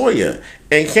LaToya?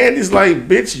 And Candy's like,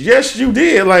 bitch, yes, you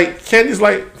did. Like, Candy's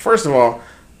like, first of all,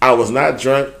 I was not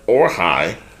drunk or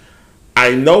high.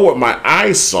 I know what my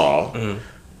eyes saw.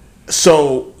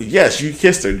 So, yes, you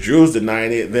kissed her. Drew's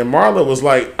denying it. Then Marla was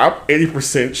like, I'm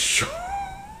 80% sure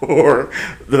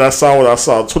that I saw what I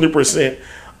saw. 20%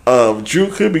 of Drew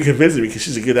could be convincing me because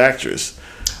she's a good actress.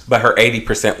 But her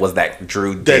 80% was that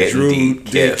Drew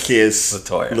did kiss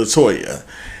LaToya.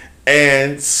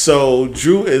 And so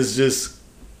Drew is just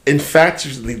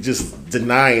infatuously just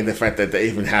denying the fact that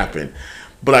even happened.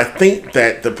 But I think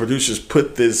that the producers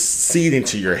put this seed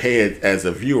into your head as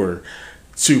a viewer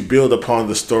to build upon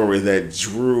the story that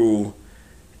Drew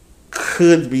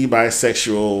could be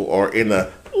bisexual or in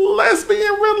a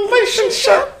lesbian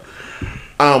relationship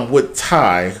with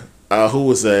Ty, who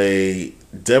was a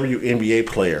WNBA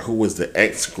player, who was the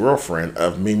ex-girlfriend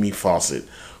of Mimi Fawcett,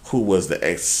 who was the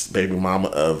ex-baby mama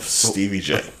of Stevie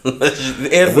J. We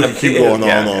can keep going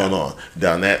on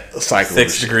down that cycle.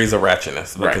 6 degrees of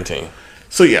ratchetness. But continue.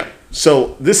 So yeah,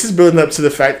 so this is building up to the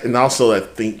fact, and also I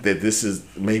think that this is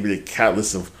maybe the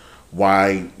catalyst of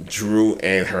why Drew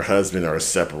and her husband are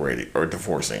separated or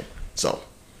divorcing. So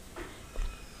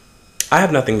I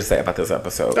have nothing to say about this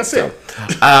episode. That's it.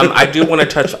 I do want to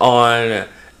touch on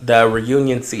the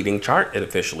reunion seating chart. It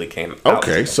officially came out.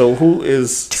 Okay, so who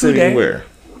is sitting where?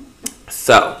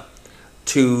 So,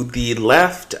 to the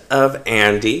left of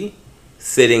Andy,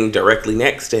 sitting directly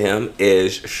next to him,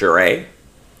 is Sheree.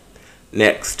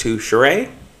 Next to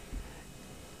Sheree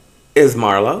is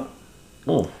Marlo.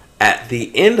 At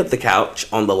the end of the couch,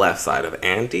 on the left side of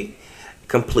Andy,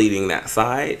 completing that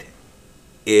side,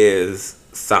 is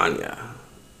Sonya.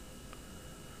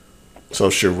 So,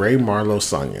 Sheree, Marlo,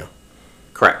 Sonya.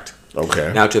 Correct.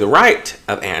 Okay. Now, to the right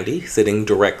of Andy, sitting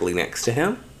directly next to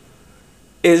him,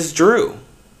 is Drew.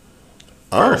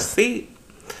 First seat.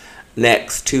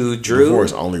 Next to Drew.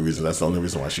 That's the only reason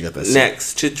why she got that seat.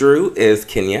 Next to Drew is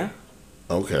Kenya.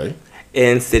 Okay.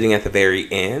 And sitting at the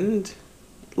very end,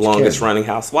 longest running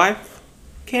housewife,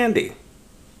 Candy.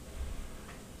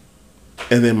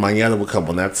 And then Mañana will come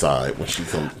on that side when she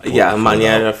comes. Yeah,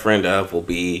 Mañana, friend of, will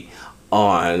be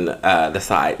on the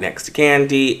side next to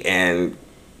Candy, and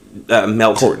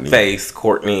Melted Face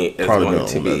Courtney is going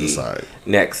to be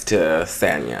next to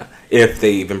Sanya, if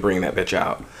they even bring that bitch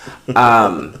out.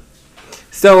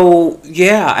 So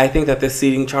yeah, I think that this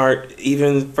seating chart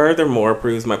even furthermore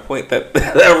proves my point that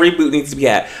a reboot needs to be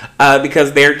at,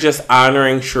 because they're just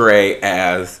honoring Sheree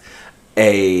as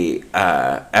the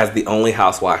only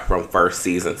housewife from first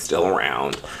season still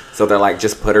around. So they're like,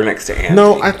 just put her next to Andy.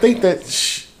 No, I think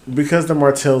that because the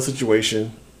Martell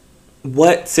situation.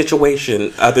 What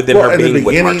situation other than her being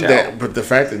with Martell? But the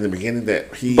fact in the beginning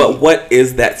that he. But what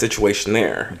is that situation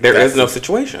there? There is no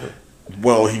situation.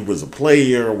 Well, he was a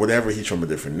player or whatever. He's from a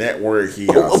different network. He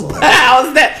also how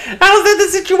is that the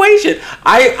situation?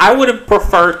 I would have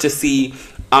preferred to see,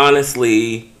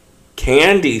 honestly,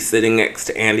 Candy sitting next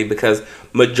to Andy, because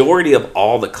majority of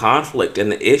all the conflict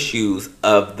and the issues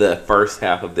of the first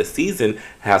half of the season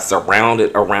has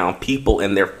surrounded around people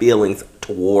and their feelings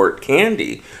toward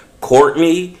Candy.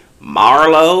 Courtney,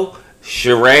 Marlo,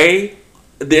 Sheree,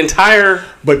 the entire...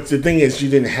 But the thing is, you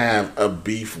didn't have a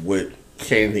beef with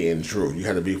Candy and Drew. You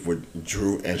had a beef with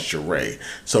Drew and Sheree.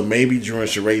 So maybe Drew and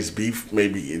Sheree's beef,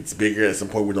 maybe it's bigger at some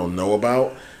point we don't know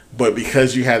about. But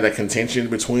because you had that contention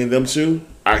between them two,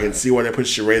 I can see why they put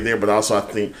Sheree there. But also I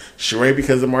think Sheree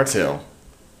because of Martell.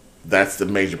 That's the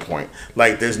major point.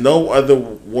 Like, there's no other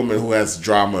woman who has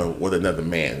drama with another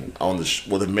man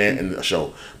with a man in the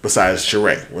show besides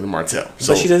Sheree with Martell.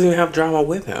 So, but she doesn't even have drama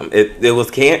with him. It was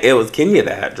Kenya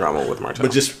that had drama with Martell.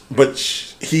 But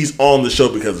he's on the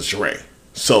show because of Sheree.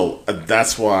 So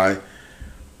that's why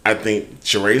I think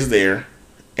Sheree's there,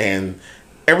 and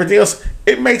everything else,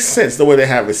 it makes sense the way they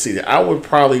have it seated. I would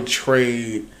probably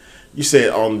trade. You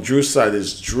said on Drew's side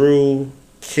is Drew,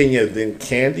 Kenya, then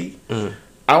Candy.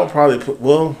 I would probably put.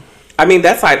 Well, I mean,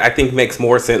 that side I think makes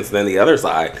more sense than the other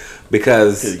side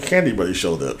because Candy Buddy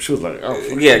showed up. She was like, "Oh,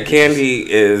 yeah, Candy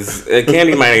is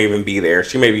Candy might not even be there.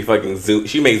 She may be fucking zoom.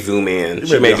 She may zoom in.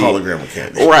 She may be a hologram of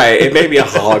Candy. Right, it may be a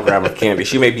hologram of Candy.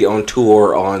 She may be on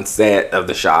tour on set of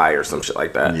The Chi or some shit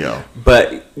like that. Yeah,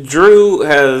 but Drew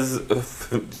has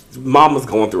Mama's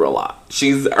going through a lot.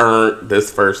 She's earned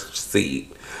this first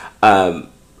seat.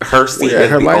 Her seat is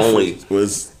her the life only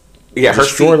was her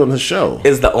destroyed seat on the show.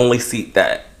 is the only seat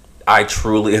that I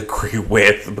truly agree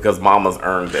with because Mama's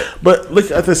earned it. But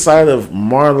look at the side of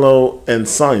Marlo and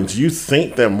Sonya. Do you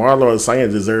think that Marlo and Sonya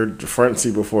deserved the front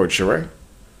seat before Sheree?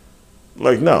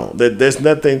 Like, no. There's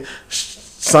nothing.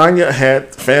 Sonya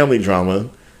had family drama.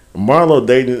 Marlo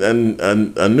dated a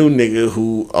new nigga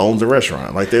who owns a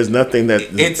restaurant. Like, there's nothing that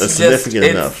is significant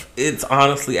enough. It's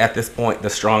honestly, at this point, the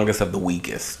strongest of the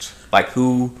weakest. Like,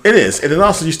 who? It is. And then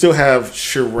also, you still have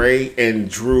Sheree and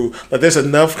Drew. Like, there's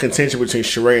enough contention between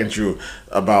Sheree and Drew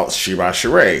about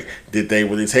Sheree. Did they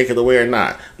really take it away or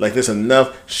not? Like, there's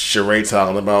enough Sheree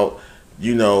talking about,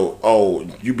 you know, oh,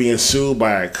 you being sued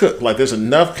by a cook. Like, there's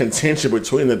enough contention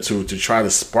between the two to try to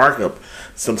spark up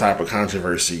some type of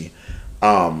controversy.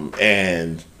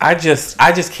 And I just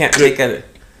can't take a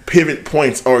pivot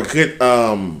points or good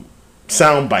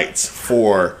sound bites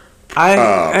for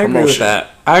I agree with that.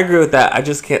 I agree with that. I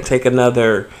just can't take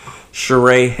another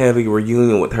Sheree heavy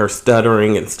reunion with her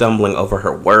stuttering and stumbling over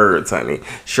her words, honey.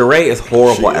 Sheree is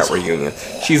horrible at reunions.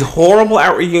 She's horrible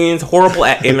at reunions, horrible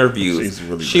at interviews.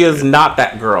 She is not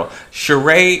that girl.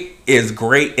 Sheree is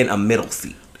great in a middle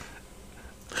seat.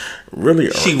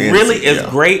 She really is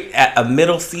great at a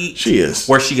middle seat. She is.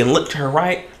 Where she can look to her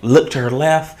right, look to her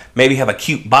left, maybe have a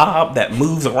cute bob that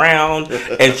moves around,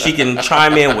 and she can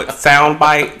chime in with sound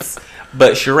bites.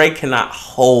 But Sheree cannot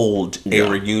hold a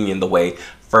reunion the way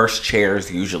first chairs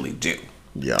usually do.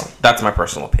 Yeah. That's my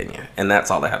personal opinion. And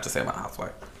that's all I have to say about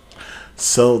Housewives.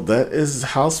 So that is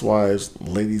Housewives,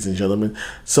 ladies and gentlemen.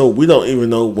 So we don't even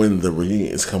know when the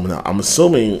reunion is coming out. I'm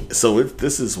assuming,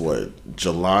 this is what,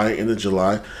 July, end of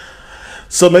July?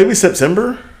 So maybe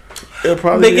September? It'll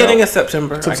probably beginning of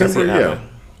September. September, yeah.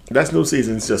 That's new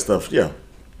season, it's just stuff, yeah.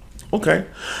 Okay.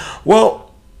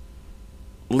 Well,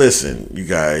 listen, you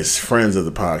guys, friends of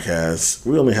the podcast,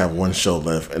 we only have one show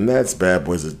left, and that's Bad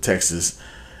Boys of Texas.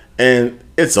 And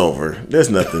it's over. There's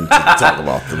nothing to talk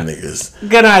about them niggas.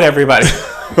 Good night, everybody.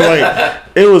 Like,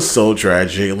 it was so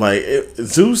tragic. Like,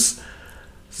 Zeus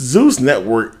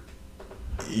Network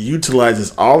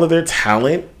utilizes all of their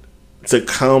talent to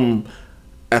come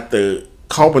at the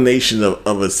culmination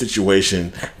of a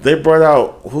situation. They brought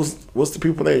out what's the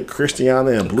people named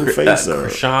Christiana and Blueface or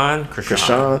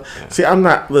Krishan. Yeah. See, I'm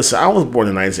not. Listen, I was born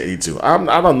in 1982.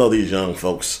 I don't know these young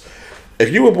folks.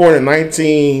 If you were born in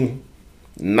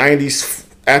 1990s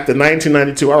after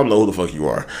 1992, I don't know who the fuck you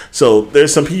are. So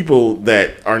there's some people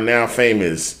that are now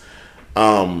famous,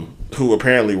 who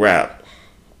apparently rap.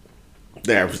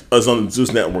 That was on the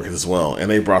Zeus Network as well, and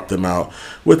they brought them out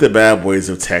with the Bad Boys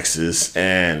of Texas,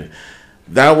 and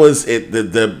that was it.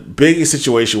 The biggest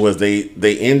situation was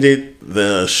they ended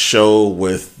the show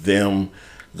with them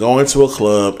going to a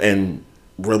club and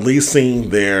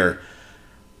releasing their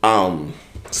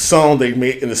song they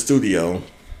made in the studio,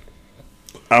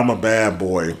 "I'm a Bad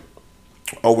Boy,"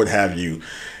 or what have you.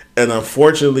 And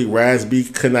unfortunately,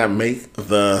 Razby could not make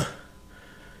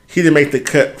he didn't make the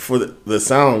cut for the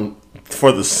sound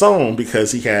for the song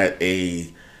because he had a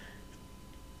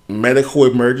medical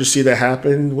emergency that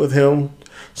happened with him.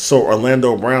 So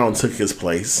Orlando Brown took his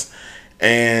place.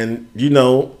 And, you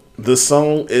know, the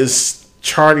song is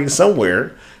charting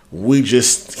somewhere. We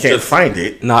just can't find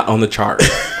it. Not on the chart.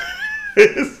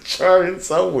 It's charting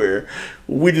somewhere.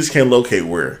 We just can't locate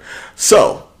where.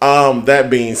 So, that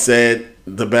being said,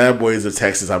 the Bad Boys of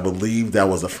Texas, I believe that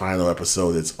was the final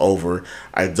episode. It's over.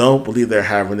 I don't believe they're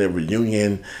having a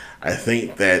reunion. I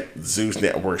think that Zeus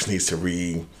Networks needs to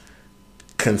reconsider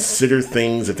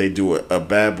things if they do a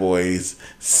Bad Boys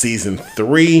season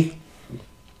 3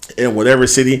 in whatever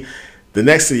city. The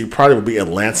next city probably will be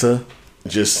Atlanta,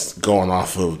 just going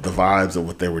off of the vibes of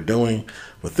what they were doing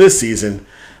with this season.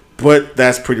 But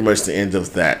that's pretty much the end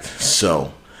of that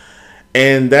show.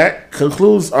 And that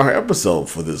concludes our episode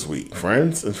for this week,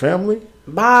 friends and family.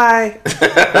 Bye.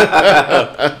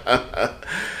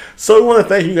 So we want to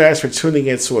thank you guys for tuning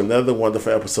in to another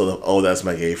wonderful episode of Oh, That's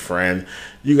My Gay Friend.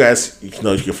 You guys, you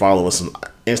can follow us on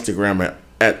Instagram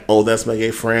at Oh, That's My Gay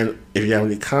Friend. If you have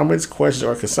any comments, questions,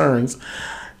 or concerns,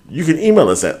 you can email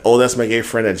us at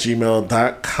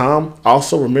ohthat'smygayfriend@gmail.com.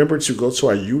 Also, remember to go to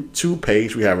our YouTube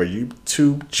page. We have a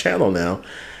YouTube channel now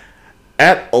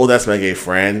at Oh, That's My Gay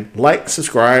Friend. Like,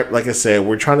 subscribe. Like I said,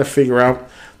 we're trying to figure out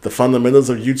the fundamentals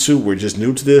of YouTube. We're just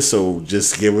new to this, so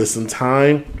just give us some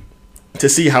time to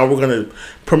see how we're going to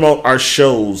promote our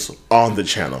shows on the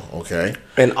channel, okay?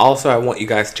 And also, I want you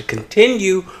guys to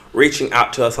continue reaching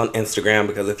out to us on Instagram,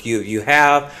 because if you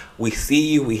have, we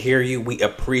see you, we hear you, we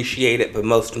appreciate it, but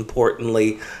most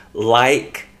importantly,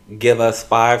 give us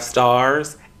 5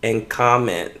 stars, and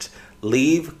comment.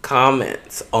 Leave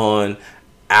comments on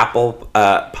Apple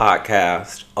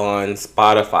Podcast, on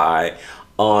Spotify,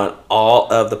 on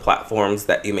all of the platforms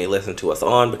that you may listen to us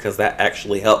on, because that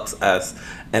actually helps us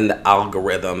and the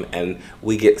algorithm, and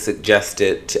we get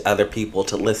suggested to other people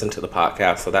to listen to the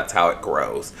podcast. So that's how it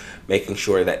grows. Making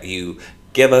sure that you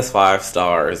give us 5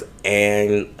 stars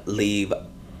and leave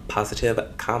positive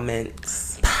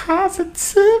comments.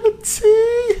 Positivity.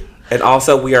 And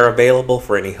also, we are available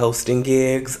for any hosting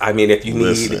gigs. I mean, if you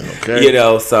need,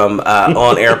 some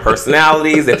on-air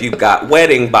personalities, if you've got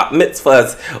wedding, bat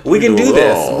mitzvahs, we can do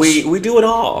this. We do it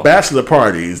all. Bachelor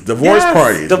parties, divorce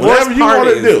parties, whatever you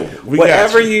want to do.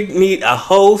 Whatever you need a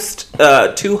host,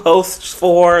 2 hosts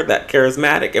for that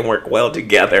charismatic and work well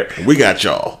together. We got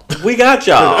y'all.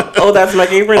 Oh, that's my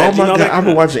favorite. Oh my God, I've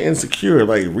been watching Insecure,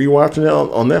 like rewatching it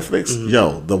on Netflix. Mm-hmm.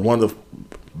 Yo, the wonderful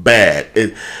bad.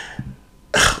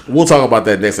 We'll talk about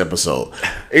that next episode.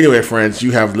 Anyway, friends,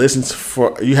 you have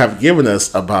given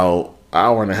us about an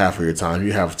hour and a half of your time.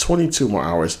 You have 22 more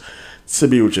hours to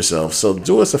be with yourself. So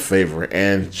do us a favor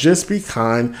and just be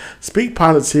kind. Speak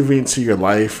positivity into your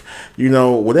life.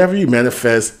 Whatever you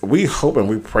manifest, we hope and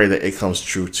we pray that it comes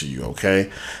true to you, okay?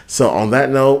 So on that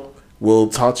note, we'll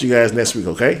talk to you guys next week,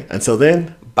 okay? Until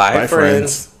then, bye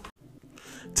friends.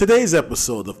 Today's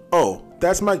episode of Oh,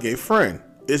 That's My Gay Friend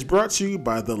is brought to you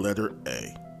by the letter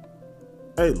A.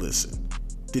 Hey, listen,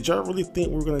 did y'all really think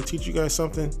we were going to teach you guys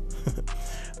something?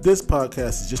 This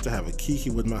podcast is just to have a kiki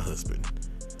with my husband.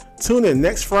 Tune in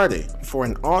next Friday for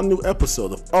an all-new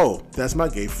episode of Oh, That's My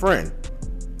Gay Friend.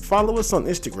 Follow us on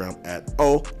Instagram at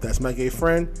Oh, That's My Gay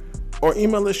Friend, or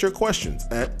email us your questions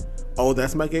at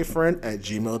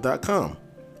ohthat'smygayfriend@gmail.com.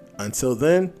 Until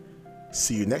then,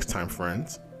 see you next time,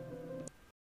 friends.